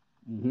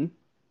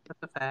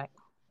 That's a fact.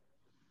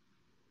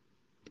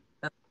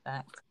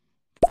 I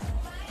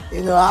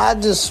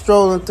just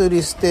strolling through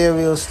these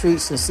stereo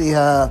streets and see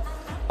how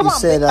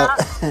said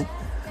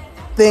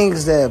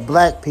things that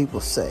black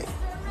people say.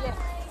 Yeah.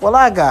 Well,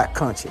 I got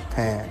country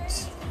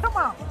parents. Come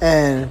on.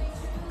 And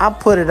I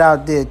put it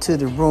out there to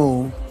the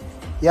room.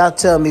 Y'all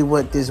tell me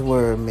what this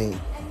word means.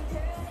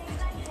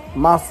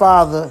 My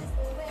father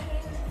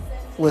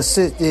would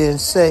sit there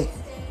and say,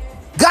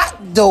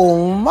 God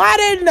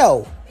almighty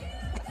no.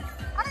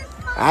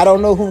 I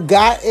don't know who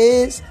God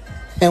is,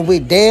 and we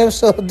damn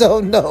sure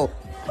don't know.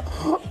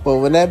 But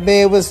when that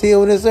man was here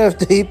on this earth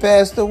till he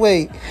passed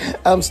away,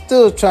 I'm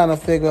still trying to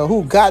figure out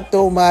who God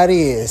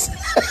Almighty is.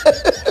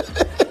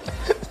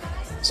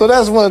 So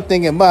that's one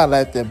thing in my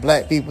life that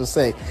black people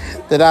say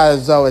that I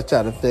was always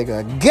trying to figure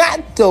out.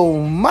 God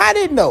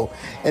Almighty no.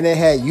 And it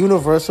had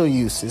universal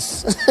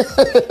uses.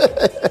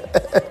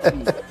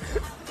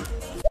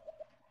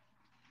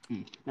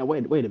 Now,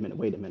 wait a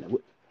minute.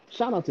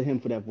 Shout out to him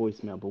for that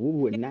voicemail, but what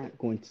we're not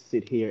going to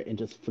sit here and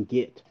just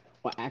forget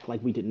or act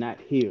like we did not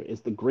hear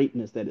is the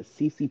greatness that is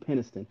CeCe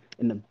Peniston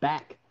in the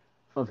back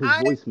of his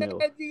voicemail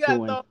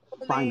going,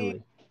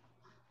 finally.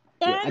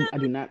 Yeah, I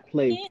do not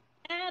play.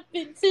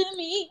 Happened to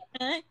me.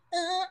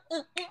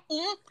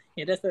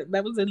 Yeah,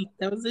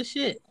 that was a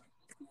shit.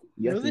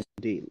 Yes,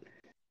 indeed.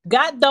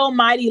 God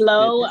Almighty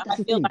Low. I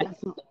feel like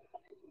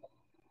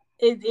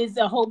it's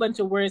a whole bunch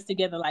of words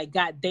together, like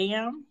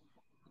goddamn.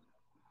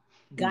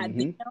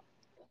 Goddamn.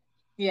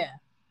 Yeah,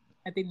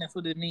 I think that's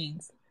what it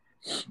means.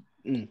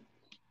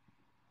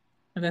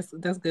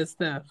 That's good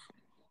stuff.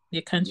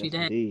 Your country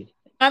dad. Indeed.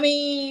 I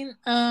mean,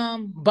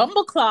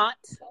 bumbleclot.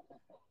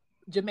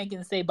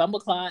 Jamaicans say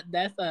bumbleclot.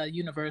 That's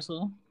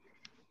universal.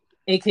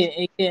 It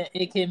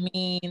can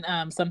mean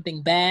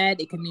something bad.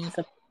 It can mean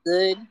something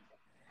good.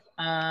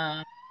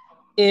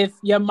 If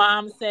your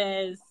mom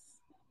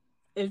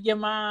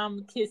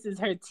kisses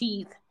her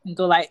teeth and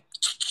go like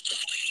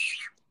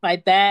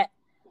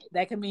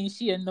that can mean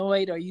she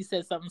annoyed, or you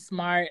said something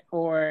smart,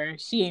 or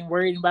she ain't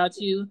worried about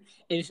you.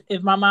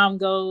 If my mom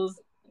goes,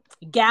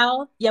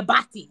 gal, ya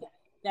bati,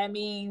 that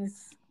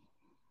means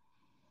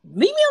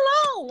leave me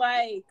alone.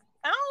 Like,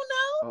 I don't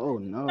know. Oh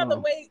no.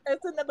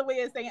 That's another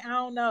way of saying I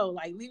don't know.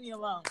 Like, leave me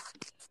alone.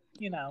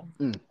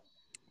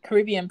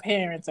 Caribbean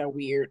parents are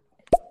weird.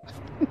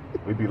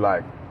 We'd be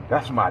like,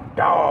 that's my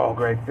dog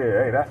right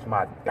there. Hey, that's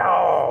my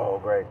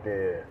dog right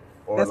there.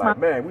 Or that's like,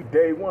 man, we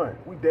day one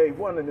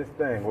in this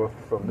thing. Or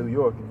from New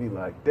York, you'd be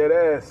like, dead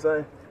ass,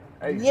 son.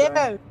 Hey,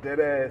 son, dead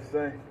ass,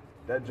 son.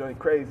 That joint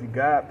crazy.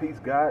 God, peace,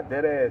 God,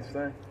 dead ass,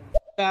 son.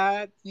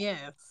 God,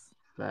 yes.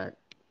 Fact.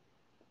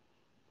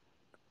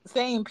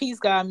 Saying peace,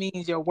 God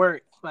means your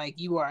worth. Like,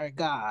 you are a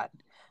God.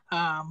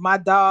 My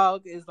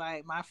dog is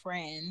like my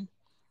friend.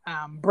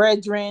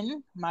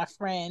 Brethren, my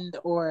friend,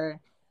 or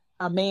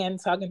a man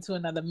talking to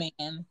another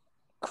man,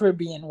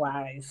 Caribbean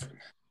wise.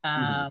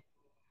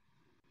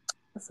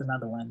 That's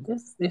another one.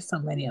 There's so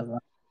many of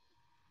them.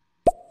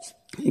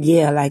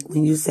 Yeah, like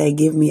when you say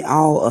give me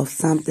all of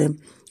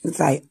something, it's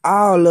like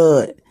all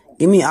of it.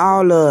 Give me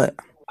all of it.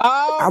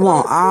 I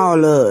want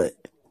all of it.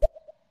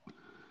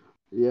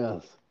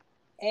 Yes.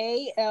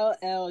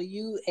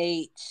 ALLUH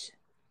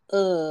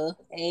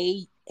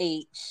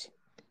AH.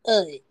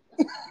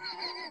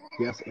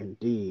 Yes,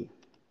 indeed.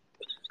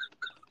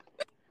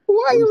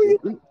 Why are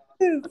you?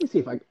 Let me see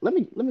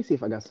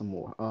if I got some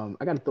more.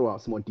 I got to throw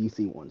out some more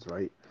DC ones,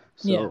 right?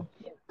 So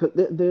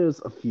there's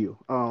a few.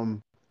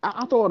 I'll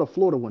throw out a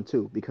Florida one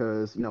too,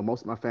 because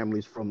most of my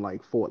family's from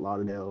like Fort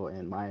Lauderdale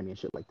and Miami and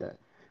shit like that.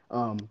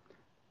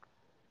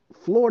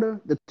 Florida,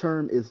 the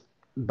term is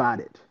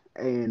botted,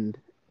 and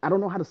I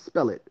don't know how to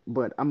spell it,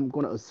 but I'm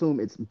going to assume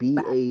it's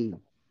Baddit,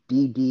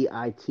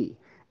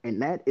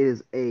 and that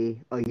is a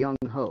young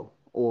hoe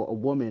or a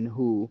woman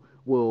who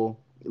will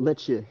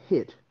let you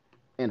hit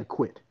and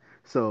quit.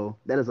 So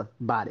that is a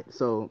botted.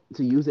 So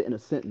to use it in a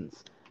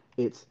sentence,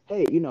 it's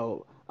hey,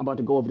 I'm about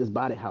to go over this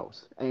botted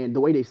house, and the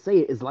way they say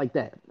it is like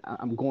that.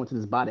 I'm going to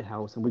this botted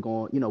house, and we're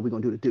going to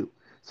do the do.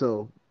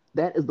 So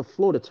that is the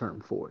Florida term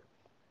for it.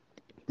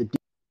 The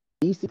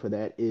DC for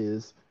that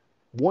is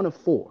one of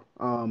four.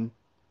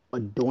 A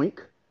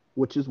doink,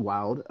 which is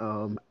wild.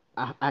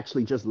 I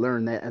actually just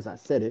learned that as I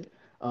said it.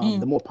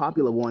 The more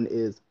popular one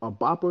is a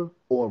bopper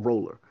or a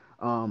roller.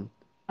 I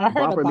heard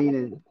Bopper about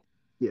meaning,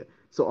 yeah.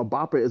 So a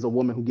bopper is a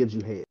woman who gives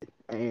you head,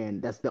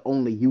 and that's the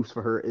only use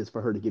for her is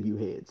for her to give you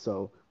head.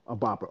 So a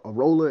bopper. A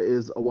roller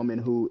is a woman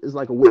who is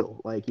like a wheel,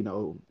 like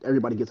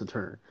everybody gets a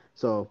turn.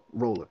 So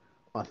roller.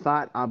 A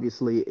thought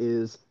obviously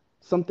is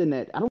something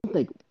that I don't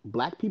think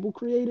black people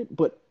created,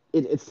 but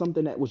it's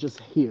something that was just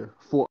here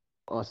for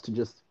us to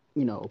just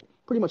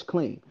pretty much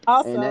claim,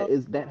 and that Also,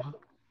 is that.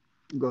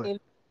 Go ahead.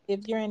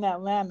 if you're in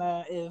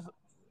Atlanta, if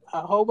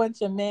a whole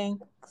bunch of men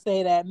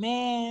say that,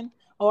 man,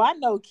 oh, I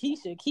know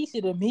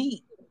Keisha the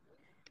meat.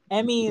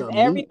 That means The meat.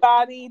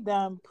 everybody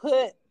done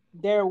put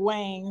their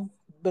wings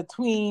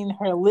between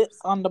her lips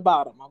on the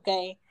bottom,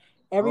 okay?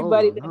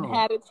 Everybody Oh done no.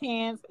 had a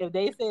chance. If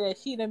they say that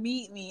she the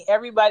meat, me,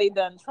 everybody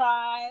done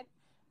tried,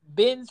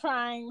 been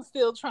trying,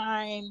 still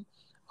trying.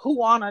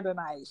 Who on her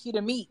tonight? She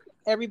the meat.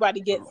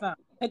 Everybody gets some.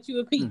 Cut you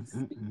a piece.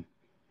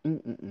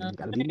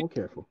 Got to be more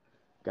careful.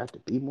 Got to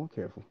be more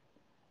careful.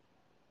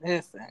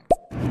 Listen,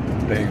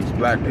 Things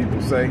black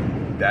people say,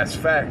 that's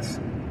facts.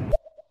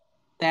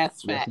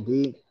 that's Yes, fact.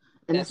 indeed.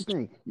 And that's the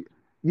thing.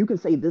 You can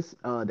say this,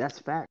 that's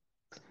facts,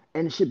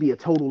 and it should be a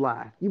total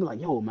lie. You be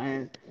like, yo,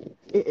 man,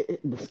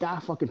 the sky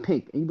fucking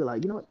pink. And you be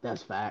like, you know what?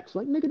 That's facts.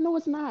 Like, nigga, no,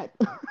 it's not.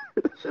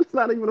 It's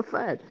not even a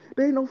fact.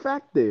 There ain't no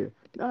fact there.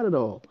 Not at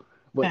all.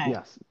 But Fact.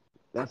 yes,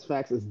 that's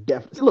facts is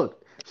definitely.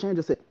 Look, Shan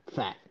just said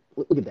fact.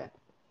 Look at that.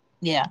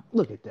 Yeah.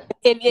 Look at that.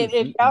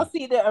 If y'all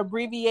see the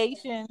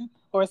abbreviation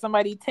or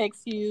somebody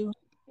texts you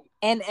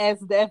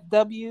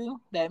NSFW,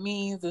 that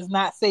means it's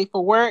not safe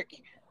for work,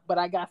 but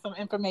I got some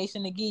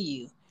information to give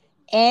you.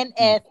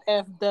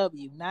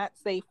 NSFW, not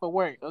safe for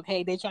work.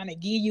 Okay, they're trying to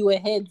give you a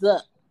heads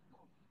up.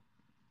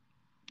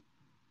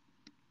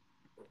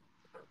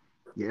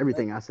 Yeah,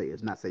 everything I say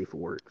is not safe for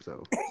work,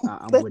 so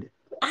I'm with it.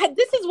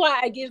 This is why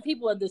I give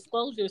people a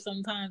disclosure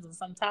sometimes on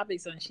some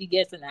topics when she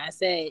gets and I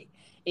say,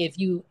 if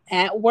you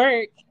at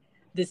work,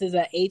 this is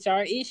an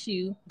HR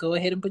issue, go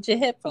ahead and put your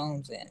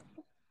headphones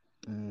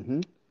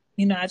in.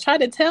 I try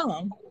to tell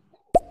them.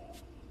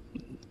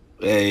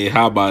 Hey,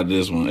 how about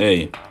this one?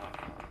 Hey,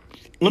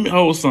 let me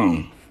hold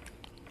something.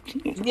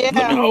 Yeah.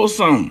 Let me hold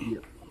something.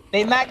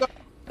 They not going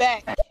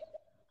back.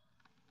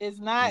 It's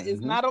not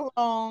a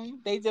loan.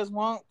 They just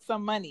want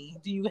some money.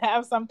 Do you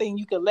have something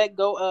you could let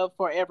go of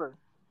forever?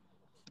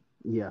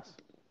 Yes.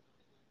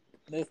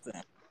 Listen.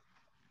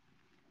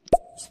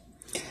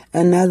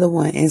 Another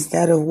one,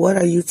 instead of what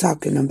are you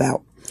talking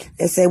about?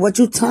 They say, what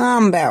you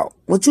talking about?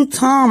 What you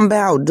talking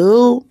about,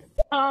 dude?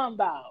 Talking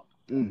about.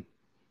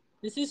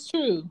 This is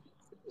true.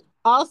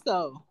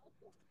 Also,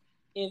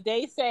 if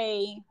they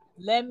say,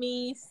 let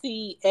me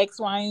see X,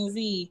 Y, and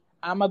Z,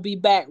 I'm going to be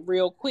back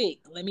real quick.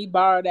 Let me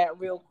borrow that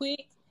real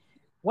quick.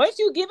 Once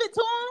you give it to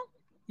them,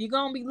 you're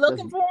going to be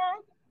looking for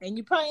them, and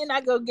you're probably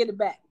not going to get it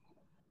back.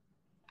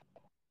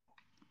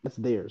 That's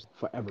theirs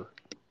forever.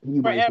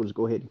 You might as well just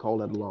go ahead and call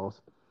that a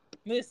loss.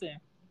 Listen.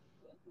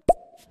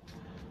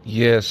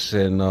 Yes,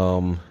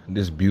 and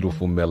this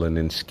beautiful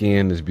melanin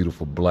skin, this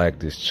beautiful black,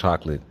 this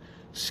chocolate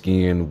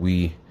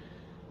skin,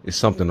 it's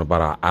something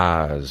about our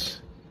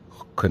eyes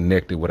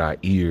connected with our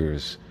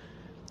ears.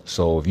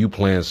 So if you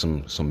playing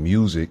some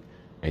music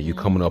and you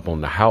coming up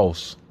on the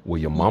house where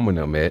your mama and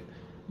them at,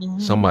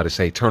 somebody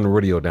say, turn the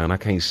radio down. I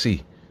can't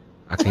see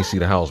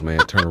the house, man.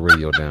 Turn the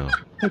radio down.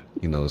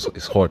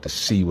 It's hard to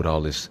see with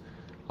all this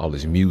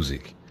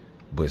music,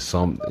 but it's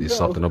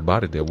something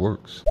about it that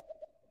works.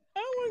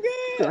 Oh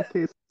my God! I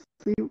can't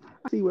see.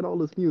 I see with all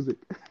this music.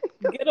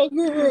 Ghetto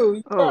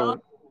Guru.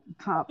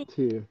 Top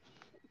tier.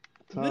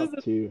 Top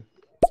tier.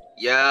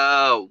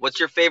 Yo, what's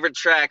your favorite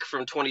track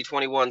from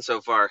 2021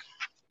 so far?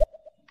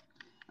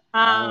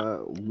 I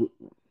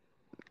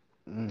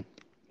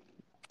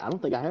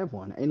don't think I have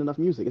one. Ain't enough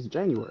music. It's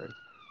January.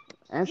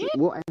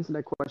 We'll answer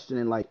that question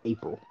in like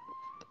April.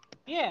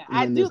 Yeah, and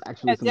I do. There's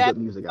actually some good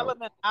music out.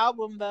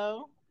 Album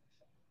though.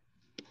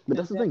 But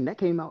that's the thing. That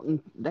came out in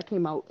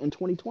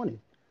 2020.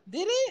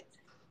 Did it?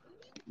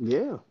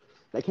 Yeah,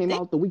 that came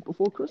out the week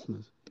before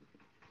Christmas.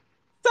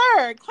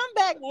 Sir, come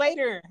back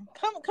later.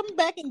 Come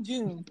back in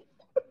June.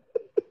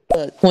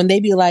 When they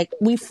be like,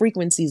 we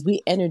frequencies,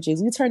 we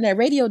energies, we turn that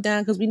radio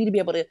down because we need to be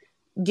able to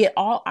get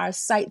all our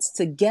sites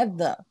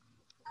together.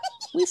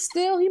 We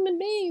still human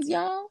beings,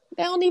 y'all.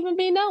 They don't even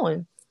be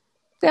knowing.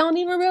 They don't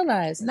even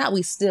realize. Not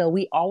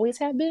we always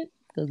have been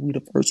because we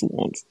the first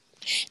ones.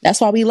 That's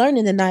why we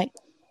learning tonight.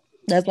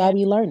 That's why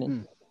we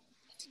learning.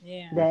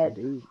 Yeah. That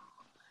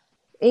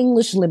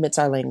English limits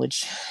our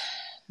language,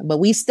 but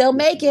we still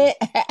make it.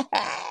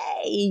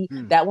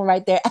 That one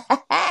right there.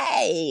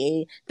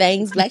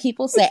 Things black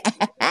people say.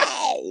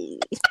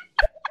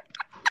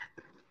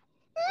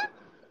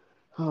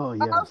 Oh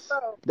yes,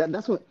 Also,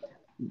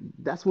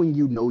 that's when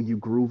you know you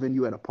grooving.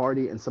 You at a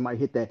party and somebody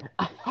hit that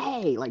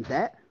hey like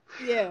that.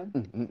 yeah.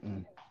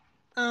 Mm-mm-mm.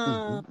 Um.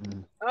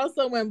 Mm-mm-mm.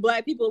 Also, when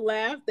black people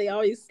laugh, they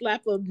always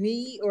slap a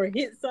knee or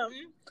hit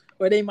something,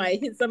 or they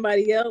might hit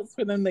somebody else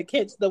for them to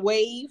catch the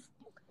wave.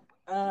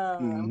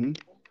 Mm-hmm.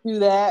 Do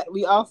that.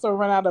 We also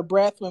run out of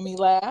breath when we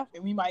laugh,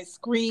 and we might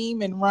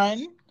scream and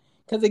run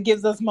because it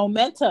gives us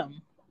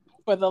momentum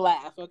for the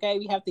laugh. Okay,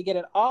 we have to get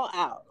it all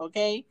out.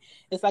 Okay,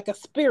 it's like a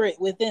spirit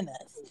within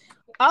us.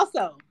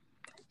 Also,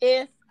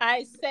 if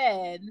I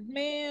said,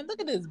 "Man, look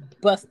at this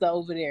Buster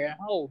over there,"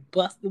 oh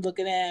Buster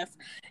looking ass,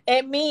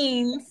 it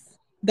means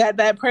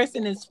that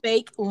person is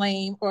fake,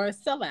 lame, or a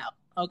sellout.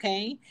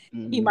 Okay,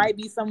 he might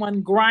be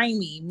someone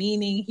grimy,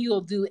 meaning he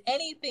will do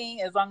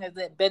anything as long as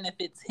it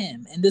benefits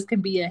him, and this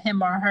can be a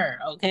him or her.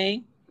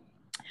 Okay,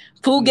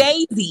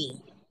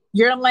 fugazi,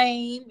 you're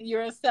lame,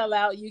 you're a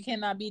sellout, you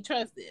cannot be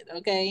trusted.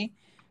 Okay,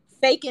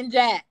 fake and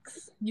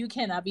jacks, you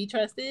cannot be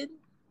trusted.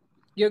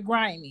 You're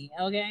grimy.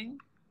 Okay.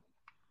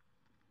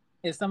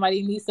 If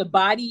somebody needs to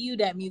body you,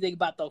 that means they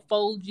about to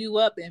fold you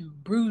up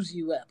and bruise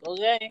you up.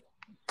 Okay,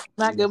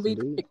 not gonna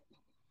be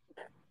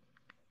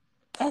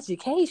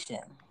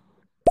education.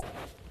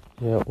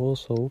 Yeah,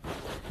 also,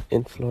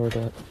 in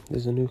Florida,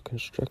 there's a new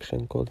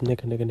construction called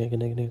nigga, nigga, nigga,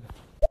 nigga, nigga.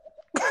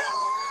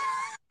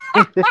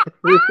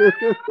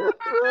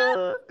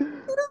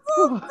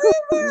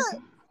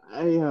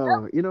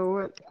 You know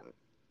what?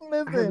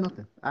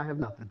 Listen, I have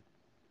nothing.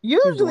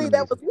 usually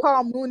that was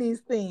Paul Mooney's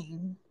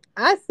thing.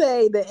 I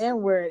say the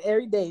N word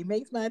every day,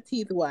 makes my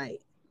teeth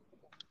white,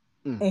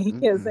 and he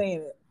kept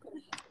saying it.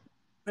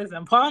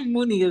 Listen, Paul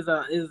Mooney is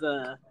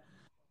a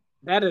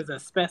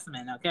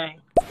specimen. Okay.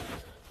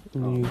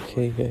 In the UK,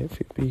 yeah, if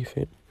you're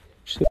beefing.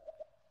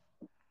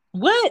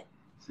 What?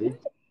 See?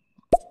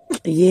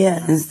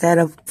 Yeah, instead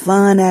of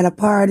fun at a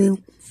party,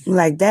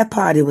 like that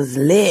party was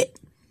lit.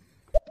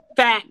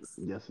 Facts.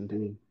 Yes,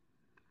 indeed.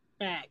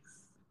 Facts.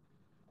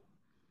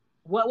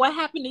 What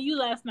happened to you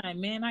last night,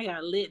 man? I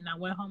got lit and I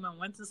went home and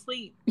went to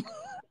sleep.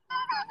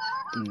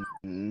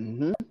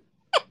 Mm-hmm.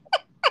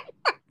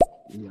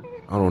 Yeah.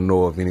 I don't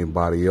know if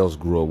anybody else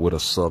grew up with a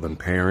Southern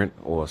parent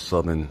or a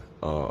Southern,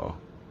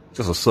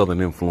 just a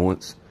Southern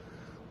influence,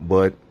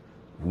 but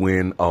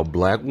when a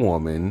black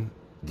woman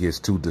gets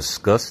too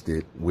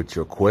disgusted with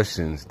your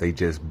questions, they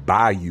just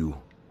buy you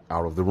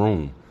out of the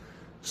room.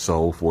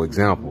 So, for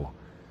example,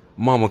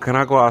 Mama, can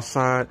I go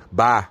outside?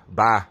 Bye.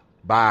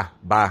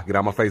 Get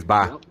out my face.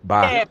 Bye.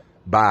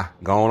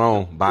 Going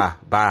on. Bye.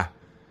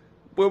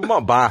 Well,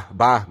 Mom,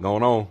 bye.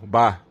 Going on.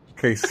 Bye.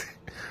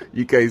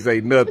 You can't say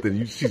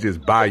nothing. She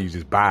just buy you.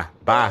 Just bye.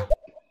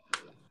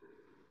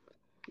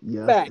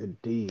 Yes, Fact.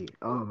 indeed.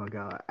 Oh my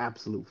God,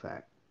 absolute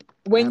fact.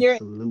 When you're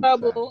in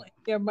trouble, and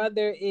your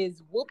mother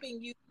is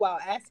whooping you while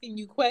asking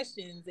you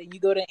questions, and you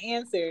go to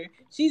answer,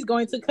 she's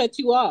going to cut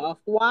you off.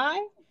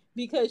 Why?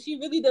 Because she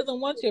really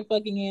doesn't want your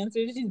fucking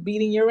answers. She's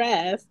beating your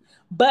ass,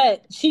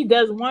 but she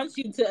does want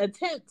you to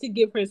attempt to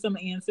give her some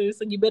answers.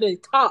 So you better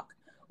talk.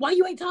 Why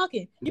you ain't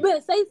talking? You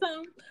better say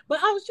something.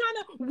 But I was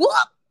trying to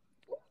whoop.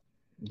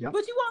 Yep.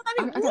 But you won't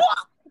let me whoop.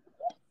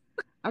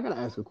 I gotta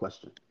ask a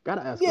question.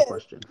 A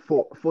question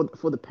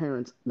for the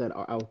parents that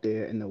are out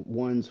there and the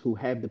ones who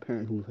have the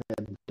parent who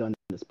have done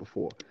this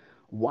before.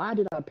 Why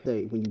did I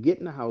say when you get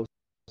in the house,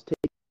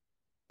 take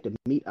the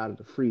meat out of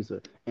the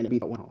freezer and be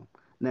went home?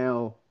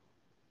 Now,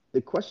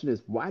 the question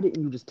is, why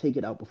didn't you just take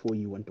it out before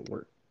you went to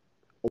work?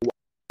 Or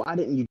why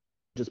didn't you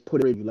just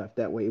put it where you left?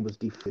 That way it was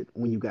defrosted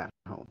when you got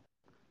home.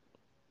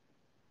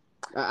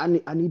 I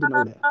need to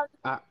know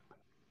that.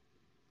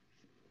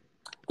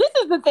 This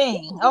is the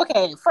thing.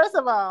 Okay, first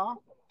of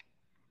all,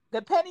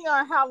 depending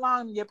on how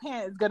long your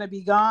parent is going to be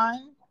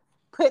gone,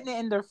 putting it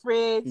in the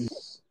fridge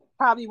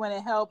probably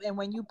wouldn't help. And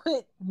when you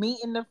put meat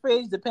in the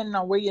fridge, depending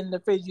on where in the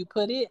fridge you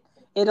put it,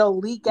 it'll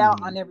leak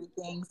out on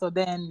everything. So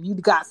then you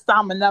got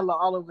salmonella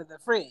all over the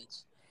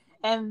fridge.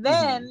 And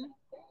then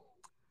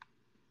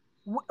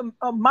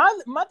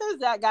mothers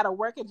that got to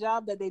work a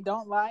job that they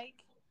don't like,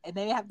 and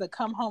they have to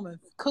come home and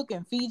cook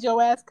and feed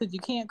your ass because you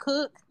can't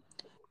cook.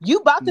 You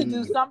about to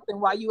do something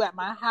while you at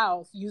my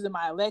house using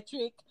my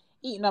electric,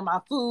 eating on my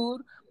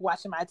food,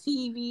 watching my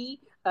TV,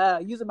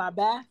 using my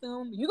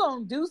bathroom. You're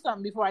going to do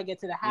something before I get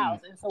to the house.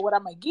 And so what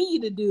I'm going to get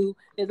you to do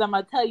is I'm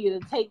going to tell you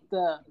to take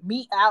the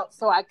meat out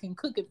so I can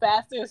cook it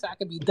faster so I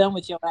can be done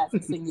with your ass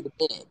and send you to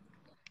bed.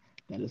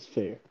 That is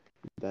fair.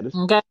 That is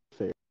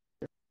fair.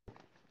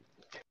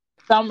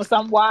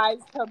 Some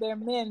wives tell their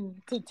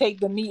men to take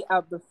the meat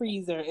out the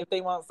freezer if they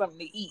want something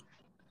to eat.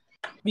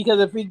 Because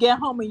if we get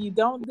home and you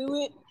don't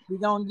do it, we're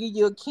going to give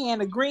you a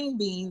can of green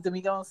beans and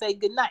we're going to say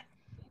goodnight.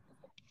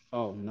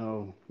 Oh,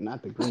 no.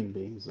 Not the green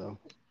beans, though.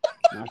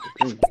 Not the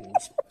green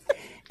beans.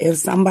 If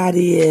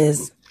somebody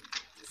is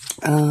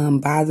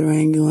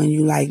bothering you and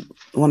you, like,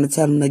 want to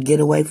tell them to get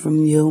away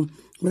from you,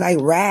 like,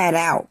 ride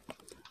out.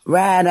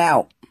 Ride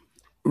out.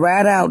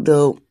 Ride out,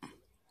 dude.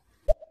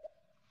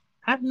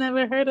 I've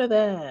never heard of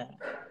that.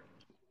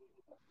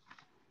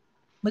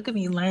 Look at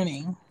me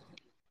learning.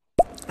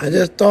 I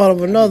just thought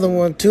of another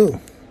one too,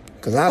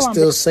 because I Come on,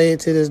 still baby. say it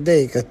to this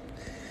day. Cause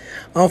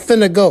I'm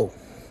finna go.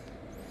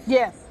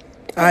 Yes.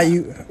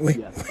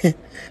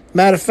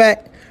 Matter of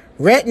fact,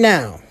 right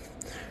now.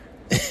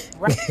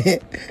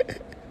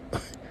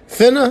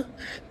 Finna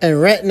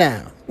and right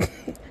now.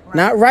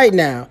 Not right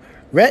now.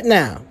 Right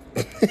now.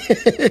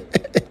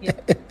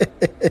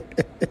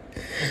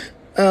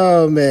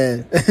 Oh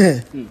man.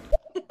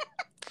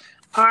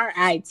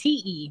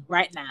 RITE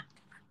right now.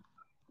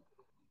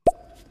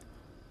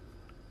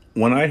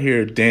 When I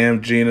hear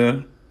 "damn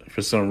Gina,"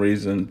 for some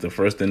reason, the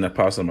first thing that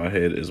pops in my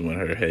head is when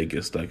her head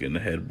gets stuck in the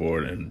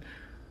headboard, and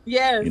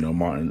Yes.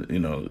 Martin,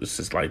 it's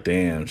just like,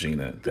 "Damn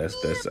Gina." That's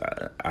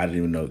I didn't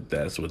even know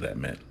that's what that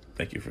meant.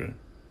 Thank you for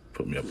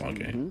putting me up on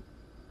game.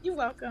 You're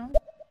welcome.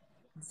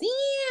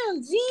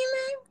 Damn,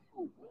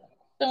 Gina.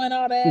 Throwing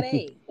all that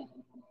A.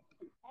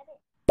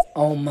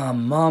 Oh my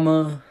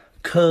mama,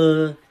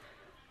 cuz,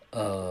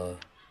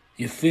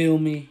 you feel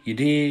me? You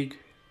dig?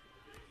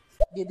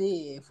 You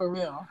did, for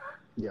real.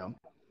 Yeah.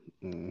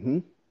 Mm-hmm.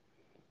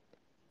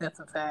 That's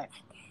a fact.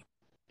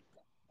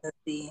 Let's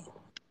see.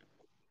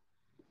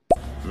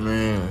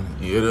 Man,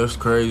 yeah, that's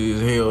crazy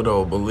as hell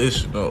though. But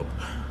listen though,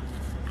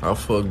 I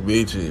fuck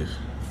bitches.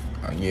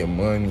 I get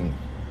money.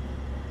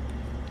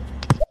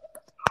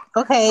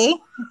 Okay,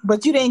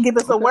 but you didn't give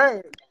us a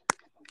word.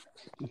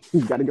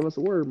 You gotta give us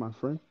a word, my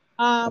friend.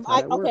 That's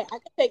how that works.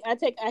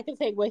 I can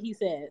take what he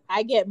said.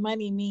 I get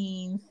money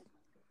means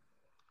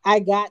I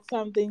got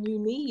something you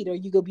need, or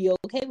you could be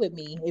okay with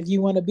me. If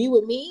you want to be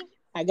with me,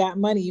 I got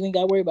money. You ain't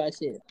got to worry about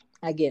shit.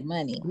 I get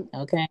money,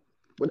 okay?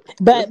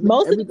 But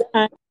most of the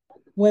time,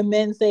 when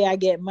men say I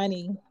get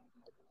money,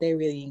 they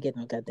really ain't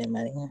getting no goddamn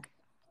money.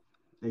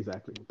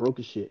 Exactly. Broke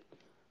as shit.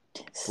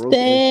 Broke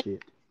as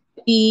shit.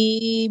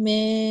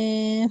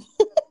 Man.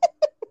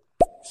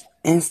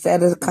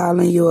 Instead of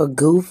calling you a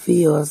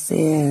goofy or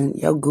saying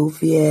your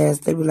goofy ass,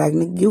 they be like,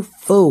 "Nigga, you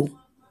fool.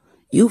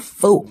 You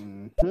fool."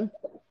 Mm-hmm.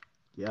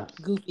 Yes.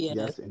 Goofy ass.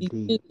 Yes,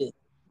 indeed.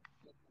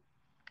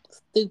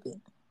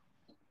 Stupid.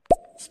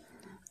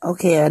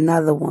 Okay,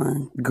 another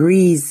one.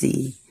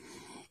 Greasy.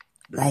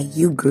 Like,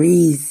 you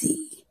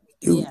greasy.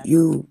 You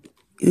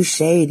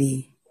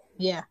shady.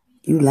 Yeah.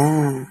 You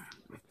lying.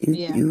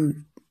 Yeah.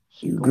 You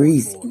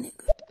greasy, nigga.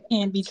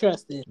 Can't be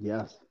trusted.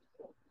 Yes.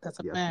 That's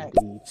a fact.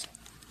 Indeed.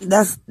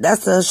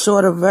 That's a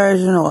shorter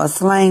version or a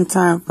slang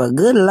term for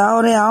good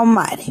Lordy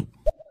Almighty.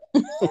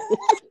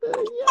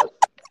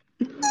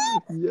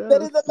 Yes,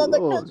 that is another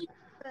Lord. country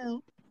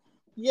term.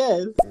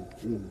 Yes.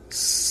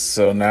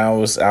 So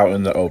now it's out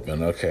in the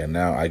open. Okay,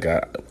 now I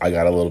got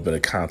a little bit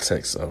of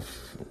context of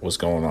what's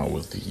going on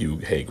with you.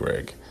 Hey,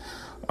 Greg.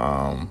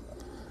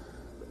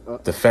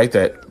 The fact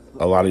that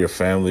a lot of your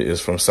family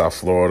is from South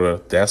Florida,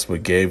 that's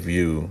what gave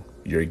you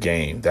your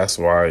game. That's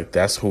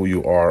who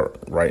you are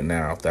right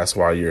now. That's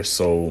why you're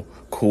so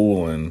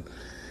cool and,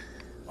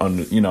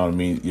 you know what I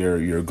mean?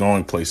 You're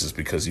going places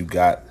because you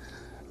got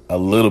a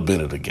little bit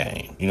of the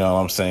game. You know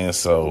what I'm saying?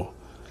 So,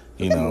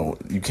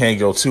 you can't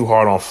go too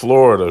hard on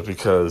Florida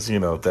because,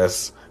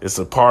 it's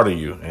a part of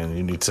you and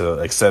you need to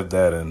accept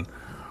that and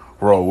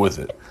roll with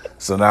it.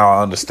 So now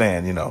I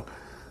understand,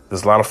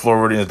 there's a lot of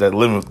Floridians that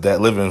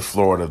live in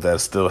Florida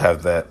that still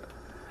have that,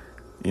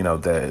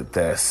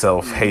 that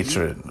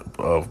self-hatred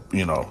of,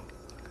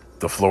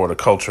 the Florida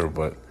culture,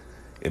 but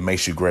it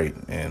makes you great.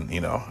 And,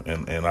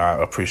 and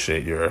I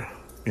appreciate your,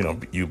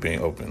 you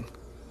being open.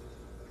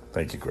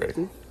 Thank you, Greg.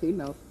 He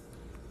knows.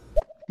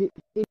 He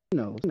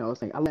knows.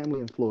 Saying I land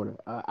in Florida.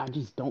 I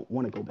just don't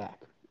want to go back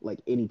like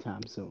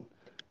anytime soon.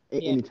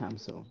 Anytime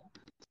soon.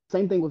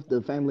 Same thing with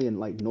the family in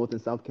like North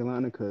and South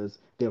Carolina because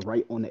they're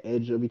right on the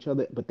edge of each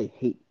other, but they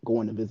hate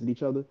going to visit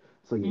each other.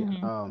 So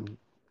yeah,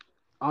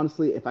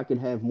 honestly, if I could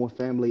have more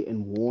family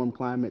in warm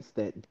climates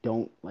that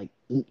don't like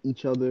eat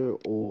each other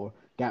or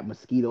got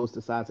mosquitoes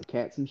the size of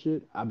cats and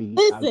shit, I'd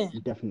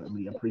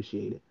definitely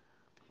appreciate it.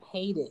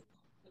 Hate it.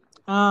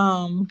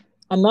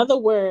 Another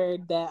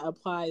word that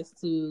applies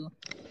to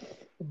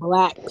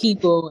Black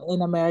people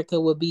in America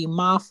would be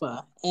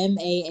MAFA,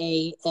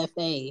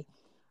 MAAFA.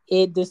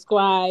 It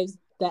describes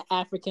the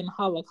African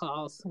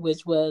Holocaust,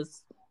 which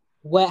was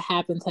what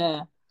happened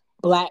to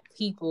Black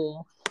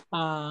people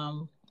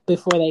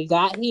before they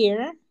got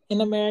here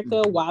in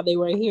America, while they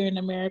were here in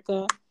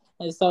America.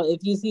 And so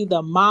if you see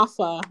the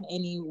MAFA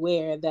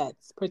anywhere,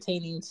 that's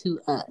pertaining to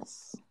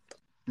us.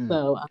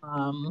 So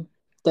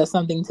that's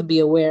something to be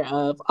aware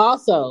of.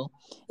 Also,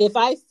 if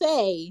I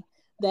say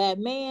that,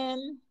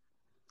 man,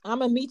 I'm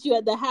going to meet you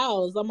at the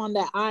house, I'm on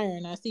that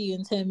iron, I see you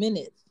in 10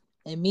 minutes,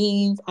 it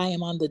means I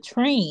am on the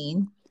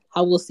train,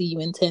 I will see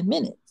you in 10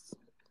 minutes.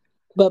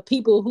 But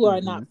people who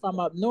are not from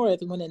up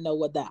north wouldn't know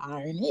what that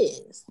iron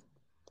is.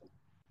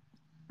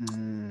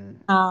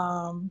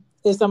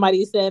 If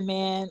somebody said,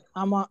 man,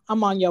 I'm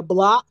on your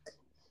block,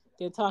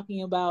 they're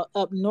talking about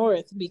up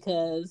north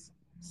because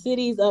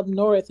cities up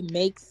north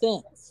make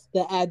sense.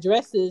 The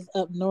addresses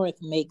up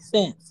north make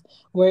sense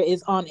where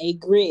it's on a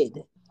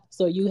grid.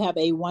 So you have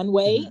a one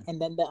way, Mhm.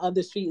 and then the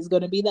other street is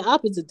going to be the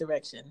opposite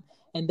direction.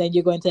 And then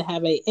you're going to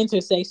have a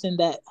intersection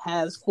that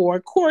has four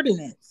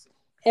coordinates.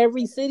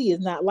 Every city is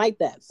not like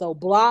that. So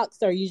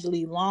blocks are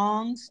usually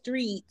long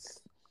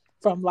streets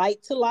from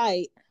light to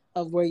light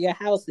of where your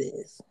house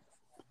is.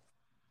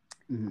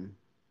 Mhm.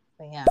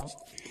 Yeah.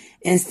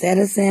 Instead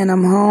of saying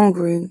I'm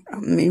hungry, I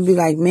mean, be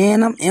like,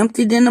 man, I'm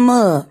emptied in the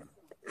mug.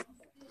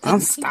 I'm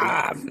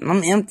starved.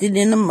 I'm emptied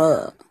in the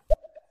mug.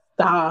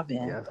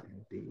 Starving. Yes,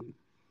 indeed.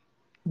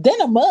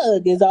 Then a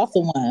mug is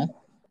also one.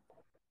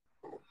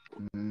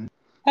 Mhm.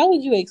 How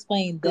would you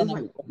explain Cause it's then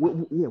a like,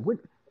 mug?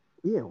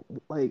 yeah,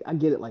 like I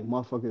get it. Like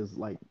motherfuckers,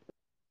 like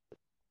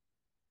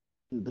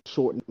the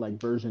short like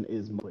version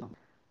is mug.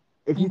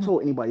 If you Mhm.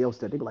 told anybody else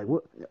that, they'd be like,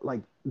 "What?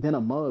 Like then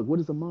a mug? What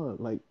is a mug?"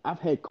 Like I've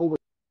had coworkers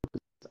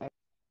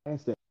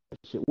ask that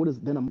shit. What is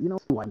then a? You know,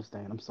 I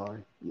understand. I'm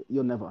sorry.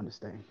 You'll never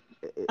understand.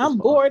 It's I'm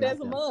for us, bored as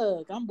not a them.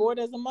 mug. I'm bored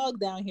as a mug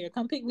down here.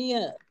 Come pick me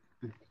up.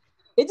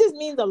 It just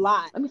means a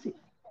lot. Let me see.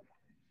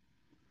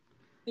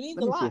 It means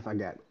Let a me see lot. if I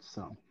got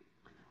some.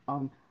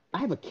 Um, I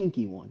have a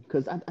kinky one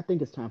because I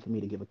think it's time for me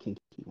to give a kinky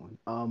one.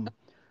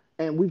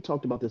 And we've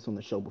talked about this on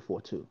the show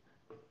before too.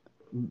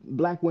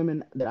 Black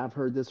women that I've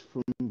heard this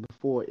from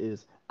before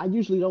is I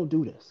usually don't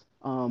do this.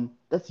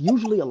 That's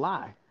usually a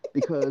lie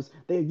because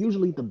they're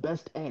usually the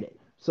best at it.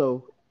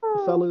 So,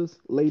 fellas,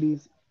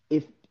 ladies,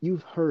 if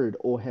you've heard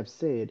or have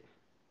said,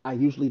 I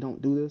usually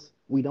don't do this,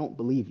 we don't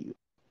believe you.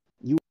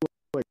 You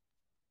are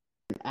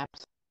an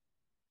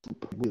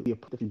absolute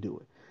if you do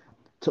it.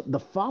 So the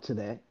follow to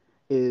that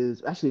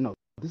is actually no,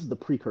 this is the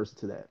precursor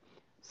to that.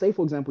 Say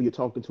for example, you're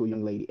talking to a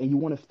young lady and you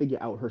want to figure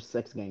out her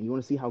sex game. You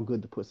want to see how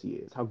good the pussy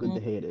is, how good the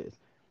head is,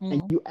 and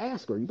Mm-hmm. you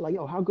ask her, you be like,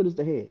 "Yo, how good is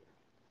the head?"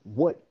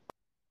 What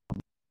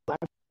black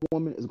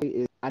woman is great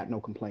is I have no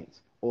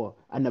complaints, or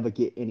I never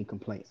get any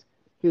complaints.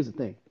 Here's the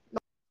thing: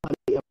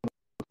 nobody ever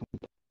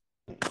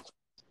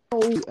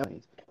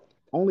complains.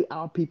 Only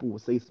our people will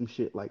say some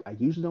shit like, "I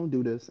usually don't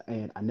do this,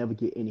 and I never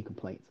get any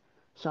complaints."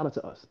 Shout out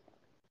to us.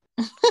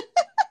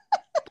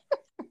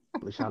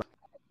 Shout out.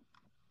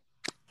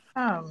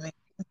 Oh man.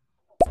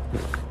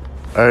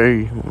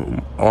 Hey,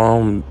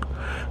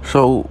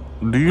 so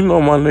do you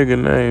know my nigga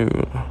name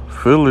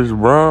Phyllis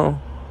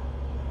Brown?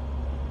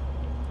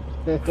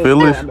 I Phyllis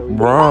know he's gonna do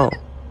Brown.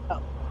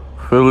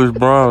 Phyllis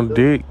Brown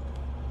Dick. it.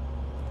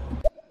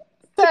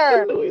 I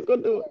Sir. knew he's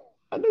gonna do it.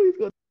 I knew he's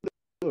gonna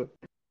do it.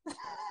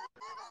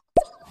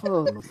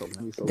 Oh,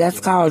 he's so That's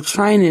funny. called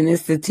training.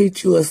 It's to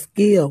teach you a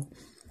skill.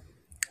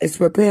 It's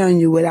preparing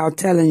you without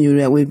telling you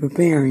that we're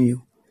preparing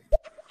you.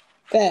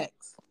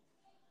 Facts.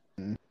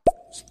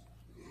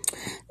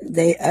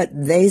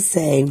 They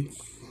say,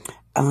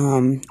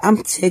 I'm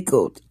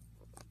tickled.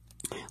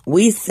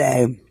 We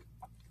say,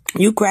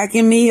 you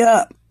cracking me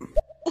up.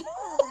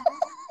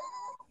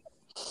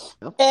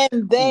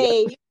 And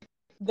Yep.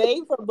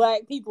 they for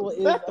black people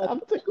is I'm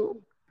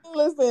tickled.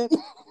 listen.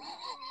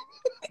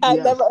 I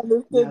Yes. never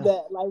understood Yes.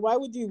 that. Like, why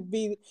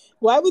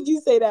would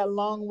you say that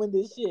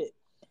long-winded shit?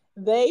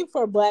 They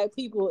for black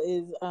people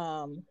is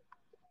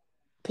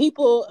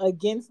people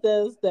against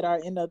us that are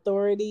in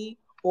authority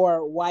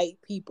or white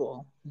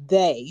people.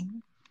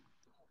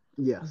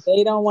 Yes.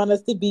 They don't want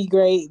us to be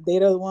great. They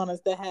don't want us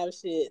to have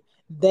shit.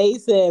 They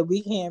said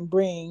we can't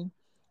bring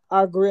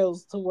our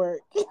grills to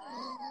work.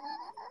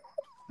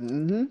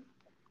 Mm-hmm.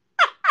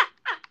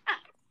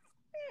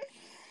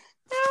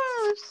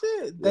 Oh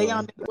shit. They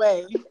on Yo. their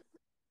way.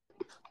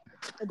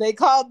 They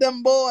called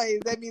them boys.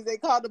 That means they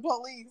called the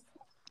police.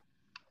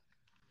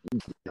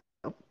 Yep.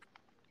 Oh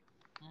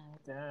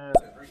god.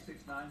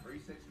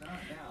 369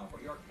 now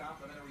for your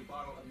complimentary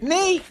bottle of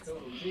Neat.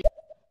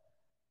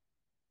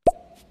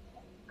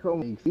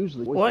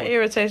 Usually What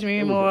irritates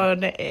me more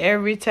than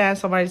every time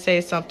somebody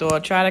says something or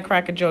try to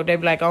crack a joke, they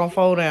be like, on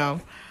phone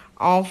down,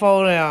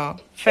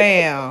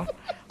 fam.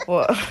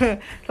 Well,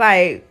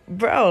 like,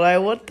 bro,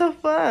 like, what the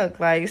fuck?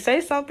 Like,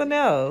 say something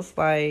else.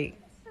 Like,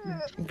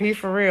 be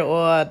for real.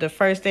 Or the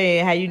first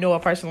thing, how you know a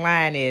person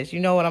lying is. You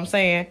know what I'm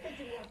saying?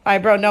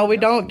 Like, bro, no, we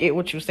don't get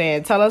what you're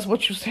saying. Tell us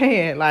what you're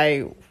saying.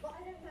 Like,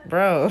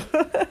 bro.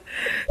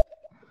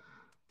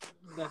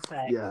 That's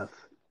right. Yes.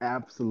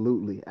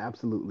 Absolutely.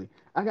 Absolutely.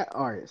 I got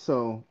all right.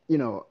 So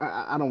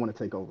I don't want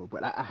to take over,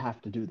 but I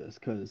have to do this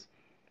because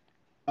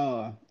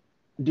uh,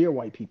 dear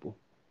white people,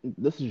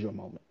 this is your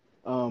moment.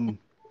 Um,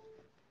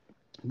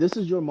 this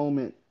is your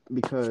moment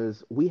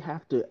because we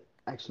have to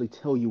actually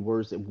tell you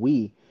words that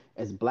we,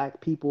 as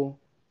black people,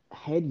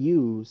 had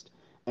used,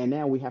 and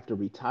now we have to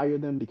retire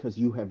them because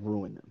you have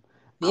ruined them.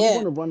 I'm Yeah.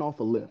 going to run off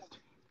a list,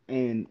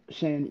 and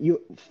Shan,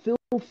 you feel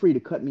free to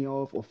cut me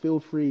off or feel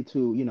free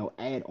to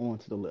add on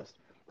to the list.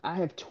 I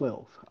have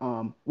 12.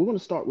 We're going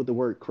to start with the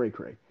word cray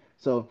cray.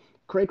 So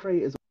cray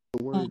cray is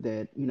a word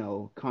that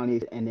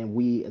Kanye and then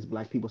we as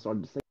black people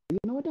started to say, you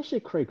know what, that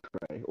shit cray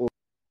cray or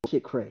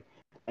shit cray,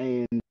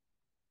 and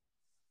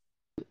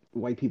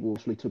white people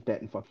actually took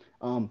that and fuck.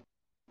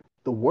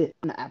 The word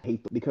I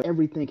hate because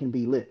everything can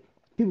be lit.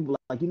 People be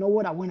like, you know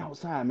what? I went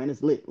outside, man.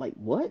 It's lit. Like,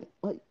 what?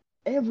 Like,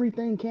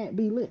 everything can't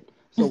be lit.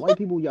 So white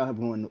people, y'all have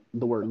ruined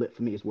the word lit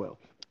for me as well.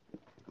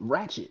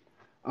 Ratchet.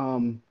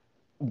 Um,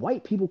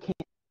 White people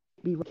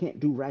can't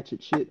do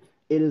ratchet shit.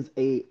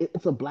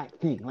 It's a black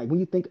thing. Like when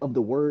you think of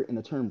the word and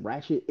the term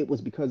ratchet, it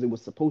was because it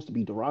was supposed to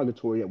be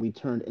derogatory that we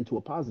turned into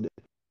a positive.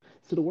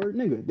 To the word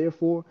nigga.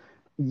 Therefore,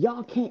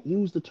 y'all can't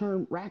use the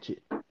term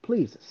ratchet.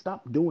 Please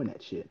stop doing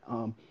that shit.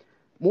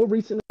 More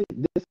recently,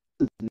 this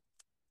is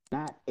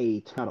not a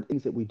ton of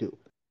things that we do.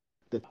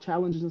 The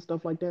challenges and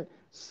stuff like that.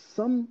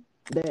 Some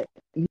that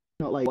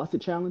like what's the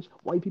challenge?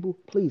 White people,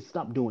 please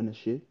stop doing this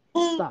shit.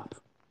 Stop.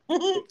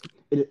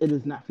 It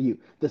is not for you.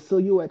 The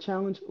silhouette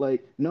challenge,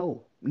 like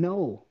no,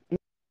 no.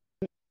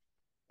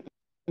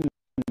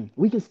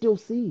 We can still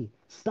see.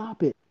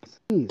 Stop it,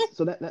 please.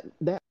 So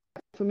that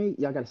for me,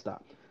 y'all gotta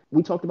stop.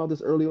 We talked about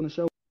this earlier on the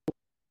show.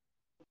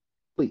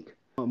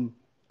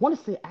 Want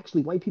to say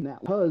actually white people now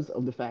because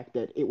of the fact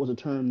that it was a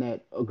term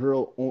that a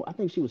girl on, I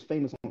think she was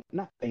famous on,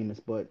 not famous,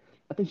 but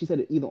I think she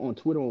said it either on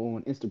Twitter or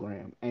on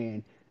Instagram,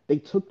 and they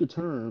took the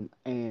term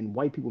and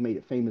white people made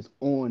it famous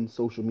on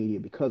social media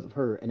because of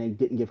her, and they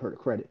didn't give her the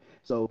credit.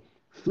 So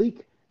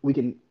Fleek, we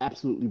can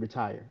absolutely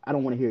retire. I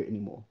don't want to hear it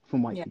anymore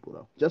from white people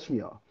though, just from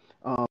y'all.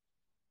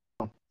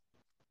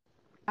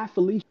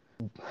 Felicia.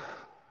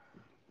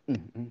 Do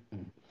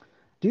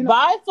you know?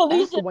 Bye,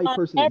 Felicia. Ask a white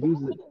person that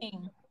uses it.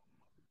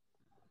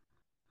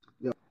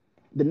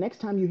 The next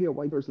time you hear a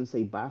white person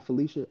say "Bye,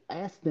 Felicia,"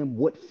 ask them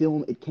what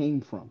film it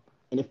came from,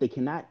 and if they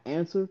cannot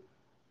answer,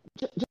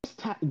 just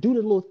tap, do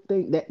the little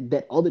thing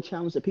that other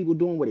challenge that people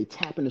doing where they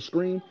tap in the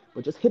screen,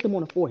 but just hit them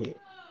on the forehead.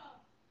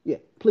 Yeah,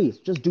 please,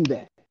 just do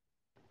that,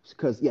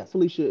 because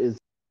Felicia is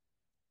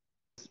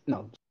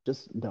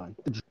just done.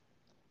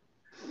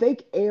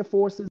 Fake Air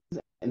Forces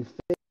and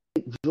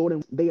fake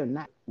Jordan, they are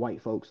not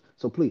white folks,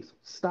 so please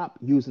stop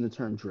using the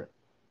term drip.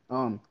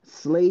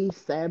 Slave,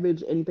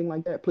 savage, anything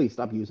like that, please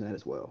stop using that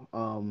as well.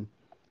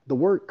 The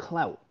word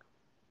clout,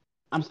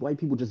 I'm white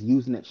people just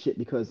using that shit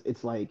because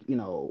it's like,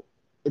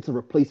 it's a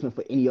replacement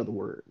for any other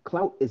word.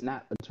 Clout is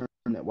not a term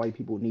that white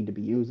people need to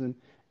be using,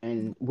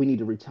 and we need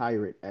to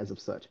retire it as of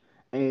such.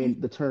 And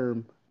the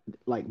term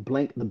like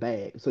blank the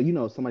bag. So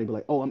somebody be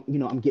like, oh,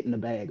 I'm getting the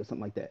bag or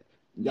something like that.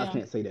 Y'all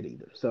can't say that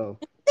either. So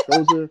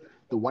those are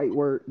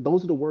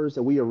those are the words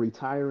that we are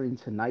retiring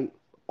tonight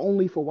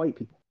only for white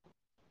people.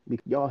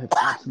 Because y'all have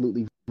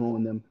absolutely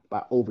ruined them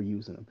by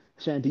overusing them.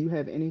 Shannon, do you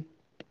have any?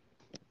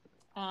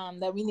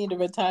 That we need to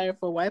retire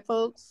for white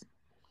folks?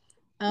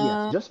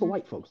 Yes, just for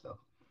white folks though.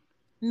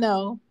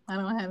 No, I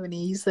don't have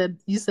any. You said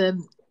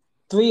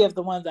 3 of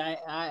the ones I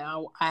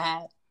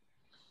had.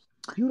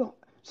 You don't.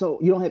 So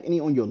you don't have any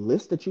on your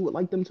list that you would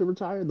like them to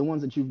retire? The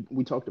ones that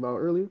we talked about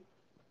earlier?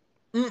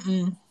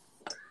 Because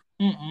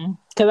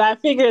I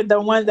figured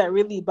the ones that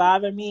really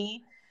bother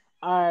me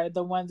are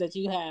the ones that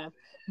you have.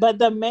 But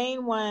the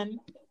main one,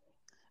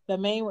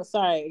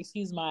 sorry,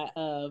 excuse my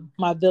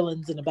my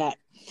villains in the back.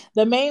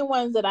 The main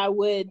ones that I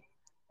would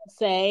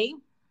say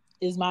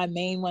is my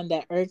main one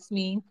that irks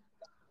me.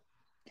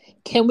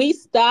 Can we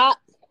stop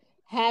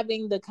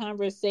having the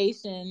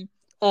conversation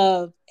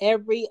of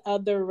every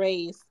other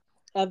race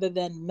other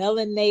than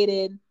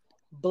melanated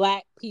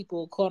black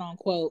people, quote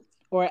unquote,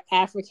 or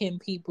African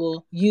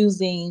people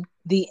using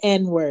the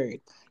N-word?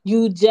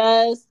 You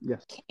just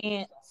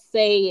can't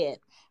say it.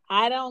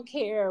 I don't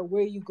care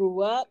where you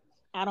grew up.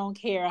 I don't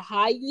care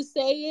how you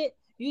say it.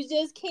 You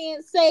just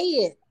can't say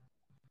it.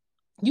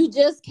 You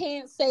just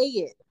can't say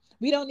it.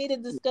 We don't need to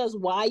discuss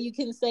why you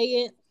can say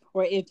it,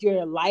 or if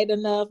you're light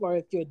enough, or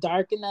if you're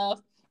dark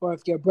enough, or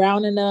if you're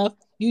brown enough.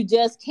 You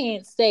just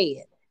can't say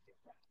it.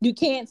 You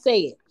can't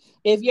say it.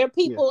 If your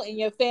people and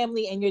your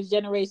family and your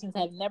generations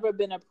have never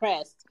been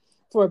oppressed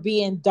for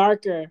being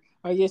darker,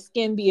 or your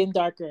skin being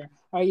darker,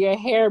 or your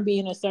hair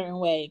being a certain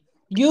way,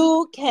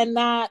 you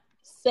cannot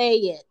say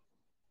it.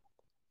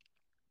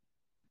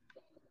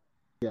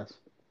 Yes.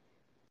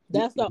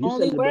 That's the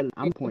only word.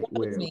 I'm point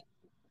where,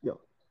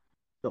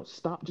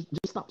 stop. Just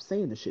stop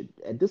saying this shit.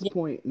 At this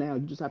point now,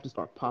 you just have to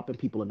start popping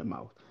people in the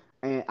mouth.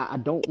 And I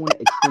don't want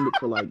to extend it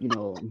to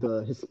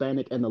the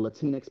Hispanic and the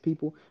Latinx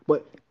people,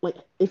 but like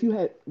if you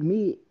had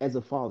me as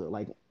a father,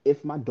 like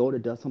if my daughter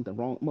does something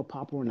wrong, I'm gonna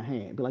pop her in the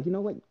hand, be like, you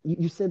know what,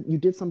 you said you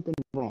did something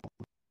wrong,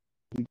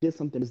 you did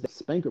something, is that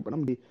spank her, but I'm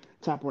gonna be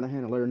tap her in the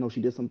hand and let her know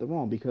she did something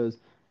wrong, because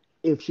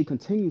if she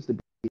continues to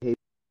behave,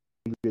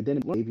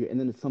 and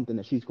then it's something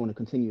that she's going to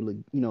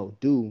continually,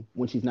 do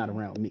when she's not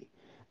around me.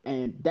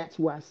 And that's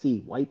where I see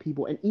white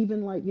people, and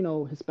even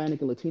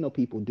Hispanic and Latino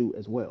people do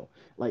as well.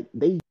 Like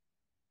they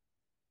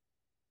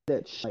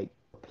that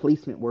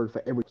placement word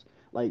for every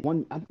what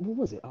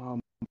was it?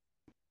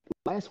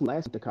 Last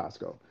to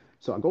Costco.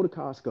 So I go to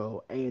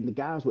Costco and the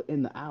guys were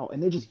in the aisle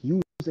and they're just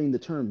using the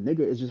term nigga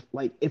is just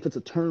like if it's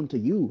a term to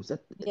use.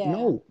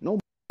 No,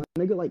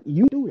 nigga, like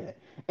you do that.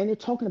 And they're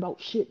talking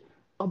about shit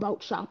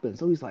about shopping.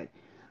 So he's like,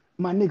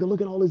 my nigga,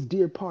 look at all this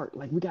Deer Park.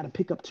 Like we gotta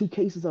pick up 2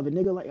 cases of it,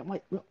 nigga. Like I'm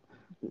like,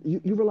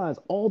 you realize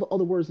all the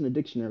other words in the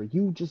dictionary,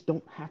 you just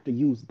don't have to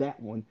use that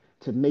one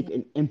to make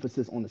an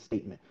emphasis on the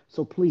statement.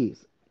 So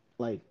please,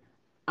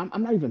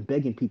 I'm not even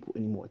begging people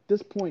anymore. At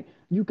this point,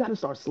 you got to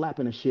start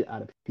slapping the shit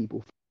out of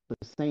people for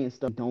saying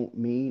stuff they don't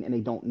mean and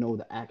they don't know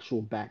the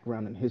actual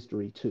background and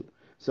history too.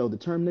 So the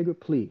term nigger,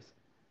 please,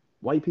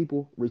 white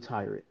people,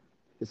 retire it.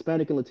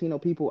 Hispanic and Latino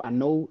people, I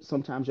know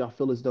sometimes y'all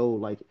feel as though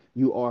like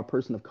you are a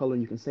person of color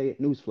and you can say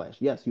it. Newsflash,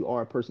 yes, you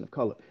are a person of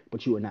color,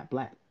 but you are not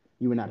black.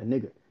 You are not a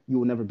nigger. You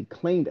will never be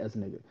claimed as a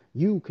nigger.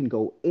 You can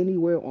go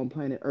anywhere on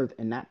planet Earth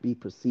and not be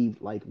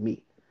perceived like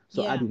me.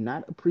 So I Yeah. do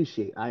not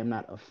appreciate, I am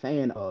not a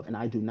fan of, and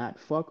I do not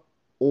fuck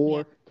Yeah.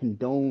 or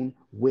condone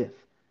with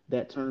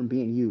that term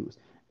being used.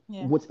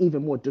 Yeah. What's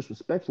even more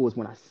disrespectful is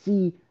when I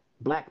see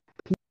black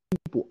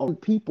people or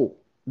people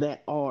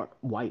that are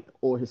white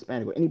or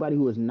Hispanic or anybody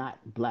who is not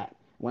black.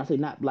 When I say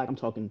not black, I'm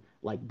talking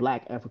like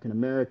black, African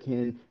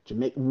American,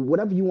 Jamaican,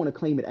 whatever you want to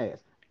claim it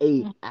as,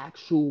 a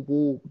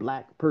actual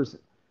black person.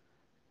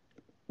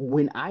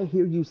 When I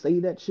hear you say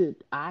that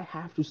shit, I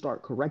have to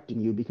start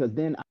correcting you because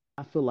then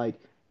I feel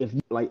like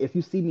if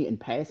you see me in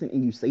passing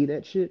and you say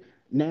that shit,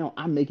 now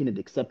I'm making it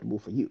acceptable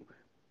for you.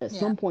 At Yeah.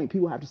 some point,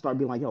 people have to start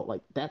being like, yo,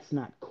 like that's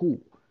not cool.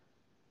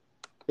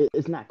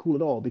 It's not cool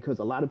at all because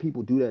a lot of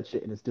people do that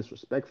shit and it's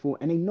disrespectful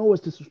and they know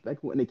it's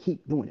disrespectful and they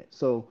keep doing it.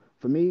 So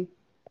for me,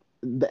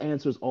 the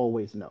answer is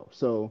always no.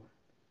 So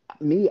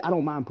me, I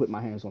don't mind putting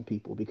my hands on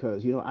people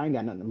because I ain't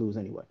got nothing to lose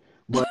anyway.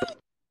 But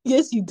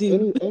Yes, you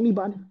do.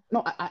 anybody,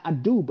 no, I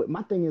do. But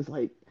my thing is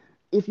like,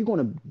 if you're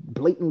gonna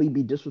blatantly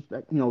be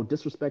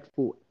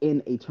disrespectful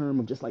in a term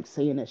of just like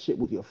saying that shit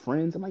with your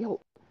friends, I'm like, yo,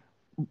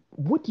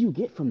 what do you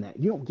get from that?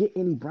 You don't get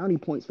any brownie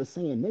points for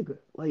saying nigga.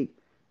 Like,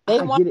 They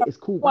I want get it, to it's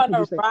cool. Why want can't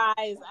you to say?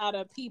 rise out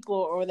of people,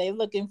 or they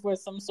looking for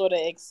some sort of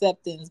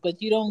acceptance,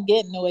 but you don't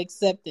get no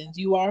acceptance.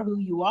 You are who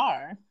you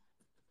are.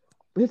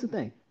 But here's the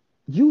thing: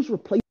 use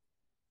replacement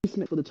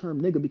for the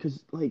term nigga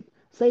because, like,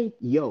 say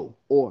yo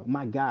or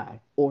my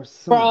guy or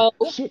son,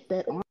 Bro, shit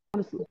that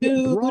honestly,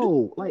 dude,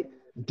 bro, like,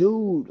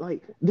 dude,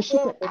 like the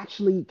shit that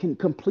actually can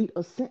complete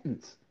a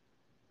sentence.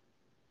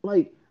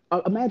 Like,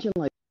 imagine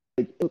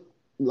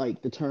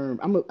like the term.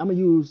 I'm gonna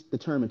use the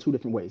term in two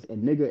different ways,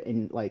 and nigga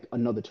in like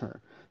another term.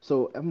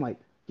 So I'm like,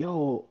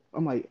 yo,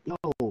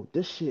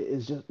 this shit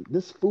is just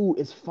this food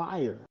is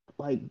fire.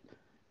 Like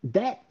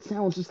that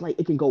sounds just like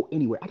it can go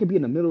anywhere. I could be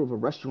in the middle of a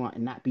restaurant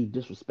and not be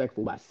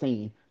disrespectful by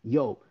saying,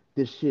 yo,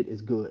 this shit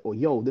is good, or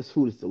yo, this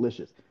food is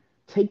delicious.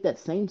 Take that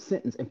same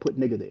sentence and put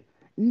nigga there.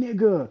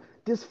 Nigga,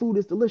 this food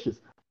is delicious.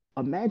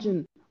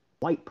 Imagine a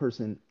white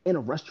person in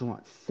a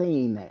restaurant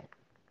saying that.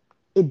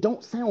 It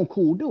don't sound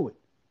cool, do it?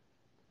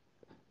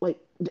 Like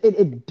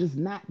it does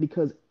not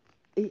because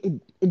it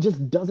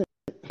just doesn't.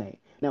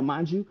 Now,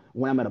 mind you,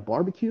 when I'm at a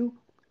barbecue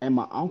and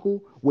my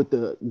uncle with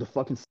the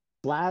fucking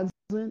slides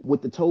in,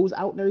 with the toes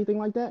out and everything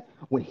like that,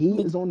 when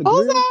he is on the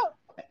who's grill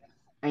out?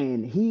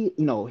 and he's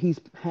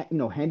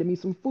handing me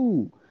some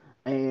food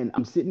and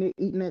I'm sitting there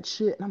eating that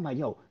shit and I'm like,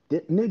 yo,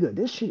 nigga,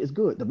 this shit is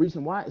good. The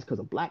reason why is because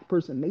a black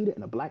person made it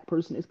and a black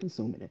person is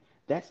consuming it.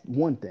 That's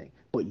one thing.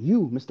 But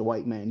you, Mr.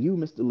 White Man, you,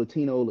 Mr.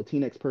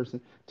 Latinx person,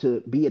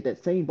 to be at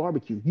that same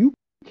barbecue, you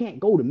can't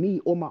go to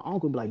me or my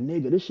uncle and be like,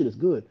 nigga, this shit is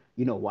good.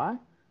 You know why?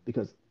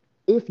 Because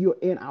if you're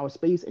in our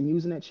space and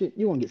using that shit,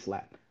 you're gonna get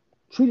slapped.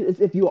 Treat it as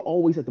if you're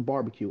always at the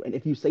barbecue. And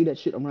if you say that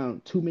shit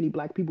around too many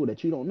black people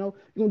that you don't know,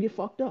 you're gonna get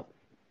fucked up.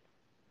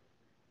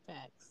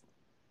 Facts.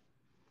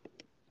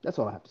 That's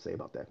all I have to say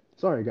about that.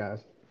 Sorry, guys.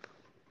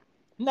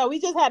 No, we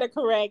just had to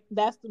correct.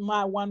 That's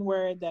my one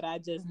word that I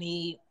just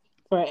need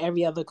for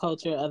every other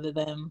culture other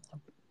than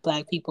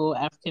Black people,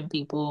 African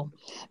people,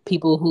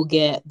 people who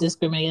get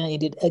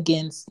discriminated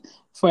against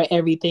for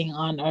everything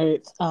on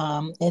earth,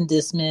 and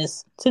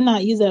dismissed, to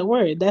not use that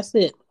word. That's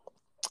it.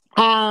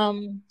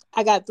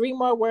 I got three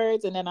more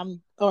words, and then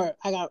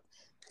I got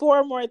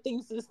four more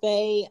things to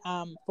say,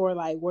 for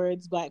like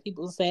words Black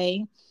people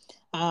say,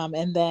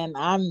 and then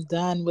I'm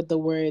done with the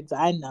words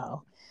I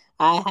know.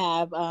 I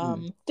have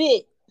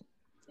fit.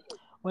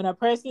 When a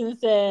person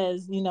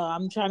says,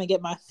 I'm trying to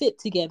get my fit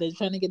together,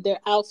 trying to get their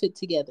outfit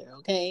together,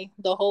 okay?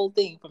 The whole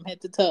thing from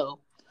head to toe.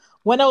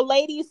 When a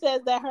lady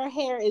says that her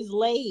hair is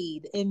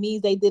laid, it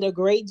means they did a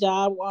great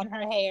job on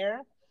her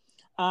hair.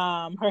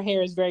 Her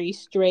hair is very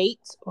straight,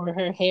 or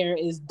her hair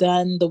is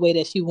done the way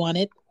that she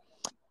wanted.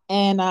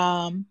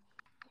 And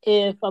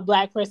if a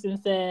Black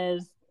person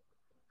says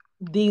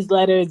these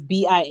letters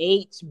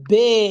BIH,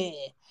 big,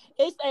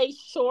 it's a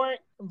short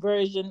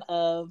version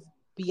of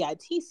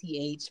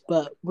BITCH,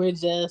 but we're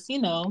just,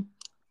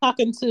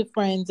 talking to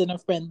friends in a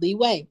friendly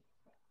way.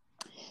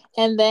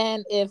 And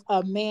then if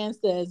a man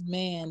says,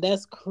 man,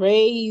 that's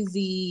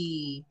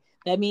crazy,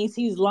 that means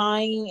he's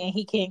lying and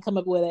he can't come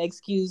up with an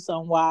excuse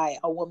on why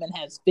a woman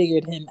has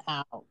figured him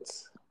out.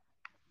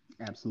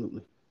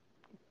 Absolutely.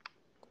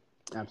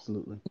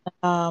 Absolutely.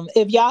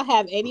 If y'all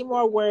have any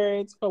more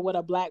words for what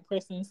a Black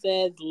person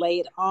says, lay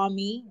it on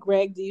me.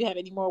 Greg, do you have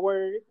any more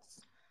words?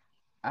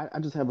 I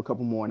just have a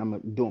couple more and I'm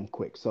going to do them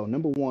quick. So,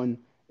 number one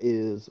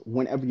is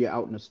whenever you're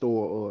out in the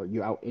store or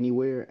you're out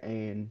anywhere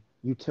and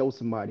you tell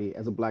somebody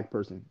as a Black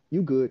person,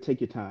 you good, take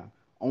your time.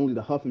 Only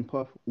the huff and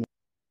puff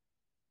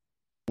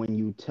when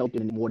you tell it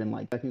in more than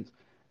like seconds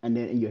and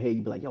then in your head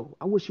you be like, yo,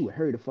 I wish you would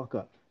hurry the fuck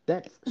up.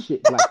 That's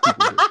shit black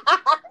people do.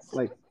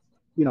 Like,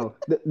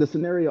 the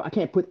scenario, I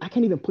can't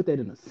even put that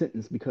in a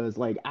sentence because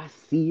like I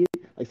see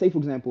it. Like, say for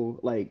example,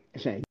 like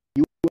Shane,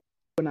 you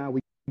and I, we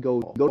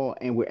go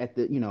and we're at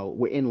the,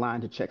 we're in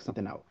line to check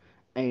something out.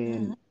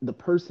 And the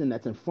person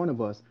that's in front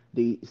of us,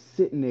 they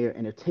sitting there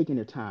and they're taking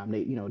their time.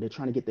 They're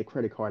trying to get their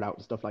credit card out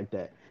and stuff like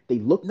that. They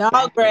look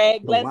back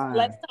Greg, at the let's line.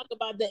 talk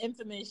about the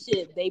infamous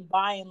shit. They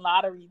buying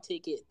lottery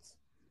tickets.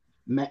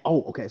 Man,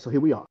 okay, so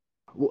here we are.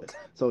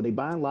 So they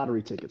buying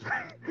lottery tickets,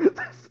 right?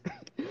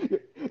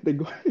 They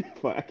go.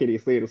 I can't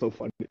even say it. It's so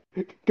funny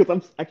because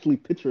I'm actually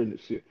picturing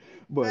this shit.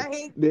 But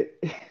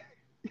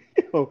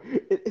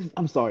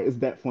I'm sorry, it's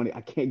that funny.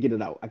 I can't get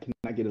it out. I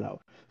cannot get it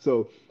out.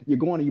 So you're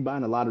going and you're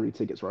buying the lottery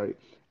tickets, right?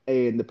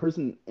 And the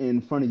person in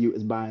front of you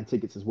is buying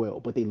tickets as well.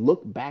 But they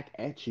look back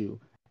at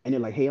you and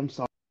they're like, "Hey, I'm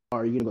sorry.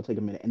 You're gonna go take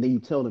a minute." And then you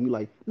tell them, you're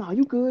like, "No,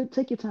 you good.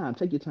 Take your time.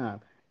 Take your time."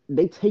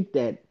 They take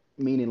that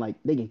meaning like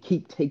they can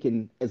keep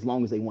taking as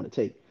long as they want to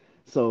take.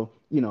 So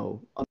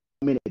a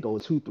minute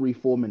goes, 2, 3,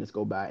 4 minutes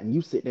go by, and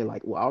you sit there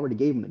like, well, I already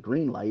gave them the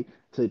green light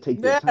to take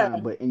their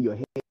time, but in your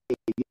head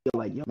you're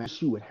like, yo, man,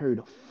 she would hurry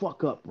the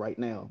fuck up right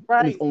now.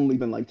 Right. And it's only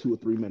been like 2 or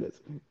 3 minutes.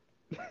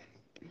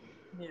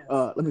 Yes.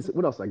 Let me see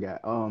what else I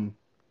got.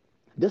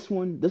 This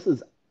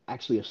is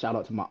actually a shout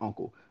out to my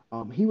uncle.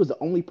 He was the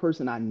only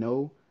person I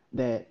know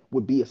that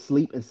would be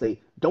asleep and say,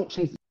 "Don't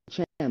change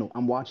the channel.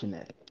 I'm watching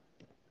that."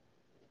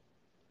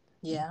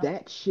 Yeah.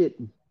 That shit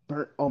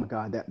burnt. Oh my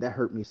God, that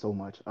hurt me so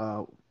much.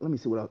 Let me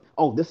see what else.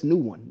 Oh, this new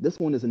one. This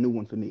one is a new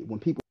one for me. When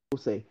people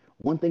say,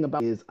 "One thing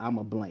about is I'm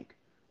a blank."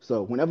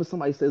 So whenever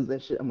somebody says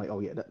that shit, I'm like, oh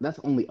yeah, that's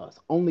only us.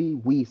 Only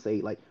we say,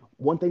 like,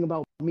 one thing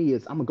about me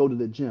is I'm gonna go to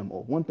the gym,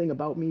 or one thing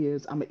about me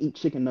is I'm gonna eat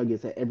chicken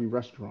nuggets at every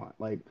restaurant.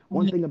 Like,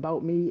 one thing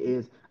about me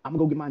is I'm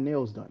gonna go get my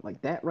nails done. Like,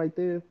 that right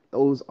there,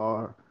 those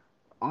are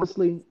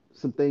honestly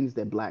some things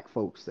that black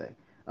folks say.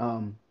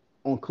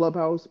 On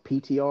Clubhouse,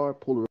 PTR,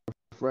 pull a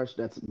refresh,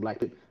 that's black.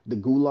 The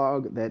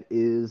gulag, that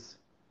is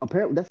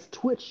apparently that's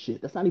Twitch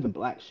shit. That's not even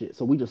black shit.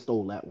 So we just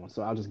stole that one.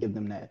 So I'll just give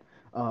them that.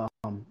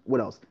 What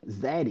else?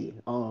 Zaddy.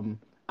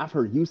 I've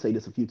heard you say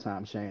this a few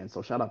times, Shan.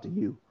 So shout out to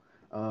you.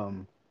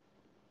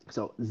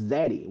 So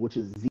Zaddy, which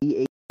is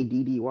Zaddy,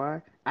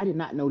 I did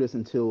not know this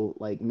until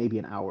like maybe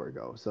an hour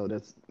ago. So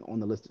that's on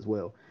the list as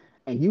well.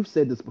 And you've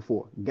said this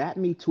before. Got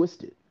me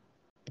twisted.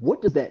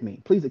 What does that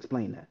mean? Please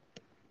explain that.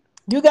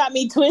 You got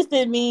me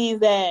twisted means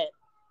that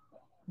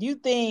you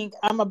think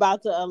I'm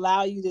about to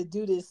allow you to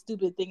do this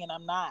stupid thing and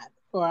I'm not.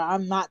 Or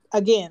I'm not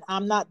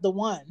the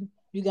one.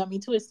 You got me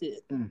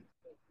twisted.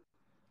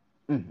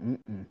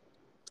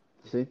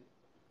 See?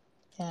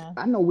 Yeah.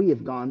 I know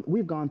we've gone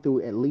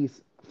through, at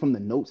least from the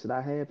notes that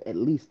I have, at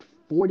least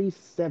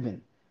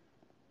 47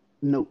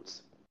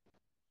 notes.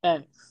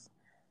 Facts.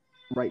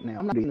 Right now.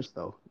 I'm not finished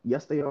though.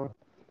 Yes, they are.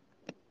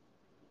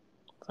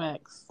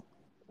 Facts.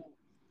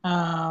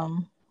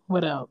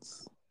 What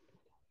else?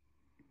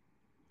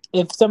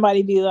 If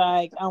somebody be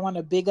like, I want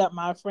to big up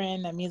my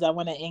friend, that means I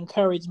want to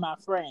encourage my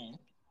friend.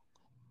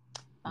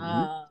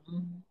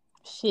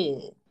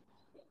 Shit.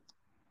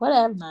 What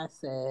haven't I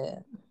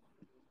said?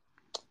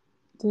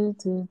 I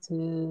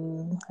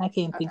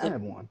can't think I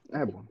have one.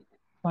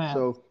 Wow.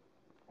 So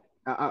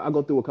I'll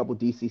go through a couple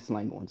DC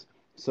slang ones.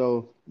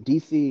 So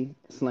DC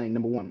slang,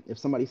 number one, if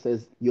somebody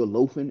says you're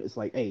loafing, it's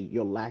like, hey,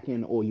 you're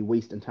lacking or you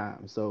wasting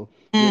time. So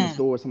you're in the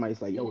store,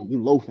 somebody's like, yo, you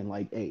loafing.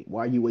 Like, hey,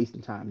 why are you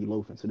wasting time? You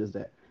loafing. So there's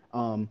that.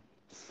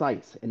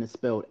 Sice, and it's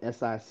spelled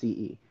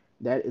SICE.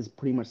 That is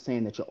pretty much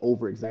saying that you're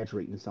over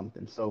exaggerating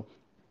something. So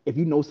if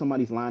you know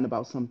somebody's lying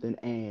about something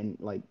and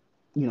like,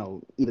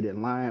 either they're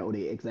lying or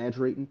they're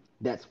exaggerating,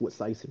 that's what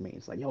sicing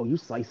means. Like, yo, you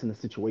sicing the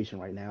situation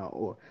right now,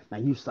 or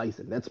like you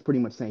sicing. That's pretty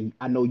much saying,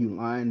 I know you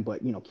lying,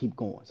 but keep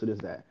going. So there's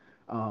that.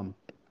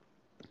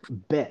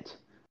 Bet.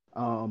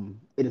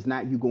 It is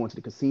not you going to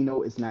the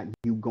casino. It's not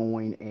you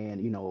going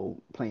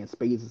and playing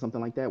spades or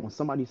something like that. When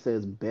somebody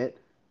says bet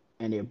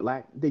and they're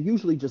black, they're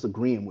usually just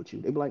agreeing with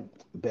you. They be like,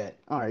 bet.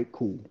 All right,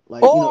 cool.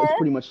 Like, it's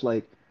pretty much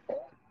like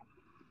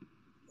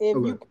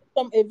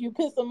if you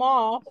piss them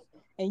off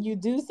and you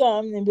do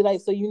something and be like,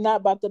 so you're not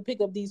about to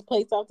pick up these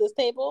plates off this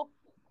table?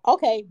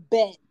 Okay,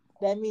 bet.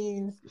 That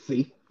means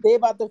they're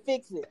about to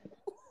fix it.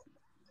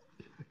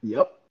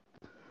 Yep.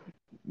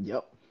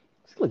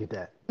 Look at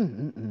that.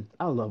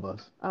 I love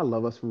us. I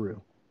love us for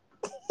real.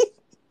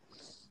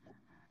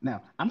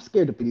 Now, I'm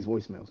scared to put these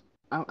voicemails.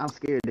 I'm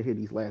scared to hear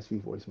these last few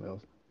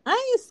voicemails. I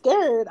ain't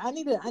scared. I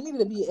need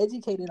to be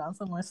educated on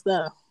some more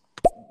stuff.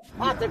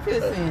 After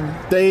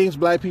pissing. Things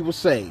black people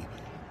say.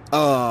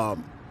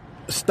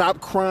 Stop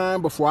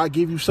crying before I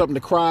give you something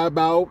to cry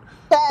about.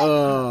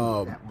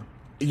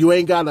 You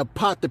ain't got a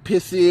pot to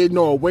piss in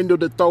nor a window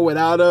to throw it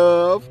out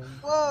of.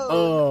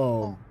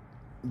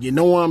 You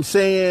know what I'm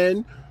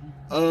saying?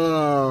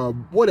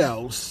 What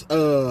else?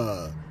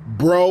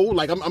 Bro,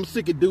 like I'm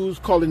sick of dudes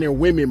calling their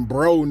women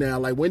bro now.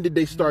 Like, when did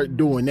they start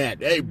doing that?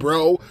 Hey,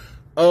 bro.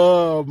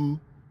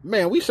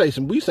 Man, we say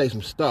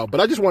some stuff, but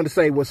I just wanted to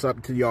say what's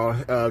up to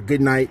y'all.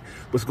 Good night.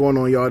 What's going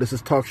on, y'all? This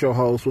is Talk Show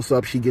host. What's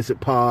up? She Gets It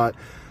Pod.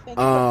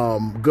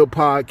 Good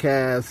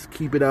podcast.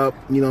 Keep it up.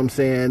 You know what I'm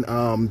saying?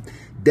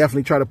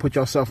 Definitely try to put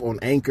yourself on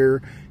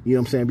Anchor. You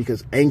know what I'm saying?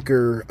 Because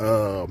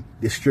Anchor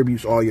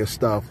distributes all your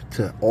stuff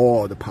to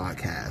all the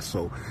podcasts.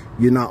 So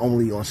you're not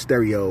only on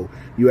stereo,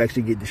 you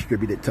actually get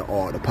distributed to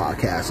all the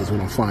podcasts is what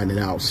I'm finding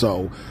out.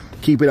 So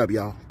keep it up,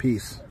 y'all.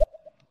 Peace.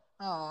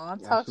 Oh,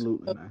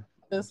 Absolutely, man.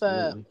 This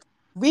Absolutely.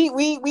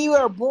 we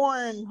were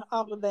born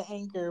off of the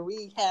Anchor.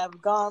 We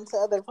have gone to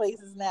other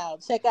places now.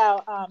 Check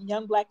out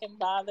Young Black and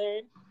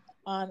Bothered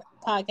on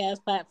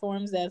podcast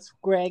platforms. That's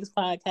Greg's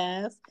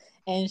podcast,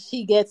 and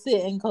She Gets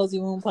It in Cozy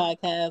Room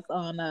podcast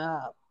on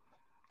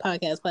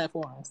podcast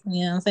platforms.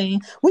 You know what I'm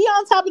saying? We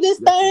on top of this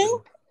thing.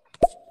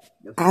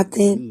 I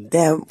think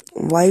that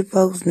white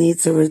folks need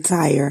to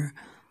retire,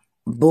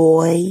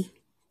 boy,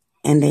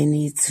 and they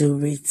need to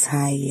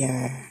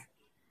retire.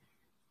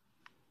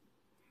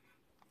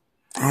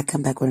 I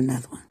come back with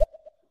another one.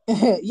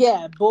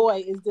 Yeah,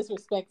 boy is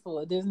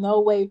disrespectful. There's no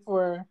way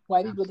for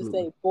white people to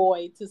say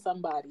boy to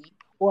somebody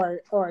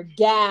or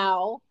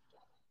gal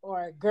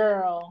or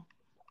girl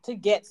to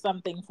get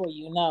something for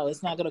you. No,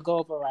 it's not gonna go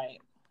over right.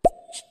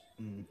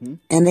 Mm-hmm.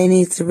 And they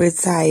need to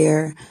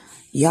retire,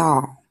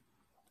 y'all.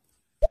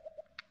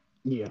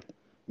 Yeah,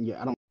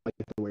 I don't like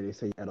the way they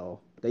say it at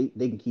all. They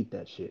can keep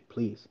that shit,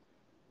 please.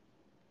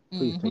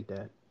 Please take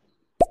that.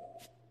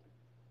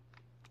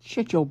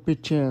 Shut your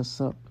bitch ass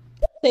up.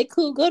 Say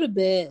cool, go to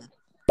bed.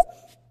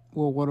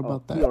 Well, what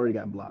about that? He already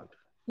got blocked.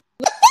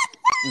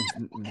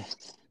 Look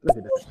at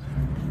that.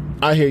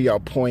 I hear y'all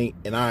point,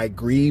 and I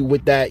agree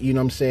with that. You know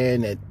what I'm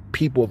saying? That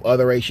people of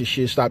other races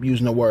should stop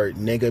using the word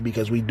nigga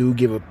because we do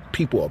give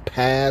people a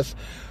pass.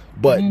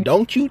 But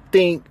don't you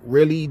think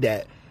really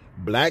that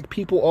black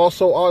people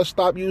also ought to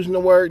stop using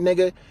the word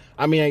nigga?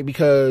 I mean,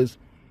 because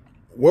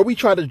where we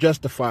try to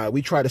justify,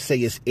 we try to say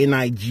it's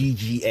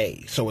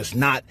Nigga, so it's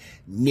not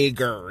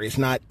nigger, it's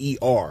not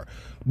ER.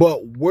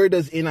 But where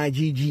does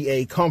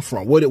Nigga come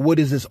from? What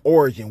is its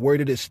origin? Where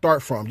did it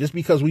start from? Just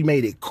because we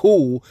made it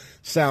cool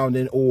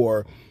sounding,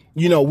 or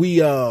you know,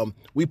 we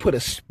put a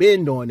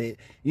spin on it,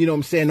 you know what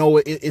I'm saying? Oh,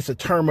 it's a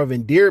term of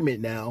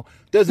endearment now,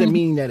 doesn't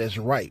mean that it's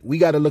right. We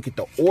got to look at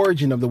the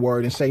origin of the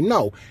word and say,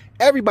 no,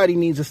 everybody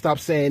needs to stop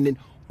saying it,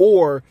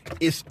 or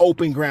it's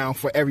open ground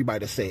for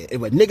everybody to say it.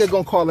 If a nigga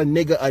gonna call a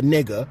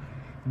nigga,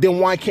 then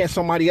why can't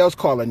somebody else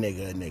call a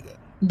nigga a nigga?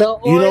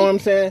 You know what I'm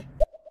saying?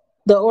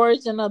 The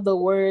origin of the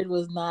word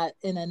was not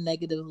in a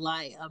negative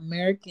light.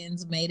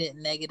 Americans made it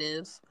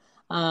negative.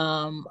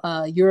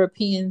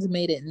 Europeans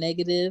made it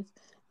negative.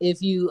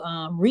 If you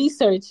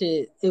research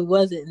it, it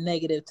wasn't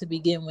negative to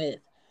begin with.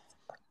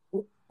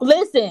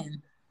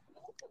 Listen,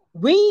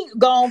 we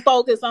gonna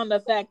focus on the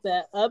fact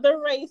that other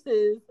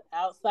races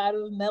outside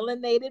of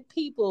melanated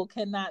people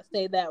cannot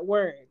say that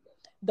word.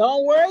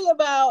 Don't worry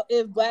about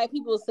if black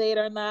people say it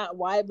or not,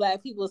 why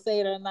black people say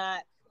it or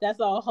not. That's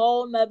a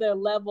whole nother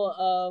level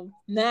of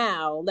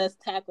now. Let's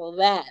tackle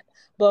that.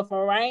 But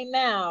for right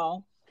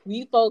now,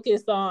 we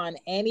focus on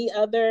any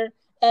other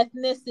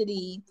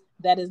ethnicity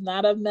that is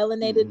not of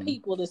melanated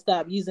people to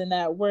stop using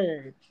that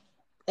word.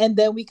 And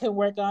then we can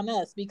work on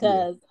us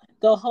because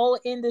the whole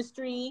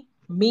industry,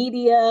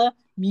 media,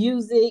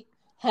 music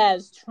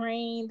has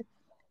trained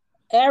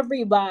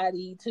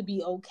everybody to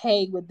be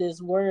okay with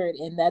this word,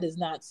 and that is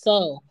not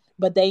so.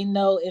 But they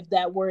know if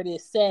that word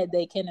is said,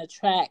 they can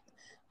attract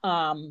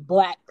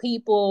black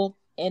people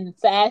in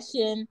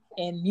fashion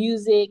and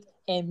music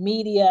and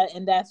media,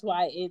 and that's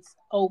why it's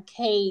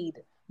okayed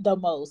the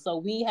most. So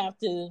we have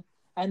to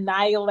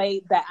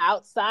annihilate the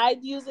outside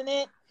using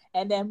it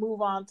and then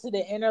move on to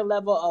the inner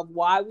level of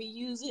why we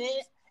use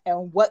it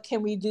and what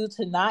can we do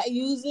to not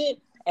use it,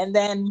 and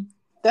then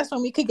that's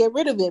when we could get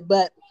rid of it.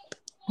 But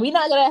we're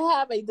not going to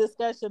have a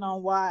discussion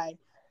on why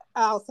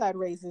outside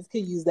races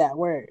could use that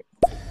word.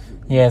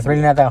 Yeah, it's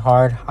really not that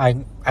hard. I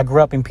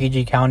grew up in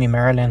PG County,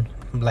 Maryland,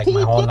 like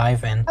my whole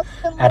life, and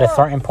at a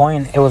certain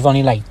point it was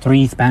only like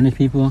 3 Spanish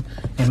people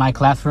in my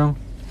classroom,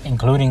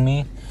 including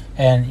me,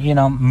 and you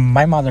know,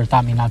 my mother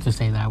taught me not to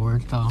say that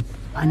word, so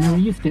I never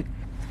used it.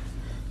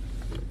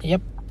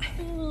 Yep.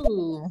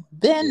 Ooh,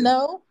 Ben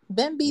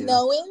be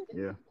knowing.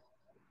 Yeah.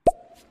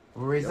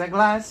 Raise a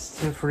glass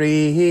to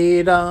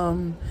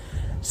freedom,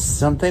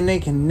 something they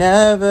can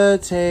never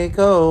take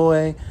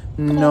away,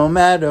 no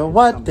matter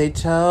what they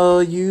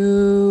tell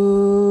you.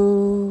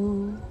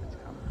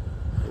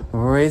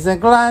 Raise a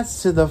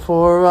glass to the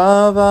 4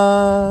 of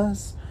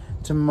us.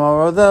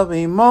 Tomorrow there'll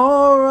be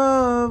more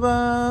of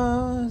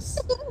us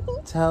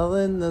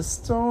telling the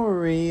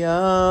story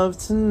of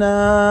tonight.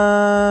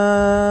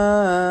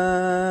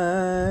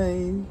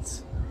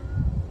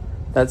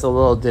 That's a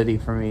little ditty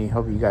for me.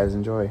 Hope you guys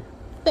enjoy.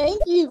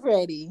 Thank you,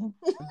 Freddie.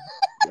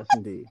 Yes,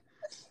 indeed.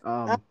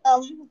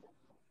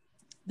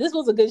 This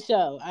was a good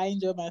show. I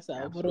enjoyed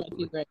myself. What about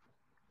you, Greg?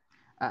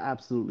 I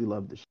absolutely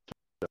love the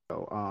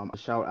show. A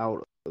shout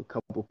out a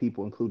couple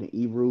people, including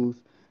Eve Ruth,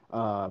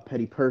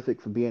 Petty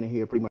Perfect for being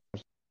here pretty much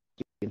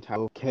the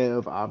entire.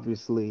 Kev,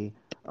 obviously.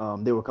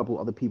 There were a couple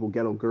other people.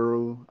 Ghetto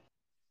Girl.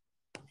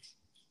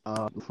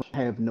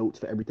 Have notes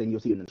for everything.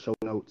 You'll see it in the show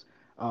notes.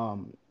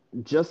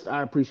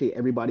 I appreciate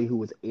everybody who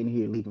was in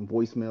here leaving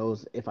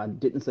voicemails. If I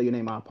didn't say your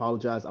name, I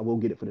apologize. I will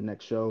get it for the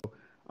next show.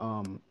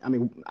 I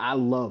mean, I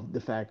love the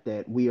fact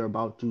that we are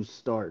about to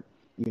start,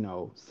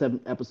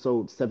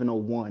 episode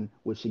 701,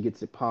 where She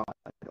Gets It Pod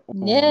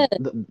Yeah.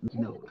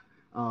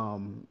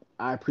 on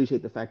I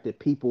appreciate the fact that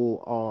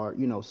people are,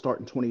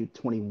 starting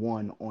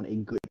 2021 on a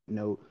good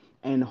note.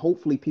 And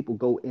hopefully people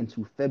go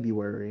into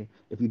February.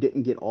 If you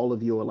didn't get all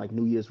of your like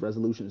New Year's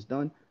resolutions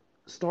done,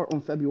 start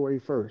on February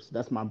 1st.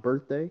 That's my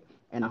birthday.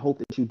 And I hope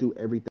that you do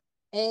everything.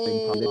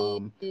 Hey,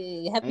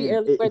 happy And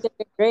early birthday,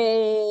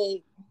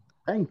 Greg.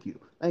 Thank you.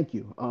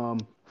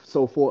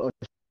 So for a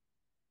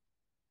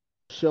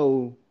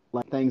show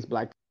like Things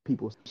Black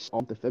People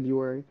off the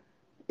February,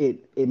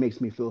 it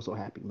makes me feel so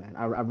happy, man.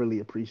 I really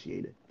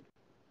appreciate it.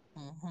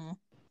 Mm-hmm.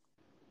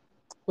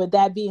 With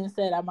that being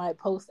said, I might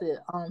post it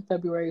on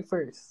February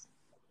 1st.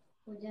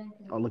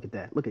 Oh, look at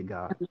that. Look at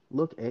God.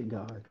 Look at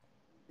God.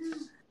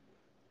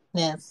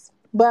 Yes.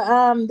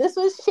 But this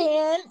was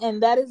Shan,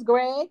 and that is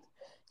Greg.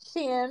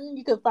 Shan,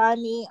 you can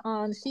find me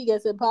on She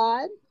Gets It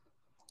Pod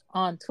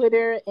on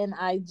Twitter and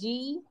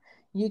IG.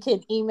 You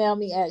can email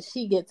me at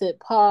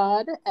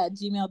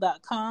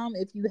shegetitpod@gmail.com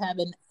if you have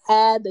an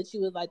ad that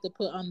you would like to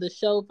put on the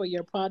show for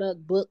your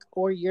product, book,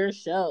 or your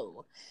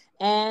show.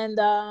 And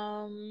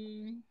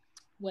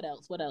what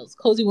else?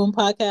 Cozy Womb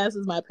Podcast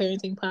is my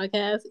parenting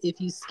podcast. If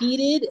you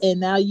skeeted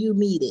and now you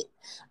meet it.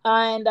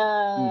 And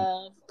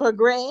for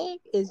Greg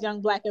is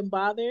Young Black and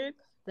Bothered.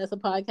 That's a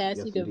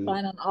podcast you can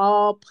find on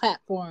all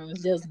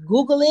platforms. Just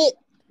Google it,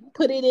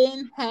 put it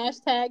in,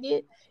 hashtag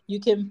it. You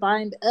can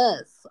find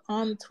us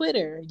on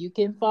Twitter. You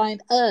can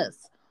find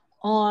us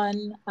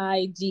on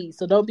IG.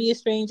 So don't be a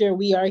stranger.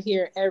 We are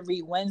here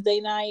every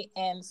Wednesday night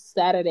and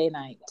Saturday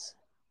night.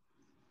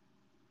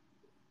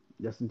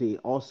 Yes,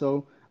 indeed.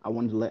 Also, I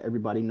wanted to let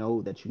everybody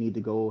know that you need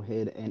to go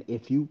ahead and,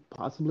 if you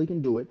possibly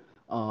can do it,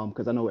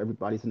 because I know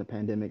everybody's in the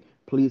pandemic,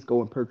 please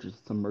go and purchase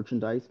some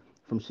merchandise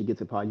from She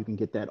Gets It Pod. You can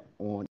get that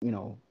on,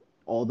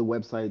 all the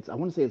websites. I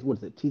want to say it's,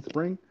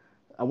 Teespring?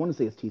 I want to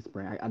say it's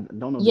Teespring. I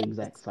don't know the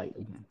exact site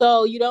again.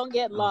 So you don't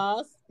get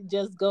lost.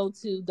 Just go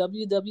to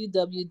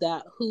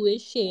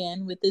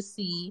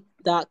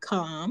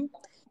www.whoisshan.com.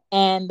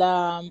 And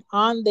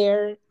on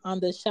there, on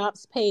the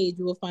shops page,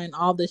 you will find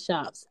all the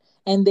shops.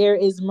 And there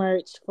is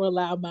merch for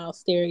Loudmouth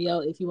Stereo.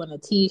 If you want a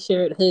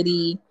t-shirt,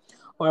 hoodie,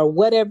 or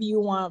whatever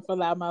you want for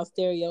Loudmouth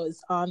Stereo,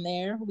 is on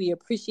there. We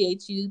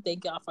appreciate you.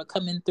 Thank y'all for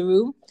coming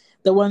through.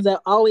 The ones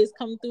that always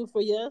come through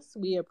for us,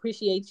 we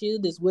appreciate you.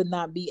 This would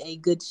not be a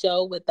good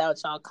show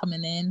without y'all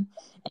coming in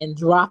and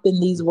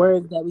dropping these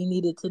words that we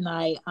needed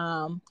tonight.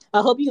 I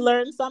hope you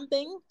learned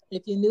something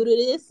if you're new to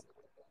this.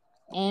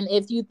 And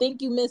if you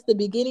think you missed the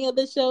beginning of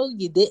the show,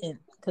 you didn't,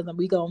 because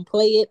we're going to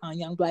play it on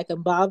Young Black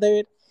and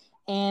Bothered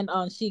and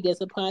on She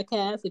Gets a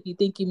Podcast. If you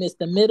think you missed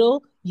the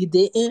middle, you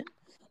didn't.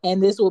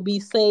 And this will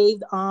be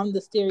saved on the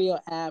Stereo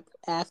app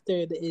after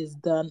it is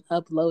done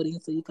uploading,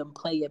 so you can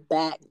play it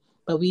back.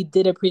 But we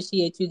did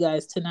appreciate you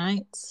guys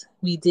tonight.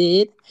 We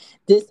did.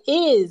 This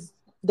is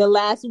the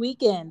last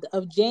weekend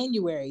of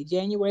January.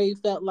 January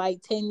felt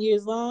like 10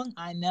 years long,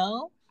 I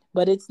know,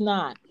 but it's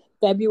not.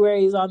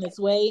 February is on its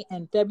way,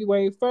 and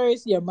February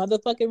 1st, your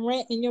motherfucking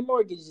rent and your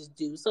mortgage is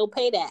due. So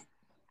pay that.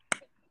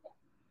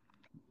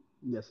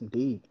 Yes,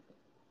 indeed.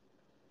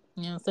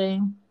 You know what I'm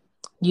saying?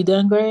 You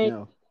done, Greg?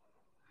 No.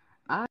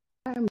 I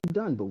am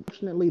done, but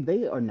fortunately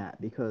they are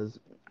not, because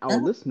our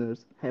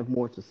listeners have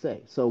more to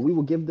say. So we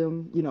will give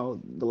them,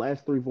 the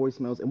last 3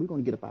 voicemails, and we're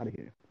going to get up out of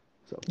here.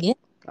 So yeah,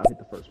 I'll hit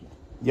the first one.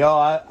 Yo,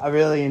 I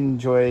really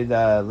enjoyed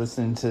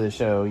listening to the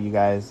show, you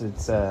guys.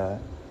 It's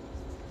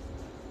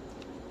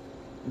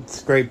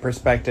great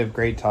perspective,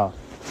 great talk.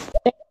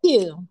 Thank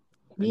you.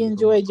 We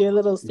enjoyed your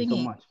little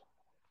singing.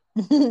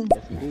 Thank you so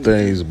much.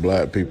 Things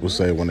black people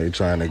say when they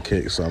trying to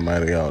kick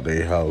somebody out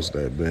their house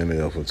that been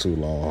there for too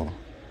long.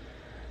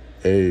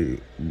 Hey,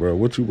 bro,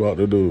 what you about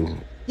to do?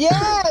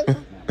 Yes.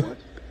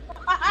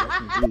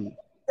 Indeed.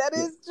 That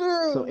is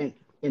true. So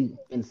in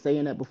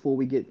saying that, before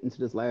we get into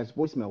this last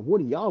voicemail,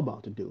 what are y'all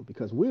about to do?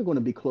 Because we're going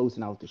to be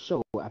closing out the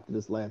show after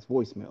this last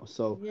voicemail.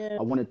 So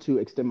I wanted to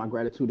extend my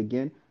gratitude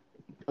again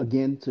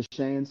to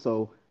Shan.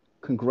 So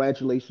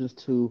congratulations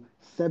to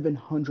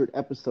 700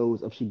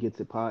 episodes of She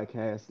Gets It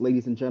podcast.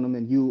 Ladies and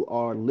gentlemen, you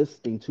are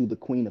listening to the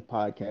queen of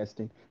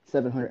podcasting.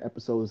 700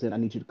 episodes in. I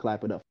need you to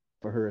clap it up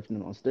for her if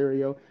you're on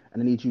stereo.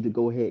 And I need you to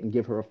go ahead and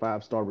give her a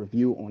 5-star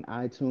review on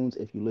iTunes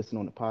if you listen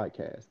on the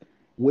podcast.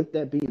 With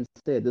that being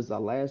said, this is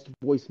our last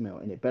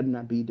voicemail, and it better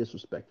not be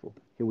disrespectful.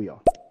 Here we are.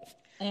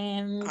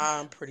 And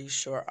I'm pretty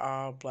sure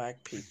all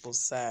black people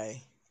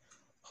say,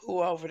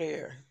 "Who over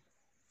there?"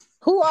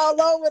 Who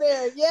all over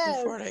there?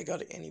 Yes. Before they go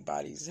to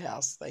anybody's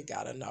house, they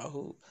gotta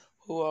know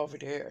who over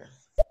there.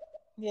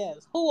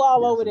 Yes. Who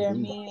all over there?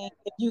 Meaning,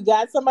 if you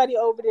got somebody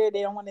over there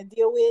they don't want to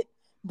deal with,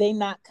 they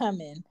not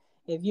coming.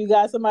 If you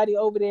got somebody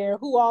over there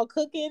who all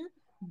cooking,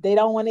 they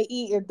don't want to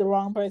eat if the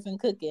wrong person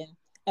cooking.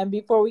 And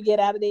before we get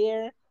out of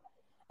there,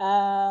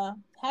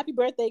 happy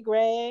birthday,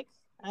 Greg.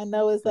 I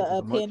know it's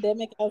a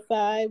pandemic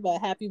outside, but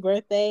happy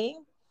birthday.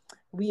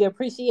 We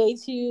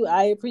appreciate you.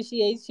 I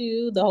appreciate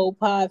you. The whole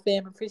pod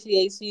fam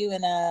appreciates you.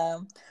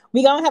 And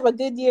we gonna have a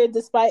good year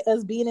despite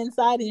us being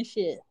inside and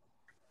shit.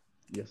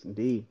 Yes,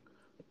 indeed.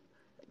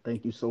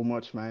 Thank you so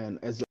much, man.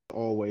 As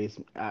always,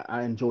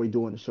 I enjoy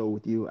doing the show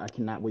with you. I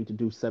cannot wait to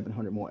do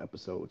 700 more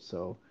episodes.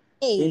 So,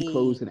 in Hey.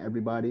 closing,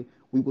 everybody,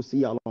 we will see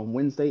y'all on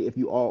Wednesday. If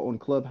you are on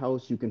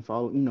Clubhouse, you can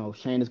follow.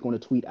 Shane is going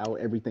to tweet out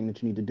everything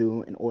that you need to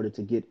do in order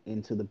to get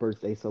into the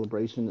birthday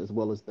celebration as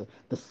well as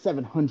the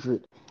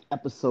 700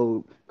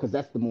 episode, because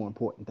that's the more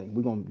important thing.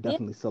 We're going to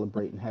definitely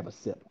celebrate and have a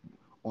sip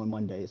on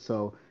Monday.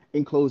 So,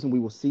 in closing, we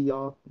will see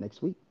y'all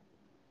next week.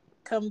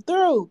 Come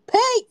through.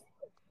 Peace.